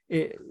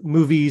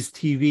movies,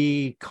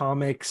 TV,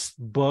 comics,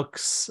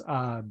 books,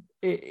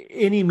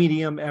 any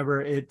medium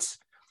ever. It's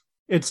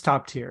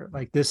top tier.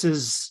 Like, this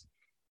is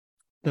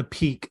the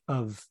peak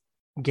of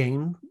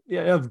game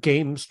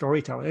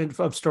storytelling, and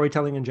of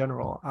storytelling in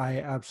general.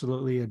 I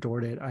absolutely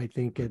adored it. I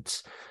think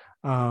it's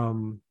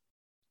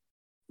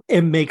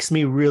it makes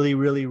me really,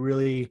 really,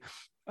 really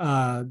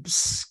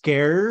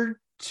scared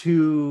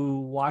to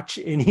watch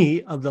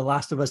any of the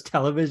Last of Us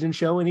television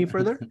show any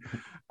further,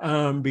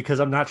 because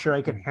I'm not sure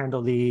I can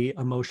handle the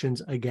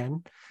emotions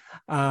again.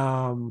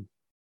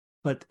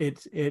 But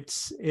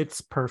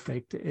it's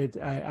perfect.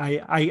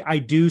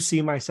 I do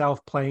see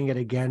myself playing it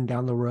again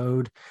down the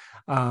road,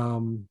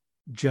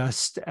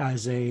 just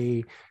as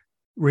a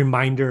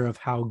reminder of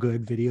how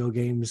good video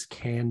games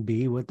can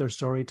be with their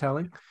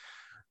storytelling.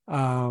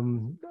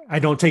 I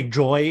don't take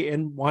joy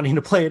in wanting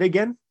to play it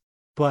again,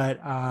 but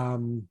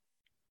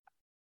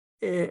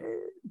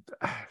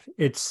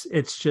it's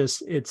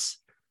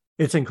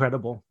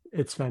incredible.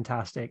 It's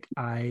fantastic.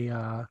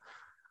 I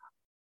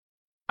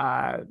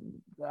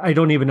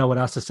don't even know what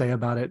else to say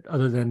about it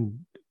other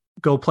than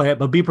go play it,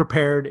 but be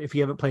prepared if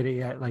you haven't played it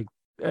yet. Like,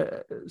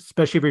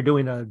 especially if you're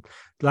doing a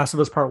Last of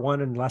Us Part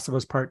 1 and Last of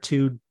Us Part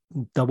 2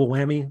 double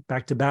whammy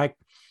back to back,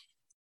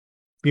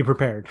 be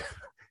prepared.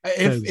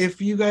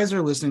 If you guys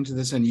are listening to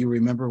this and you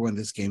remember when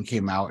this game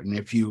came out, and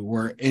if you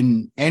were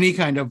in any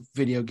kind of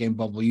video game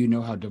bubble, you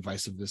know how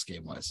divisive this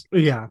game was.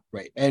 Yeah.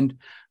 Right. And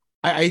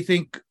I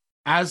think,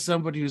 as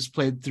somebody who's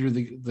played through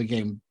the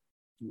game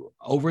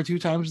over 2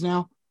 times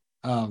now,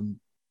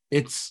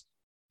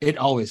 it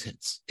always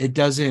hits. It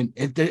doesn't,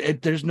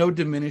 there's no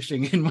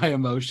diminishing in my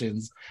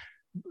emotions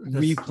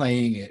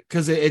replaying it,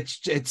 because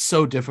it's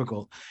so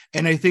difficult.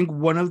 And I think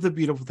one of the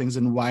beautiful things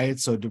and why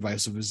it's so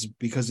divisive is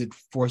because it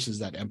forces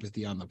that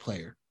empathy on the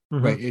player.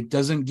 Mm-hmm. Right. It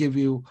doesn't give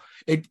you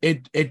it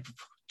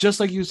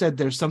just like you said,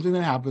 there's something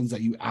that happens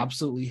that you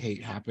absolutely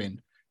hate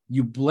happen.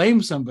 You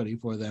blame somebody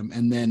for them,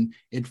 and then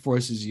it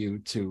forces you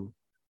to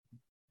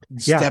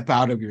step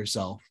out of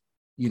yourself,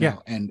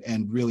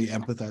 and really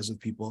empathize with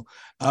people.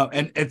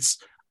 And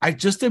I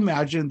just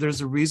imagine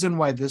there's a reason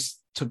why this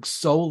took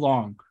so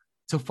long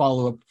to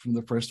follow up from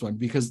the first one,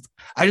 because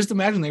I just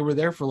imagine they were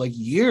there for like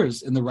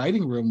years in the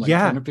writing room,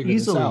 trying to figure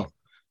this out.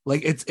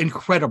 Like, it's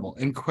incredible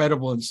in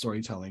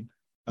storytelling.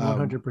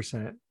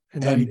 100%.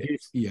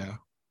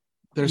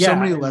 There's so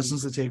many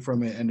lessons to take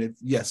from it, and it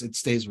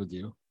stays with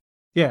you.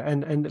 Yeah,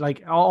 and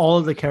like all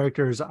of the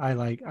characters I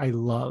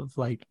love,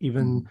 like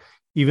even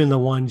the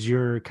ones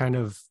you're kind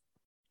of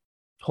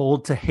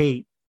told to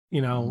hate,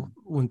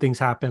 when things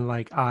happen.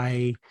 Like,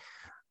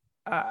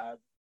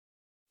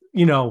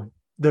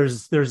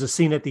 there's a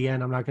scene at the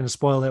end, I'm not going to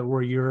spoil it,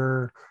 where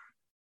you're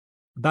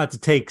about to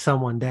take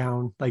someone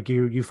down. Like,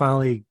 you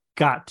finally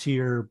got to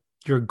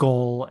your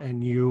goal,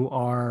 and you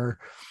are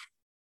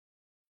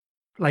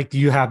like,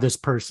 you have this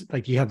person,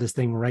 like you have this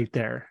thing right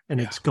there,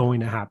 and it's going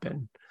to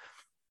happen.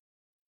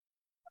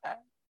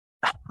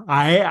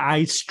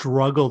 I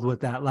struggled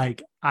with that.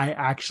 Like, I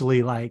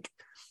actually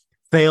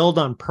failed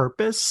on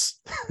purpose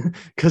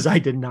because I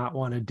did not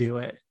want to do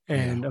it.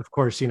 And of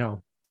course,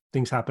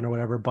 things happen or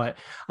whatever, but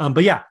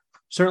yeah,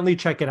 certainly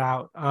check it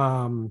out.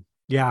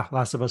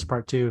 Last of Us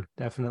Part 2,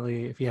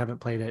 definitely, if you haven't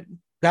played it.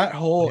 That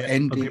whole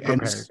end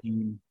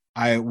scene,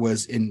 I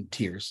was in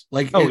tears.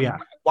 Like,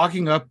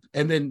 walking up,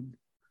 and then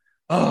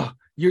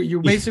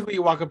you basically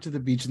you walk up to the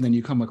beach, and then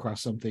you come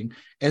across something.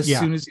 As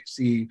soon as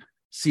you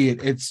see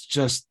it, it's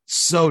just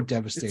so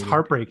devastating. It's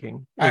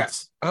heartbreaking.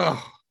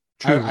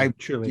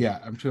 Truly.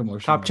 I'm too emotional.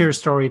 Top tier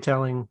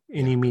storytelling,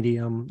 any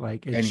medium,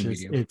 like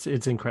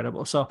it's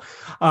incredible. So,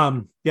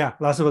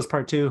 Last of Us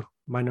Part 2,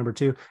 my number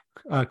 2.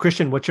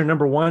 Christian, what's your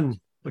number 1?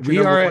 We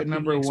are at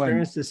number 1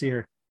 experience this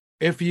year.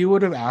 If you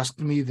would have asked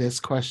me this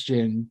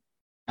question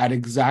at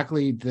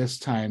exactly this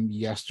time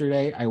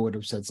yesterday, I would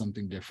have said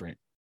something different.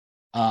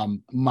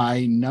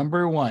 My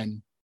number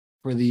 1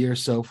 for the year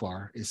so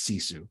far is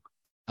Sisu.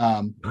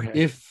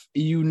 If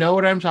you know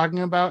what I'm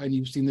talking about and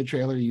you've seen the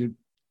trailer,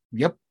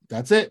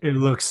 that's it.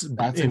 That's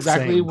insane.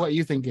 Exactly what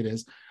you think it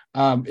is.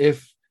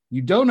 If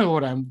you don't know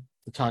what I'm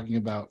talking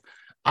about,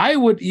 I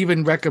would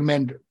even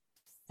recommend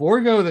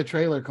forego the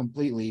trailer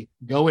completely,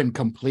 go in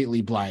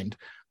completely blind.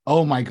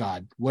 Oh my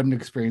God, what an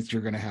experience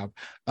you're gonna have.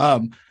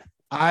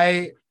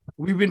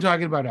 We've been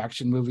talking about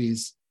action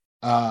movies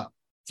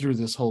through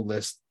this whole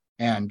list,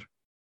 and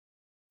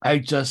I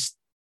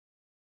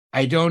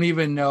don't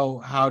even know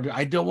how to.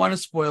 I don't want to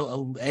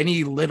spoil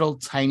any little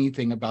tiny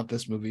thing about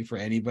this movie for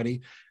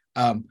anybody.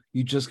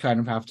 You just kind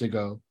of have to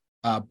go.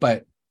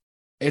 But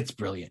it's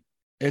brilliant.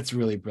 It's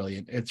really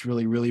brilliant. It's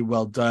really, really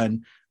well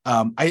done.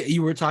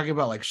 You were talking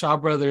about like Shaw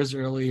Brothers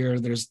earlier.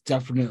 There's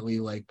definitely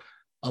like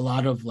a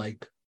lot of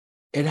like,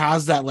 it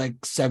has that like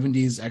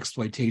 70s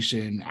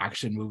exploitation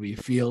action movie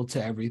feel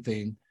to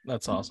everything.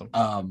 That's awesome.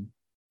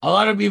 A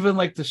lot of even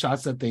like the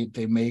shots that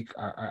they make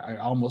are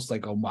almost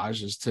like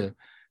homages to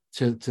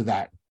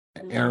that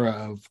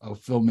era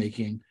of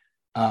filmmaking.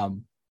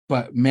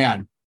 But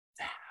man,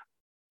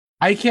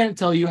 I can't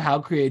tell you how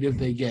creative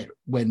they get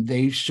when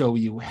they show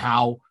you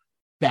how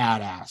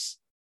badass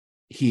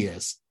he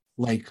is.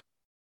 Like,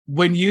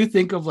 when you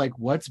think of like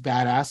what's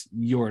badass,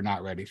 you're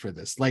not ready for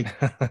this. Like,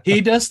 he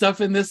does stuff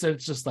in this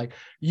that's just like,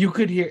 you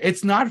could hear,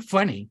 it's not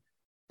funny,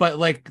 but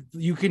like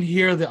you can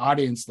hear the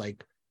audience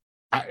like,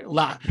 I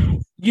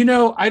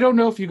don't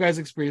know if you guys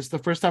experienced the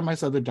first time I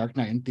saw The Dark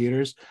Knight in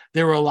theaters,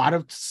 there were a lot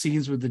of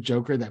scenes with the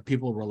Joker that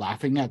people were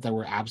laughing at that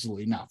were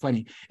absolutely not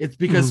funny. It's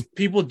because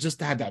people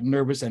just had that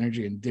nervous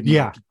energy and didn't.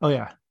 Yeah. Oh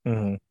yeah.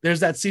 Mm-hmm.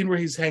 There's that scene where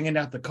he's hanging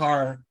out the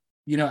car,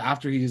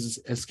 after he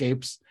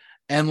escapes.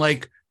 And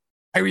like,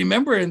 I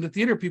remember in the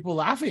theater, people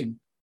laughing,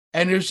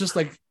 and it's just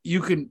like,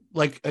 you can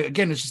like,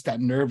 again, it's just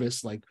that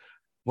nervous, like,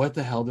 what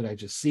the hell did I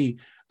just see?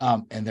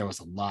 And there was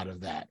a lot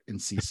of that in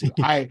CC.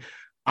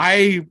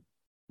 I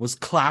was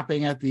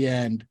clapping at the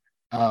end.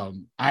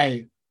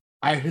 I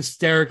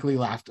hysterically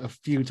laughed a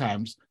few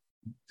times.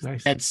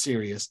 Nice. That's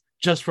serious,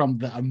 just from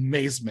the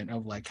amazement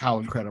of like how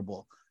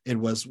incredible it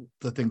was,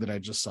 the thing that I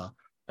just saw.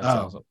 That's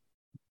awesome.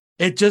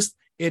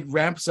 It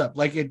ramps up,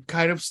 like it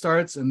kind of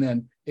starts and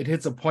then it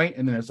hits a point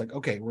and then it's like,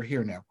 okay, we're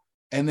here now.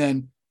 And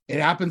then it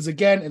happens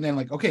again and then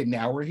like, okay,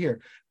 now we're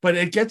here. But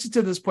it gets you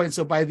to this point.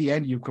 So by the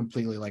end, you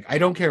completely like, I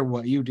don't care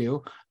what you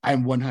do.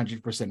 I'm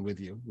 100% with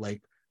you.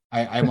 Like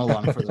I'm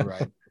along for the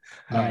ride.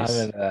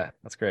 Nice.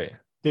 That's great.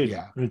 Dude,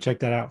 Yeah. I'm gonna check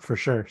that out for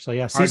sure. So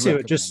yeah, Hard Sisu,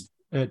 recommend.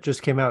 it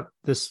just came out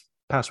this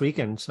past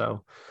weekend.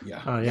 So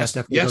definitely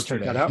yesterday. go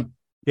check that out.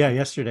 Yeah,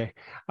 yesterday.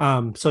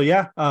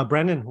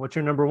 Brandon, what's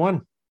your number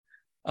one?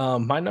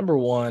 My number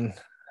one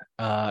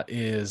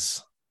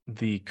is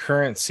the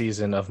current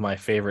season of my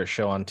favorite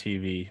show on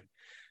TV,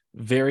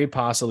 very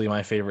possibly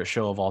my favorite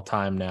show of all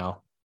time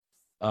now,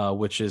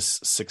 which is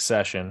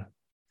Succession.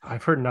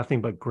 I've heard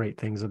nothing but great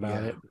things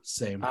about it.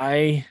 Same.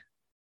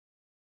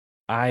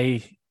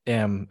 I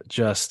am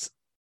just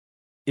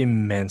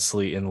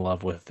immensely in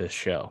love with this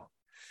show.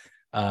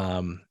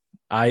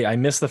 I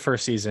missed the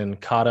first season,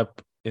 caught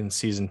up in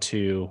season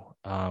 2,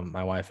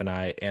 my wife and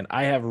I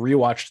have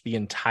rewatched the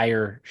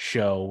entire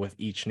show with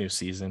each new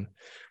season.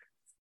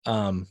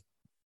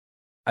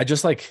 I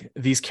just like,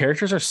 these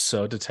characters are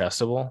so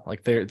detestable.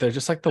 Like they're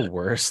just like the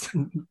worst,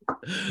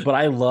 but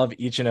I love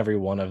each and every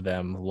one of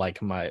them. Like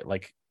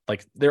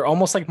they're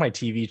almost like my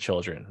TV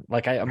children.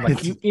 Like I'm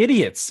like, you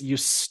idiots, you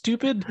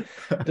stupid,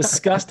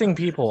 disgusting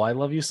people. I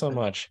love you so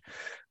much.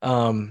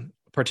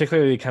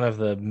 Particularly kind of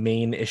the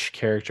main-ish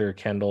character,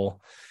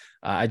 Kendall.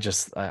 I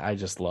just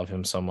love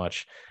him so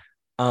much.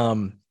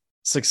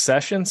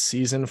 Succession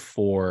season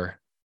 4.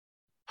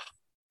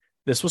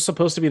 This was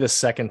supposed to be the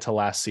second to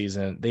last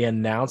season. They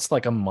announced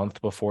like a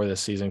month before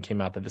this season came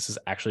out that this is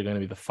actually going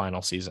to be the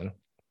final season.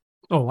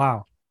 Oh,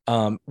 wow.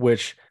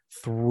 Which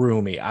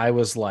threw me. I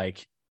was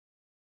like,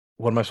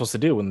 what am I supposed to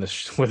do when this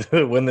show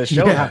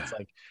ends?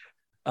 Like,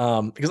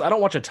 because I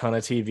don't watch a ton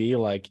of TV.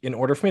 Like, in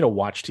order for me to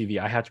watch TV,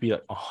 I have to be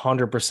like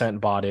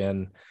 100% bought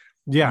in.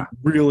 Yeah.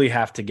 You really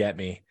have to get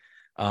me.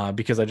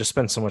 Because I just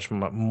spend so much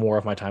more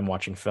of my time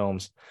watching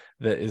films.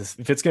 That is,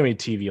 if it's going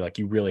to be TV, like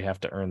you really have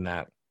to earn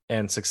that.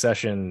 And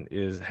Succession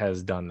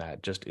has done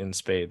that just in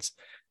spades.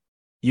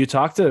 You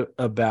talked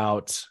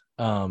about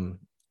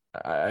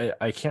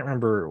I can't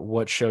remember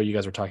what show you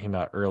guys were talking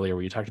about earlier,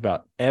 where you talked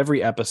about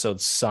every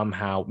episode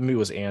somehow, maybe it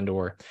was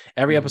Andor,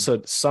 every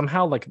episode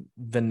somehow, like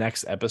the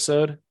next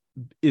episode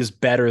is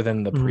better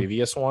than the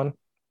previous one.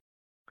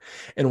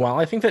 And while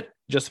I think that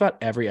just about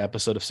every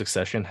episode of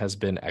Succession has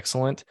been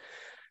excellent,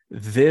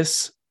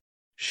 this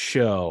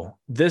show,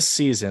 this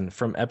season,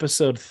 from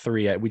episode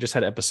 3, we just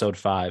had episode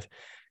 5.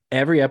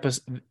 Every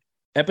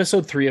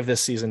episode 3 of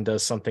this season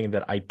does something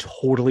that I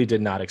totally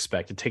did not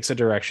expect. It takes a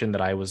direction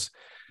that I was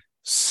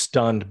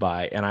stunned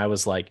by, and I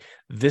was like,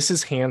 this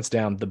is hands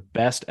down the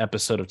best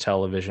episode of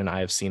television I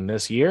have seen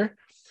this year.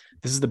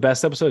 This is the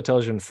best episode of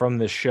television from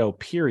this show,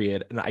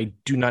 period. And I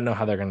do not know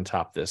how they're going to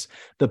top this.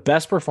 The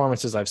best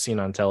performances I've seen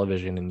on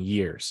television in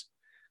years.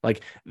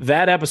 Like,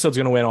 that episode's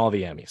going to win all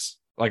the Emmys,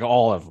 like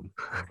all of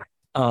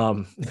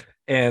them.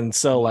 And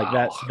so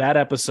like that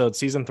episode,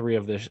 season 3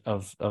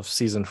 of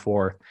season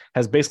 4,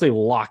 has basically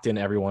locked in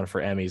everyone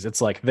for Emmys.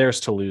 It's like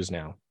theirs to lose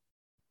now.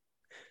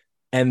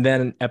 And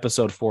then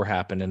episode 4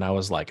 happened, and I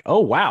was like, oh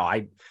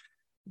wow,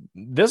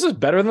 this is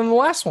better than the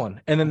last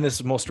one. And then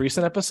this most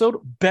recent episode,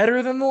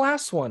 better than the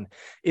last one.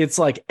 It's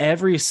like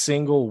every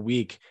single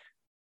week,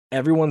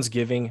 everyone's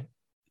giving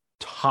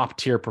top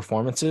tier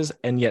performances,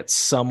 and yet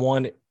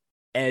someone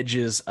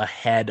edges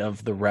ahead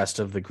of the rest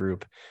of the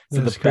group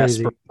for the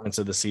best performance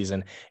of the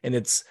season. And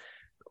it's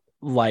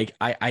like,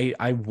 I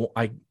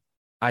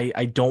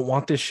don't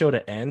want this show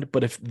to end,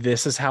 but if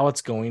this is how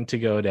it's going to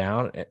go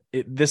down,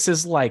 this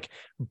is like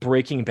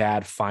Breaking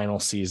Bad final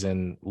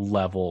season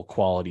level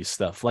quality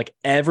stuff. Like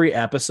every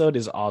episode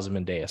is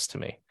Ozymandias to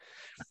me.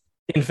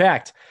 In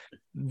fact,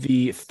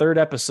 the third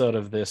episode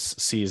of this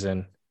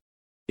season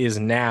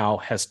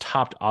has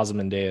topped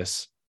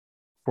Ozymandias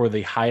for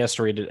the highest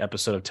rated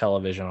episode of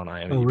television on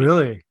IMDb. Oh,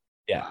 really?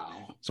 Yeah.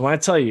 Wow. So when I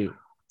tell you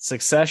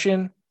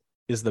Succession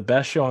is the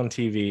best show on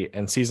TV,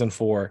 and season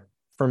 4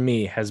 for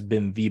me has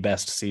been the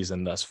best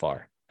season thus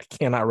far. I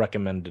cannot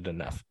recommend it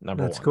enough.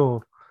 That's one.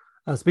 Cool.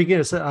 Speaking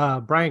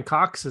of Brian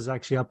Cox is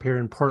actually up here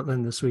in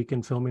Portland this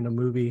weekend filming a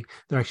movie.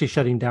 They're actually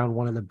shutting down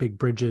one of the big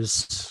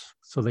bridges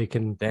so they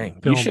can.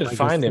 Dang, you should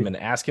find him and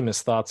ask him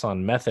his thoughts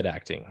on method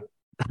acting.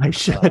 I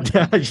should.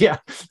 Yeah.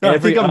 No, every I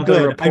think I'm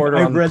good. Reporter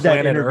I've on read that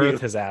planet interview.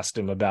 Earth has asked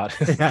him about.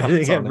 Yeah, I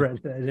think I've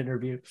read that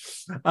interview.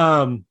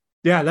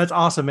 Yeah, that's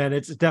awesome, man.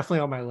 It's definitely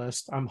on my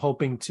list. I'm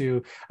hoping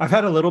to. I've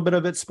had a little bit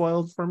of it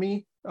spoiled for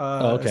me.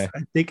 Okay. I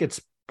think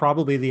it's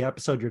probably the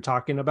episode you're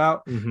talking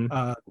about.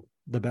 Mm-hmm.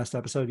 The best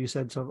episode you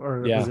said, so,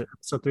 or yeah. was it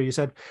episode 3 you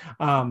said?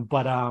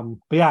 But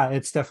yeah,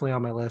 it's definitely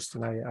on my list,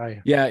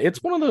 and yeah,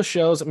 it's one of those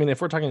shows. I mean, if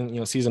we're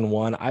talking, season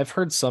 1, I've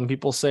heard some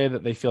people say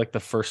that they feel like the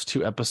first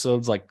 2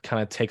 episodes like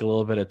kind of take a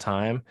little bit of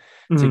time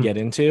to get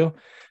into.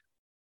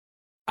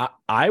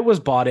 I was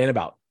bought in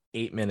about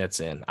 8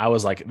 minutes in. I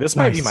was like, this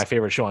might be my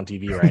favorite show on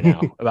TV right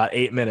now. About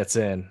 8 minutes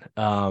in,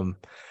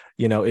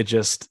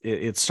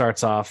 it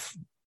starts off,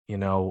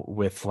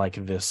 with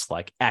like this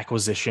like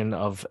acquisition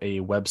of a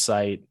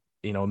website,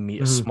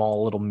 a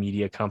small little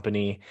media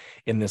company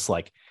in this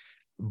like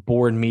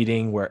board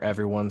meeting where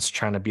everyone's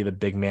trying to be the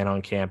big man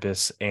on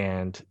campus,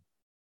 and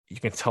you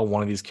can tell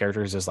one of these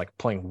characters is like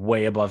playing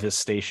way above his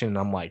station. And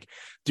I'm like,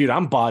 dude,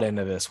 I'm bought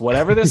into this.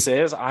 Whatever this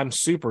is, I'm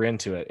super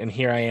into it. And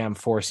here I am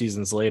 4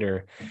 seasons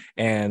later,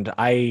 and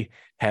I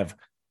have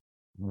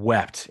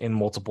wept in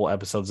multiple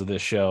episodes of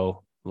this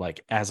show,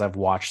 like as I've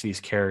watched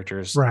these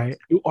characters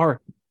who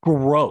are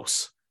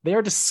gross. They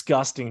are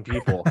disgusting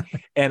people.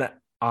 And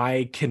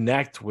I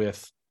connect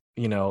with,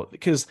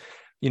 because,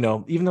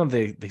 even though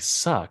they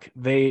suck,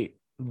 the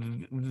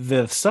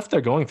stuff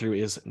they're going through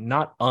is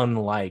not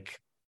unlike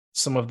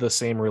some of the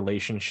same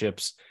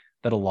relationships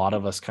that a lot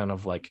of us kind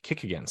of like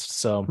kick against.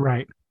 So,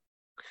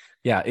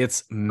 yeah,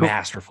 it's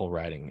masterful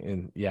writing.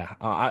 And yeah,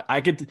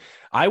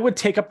 I would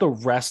take up the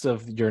rest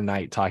of your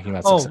night talking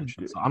about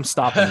Succession. So I'm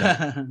stopping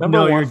there.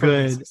 No, you're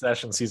good.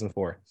 Succession season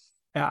 4.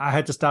 Yeah, I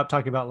had to stop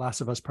talking about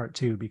Last of Us Part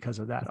 2 because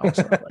of that.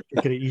 Also, like,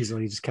 it could have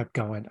easily just kept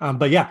going.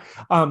 But yeah,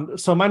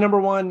 so my number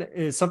 1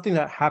 is something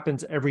that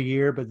happens every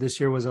year, but this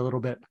year was a little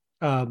bit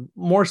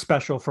more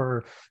special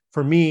for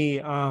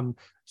me.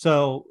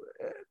 So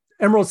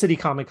Emerald City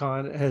Comic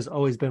Con has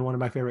always been one of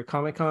my favorite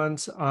Comic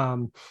Cons.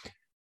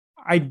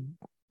 I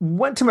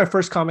went to my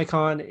first Comic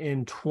Con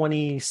in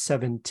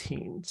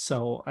 2017,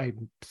 so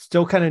I'm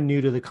still kind of new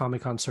to the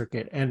Comic Con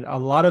circuit, and a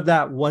lot of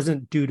that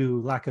wasn't due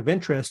to lack of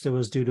interest. It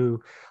was due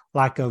to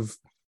lack of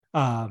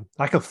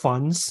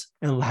funds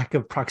and lack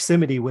of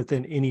proximity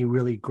within any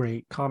really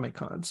great Comic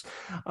Cons.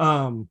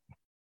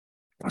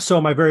 So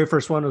my very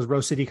first one was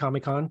Rose City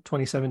Comic Con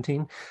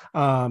 2017.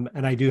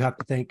 And I do have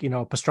to thank,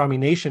 Pastrami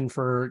Nation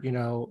for,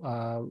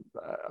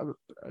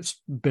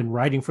 been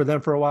writing for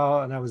them for a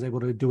while, and I was able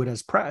to do it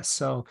as press.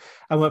 So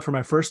I went for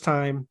my first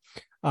time,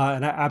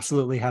 and I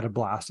absolutely had a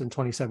blast in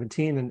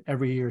 2017. And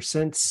every year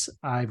since,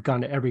 I've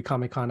gone to every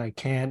Comic Con I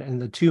can.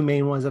 And the 2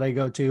 main ones that I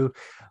go to,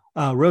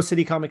 Rose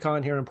City Comic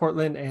Con here in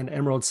Portland and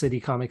Emerald City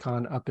Comic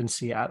Con up in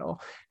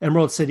Seattle.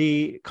 Emerald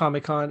City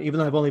Comic Con, even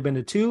though I've only been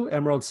to 2,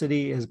 Emerald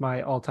City is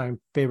my all-time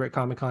favorite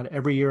Comic Con.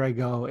 Every year I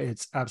go,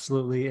 it's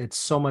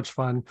so much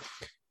fun.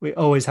 We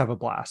always have a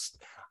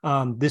blast.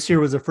 This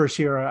year was the first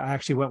year I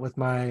actually went with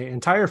my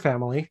entire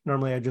family.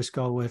 Normally I just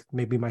go with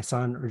maybe my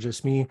son or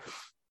just me.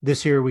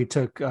 This year we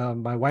took,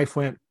 my wife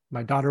went,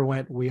 my daughter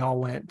went, we all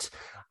went.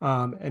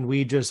 And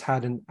we just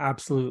had an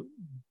absolute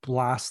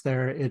blast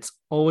there. It's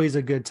always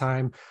a good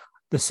time.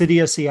 The city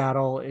of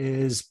Seattle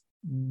is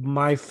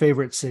my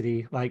favorite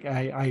city. Like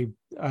I'm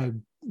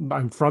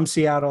from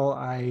Seattle.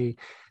 I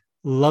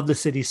love the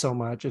city so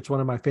much. It's one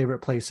of my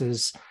favorite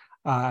places.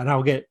 And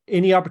I'll get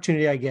any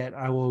opportunity I get,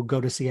 I will go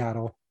to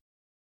Seattle.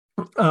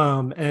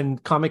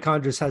 And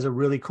Comic-Con just has a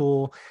really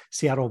cool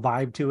Seattle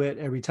vibe to it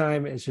every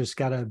time. It's just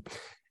got a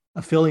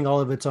feeling all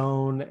of its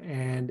own,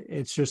 and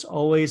it's just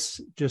always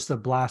just a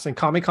blast. And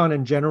Comic-Con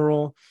in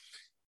general,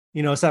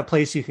 it's that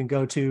place you can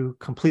go to,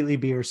 completely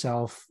be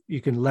yourself.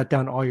 You can let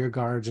down all your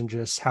guards and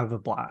just have a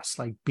blast,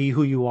 like be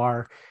who you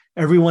are.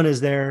 Everyone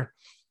is there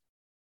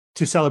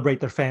to celebrate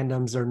their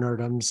fandoms, their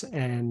nerdoms,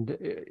 and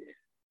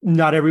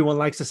not everyone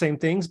likes the same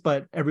things,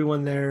 but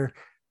everyone there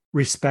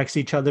respects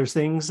each other's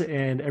things,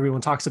 and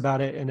everyone talks about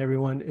it, and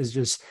everyone is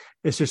just,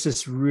 it's just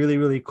this really,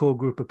 really cool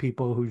group of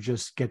people who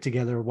just get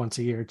together once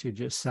a year to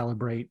just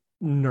celebrate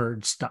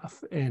nerd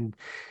stuff. And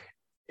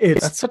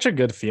that's such a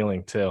good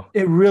feeling too.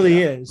 It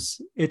really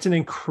is. It's an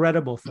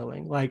incredible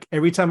feeling. Like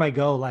every time I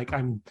go, like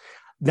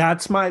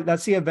that's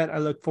the event I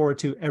look forward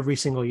to every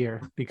single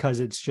year, because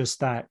it's just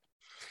that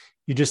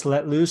you just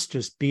let loose,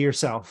 just be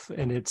yourself.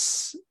 And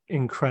it's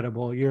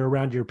incredible. You're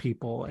around your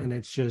people, and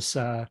it's just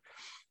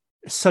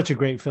such a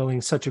great feeling,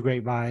 such a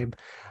great vibe.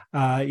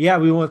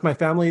 We went with my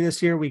family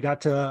this year. We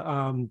got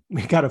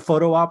a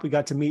photo op. We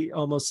got to meet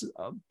almost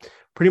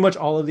pretty much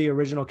all of the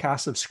original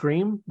cast of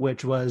Scream,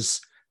 which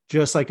was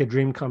just like a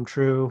dream come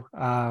true.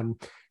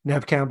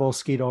 Nev Campbell,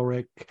 Skeet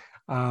Ulrich,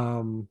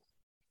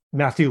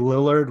 Matthew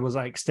Lillard was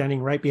like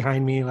standing right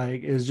behind me.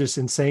 Like, it was just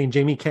insane.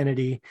 Jamie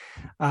Kennedy.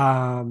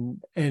 And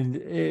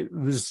it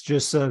was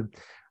just,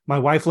 my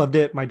wife loved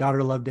it. My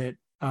daughter loved it.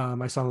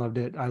 My son loved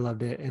it. I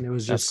loved it. And it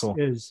was just, cool.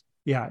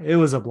 It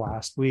was a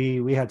blast.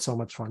 We had so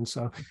much fun.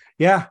 So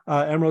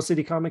Emerald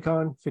City Comic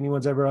Con, if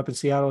anyone's ever up in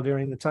Seattle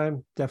during the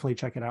time, definitely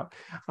check it out.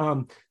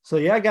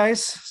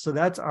 Guys, so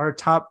that's our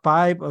top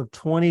 5 of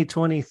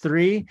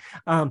 2023.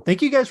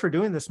 Thank you guys for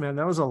doing this, man.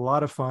 That was a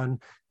lot of fun.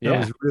 That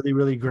was really,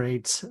 really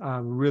great.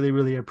 Really,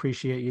 really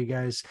appreciate you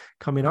guys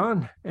coming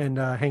on and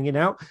hanging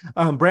out.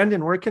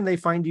 Brandon, where can they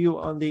find you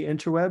on the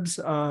interwebs?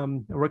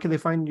 Where can they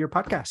find your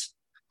podcast?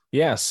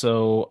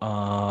 So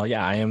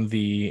I am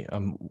the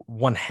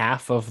one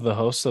half of the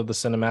host of the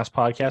Cinemass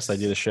podcast. I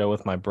do the show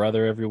with my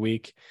brother every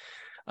week.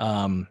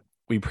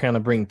 We kind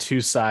of bring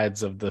two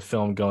sides of the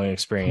film going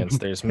experience.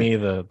 There's me,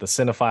 the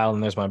cinephile,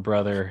 and there's my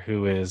brother,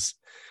 who is,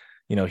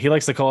 he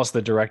likes to call us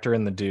the director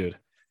and the dude.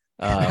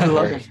 I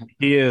love it.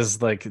 He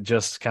is like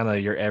just kind of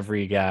your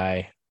every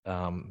guy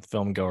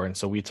film goer. And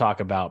so we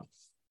talk about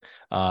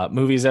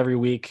movies every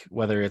week,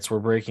 whether it's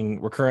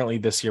we're currently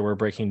this year, we're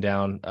breaking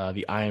down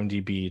the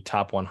IMDb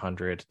top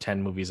 100,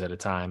 10 movies at a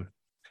time.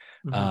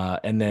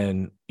 And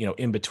then,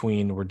 in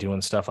between, we're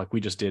doing stuff like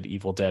we just did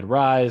Evil Dead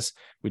Rise.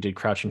 We did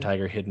Crouching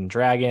Tiger, Hidden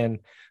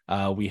Dragon.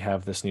 We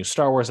have this new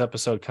Star Wars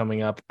episode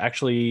coming up.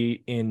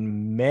 Actually,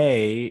 in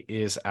May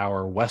is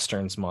our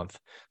Westerns month.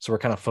 So we're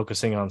kind of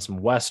focusing on some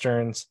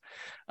Westerns.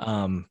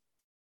 You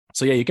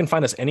can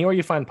find us anywhere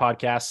you find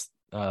podcasts,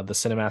 the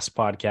Cinemass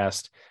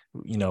podcast.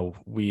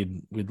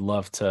 We'd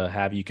love to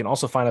have you. You can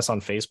also find us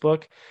on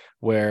Facebook,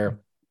 where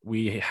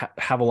we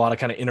have a lot of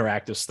kind of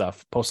interactive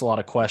stuff, post a lot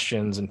of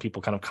questions and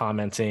people kind of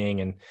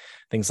commenting and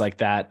things like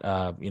that.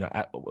 I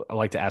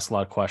like to ask a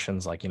lot of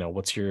questions like,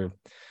 what's your,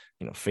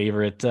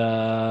 favorite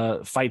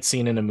fight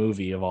scene in a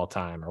movie of all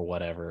time or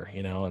whatever,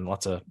 and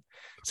lots of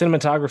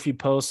cinematography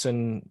posts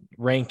and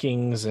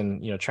rankings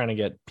and, trying to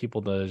get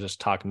people to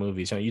just talk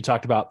movies. You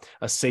talked about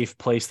a safe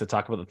place to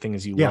talk about the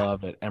things you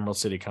love at Emerald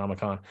City Comic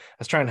Con.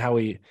 That's trying how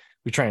we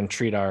try and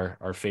treat our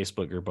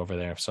Facebook group over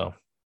there. So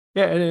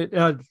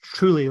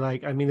truly,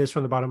 this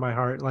from the bottom of my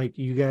heart, like,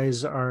 you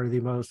guys are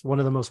one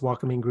of the most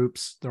welcoming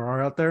groups there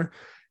are out there.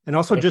 And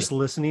also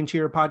listening to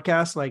your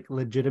podcast, like,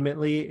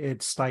 legitimately,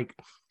 it's like,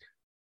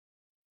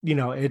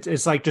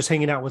 it's like just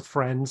hanging out with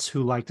friends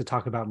who like to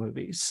talk about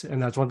movies.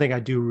 And that's one thing I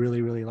do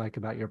really, really like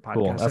about your podcast.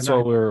 Cool. That's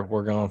what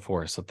we're going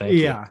for. So thank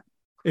you. Yeah,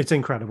 it's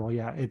incredible.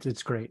 Yeah,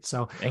 it's great.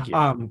 So thank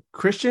you.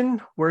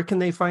 Christian, where can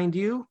they find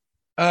you?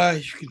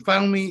 You can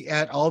find me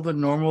at all the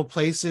normal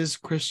places,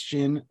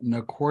 Christian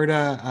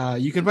Nacorda.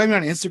 You can find me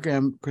on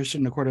Instagram,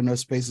 Christian Nacorda, no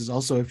spaces.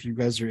 Also, if you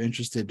guys are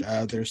interested,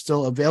 there's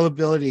still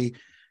availability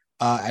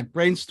at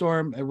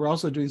Brainstorm, and we're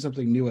also doing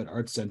something new at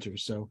Art Center.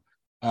 So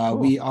cool.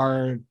 We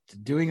are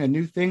doing a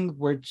new thing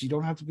where you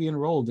don't have to be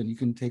enrolled, and you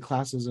can take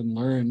classes and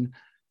learn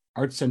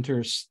Art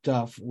Center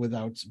stuff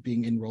without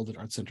being enrolled at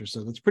Art Center.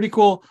 So that's pretty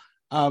cool.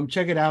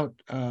 Check it out.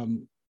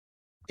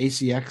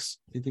 ACX,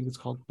 I think it's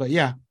called. But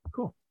yeah,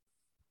 cool.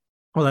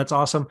 Well, that's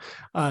awesome.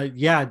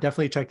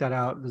 Definitely check that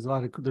out.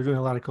 They're doing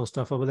a lot of cool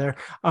stuff over there.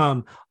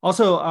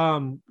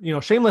 Also,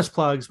 shameless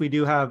plugs. We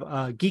do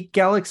have Geek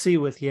Galaxy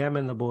with Yam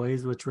and the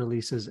Boys, which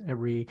releases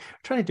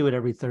trying to do it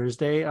every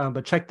Thursday.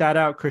 But check that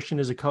out.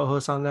 Christian is a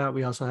co-host on that.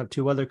 We also have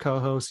 2 other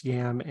co-hosts,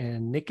 Yam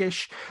and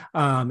Nickish.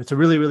 It's a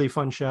really, really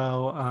fun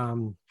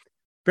show.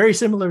 Very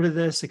similar to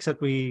this,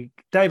 except we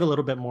dive a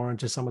little bit more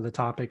into some of the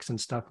topics and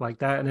stuff like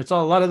that. And it's a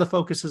lot of the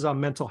focus is on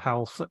mental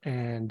health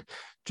and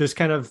just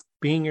kind of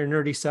being your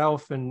nerdy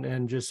self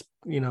and just,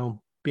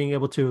 being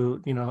able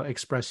to,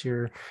 express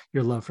your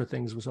love for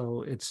things.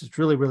 So it's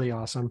really, really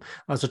awesome.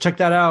 So check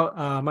that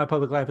out. My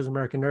Public Life as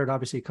American Nerd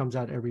obviously comes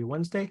out every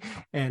Wednesday.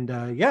 And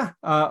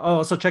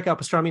also check out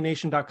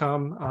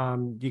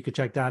pastramination.com. You could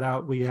check that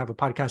out. We have a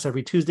podcast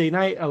every Tuesday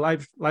night, a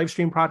live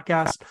stream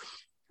podcast.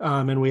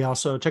 And we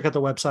also check out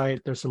the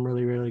website. There's some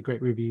really, really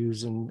great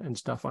reviews and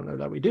stuff on there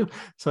that we do.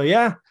 So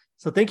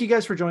So thank you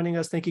guys for joining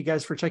us. Thank you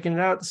guys for checking it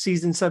out.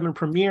 Season 7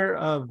 premiere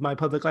of My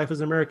Public Life as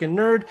an American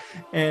Nerd.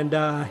 And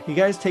you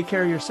guys take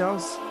care of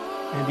yourselves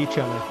and each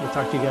other. We'll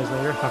talk to you guys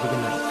later. Have a good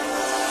night.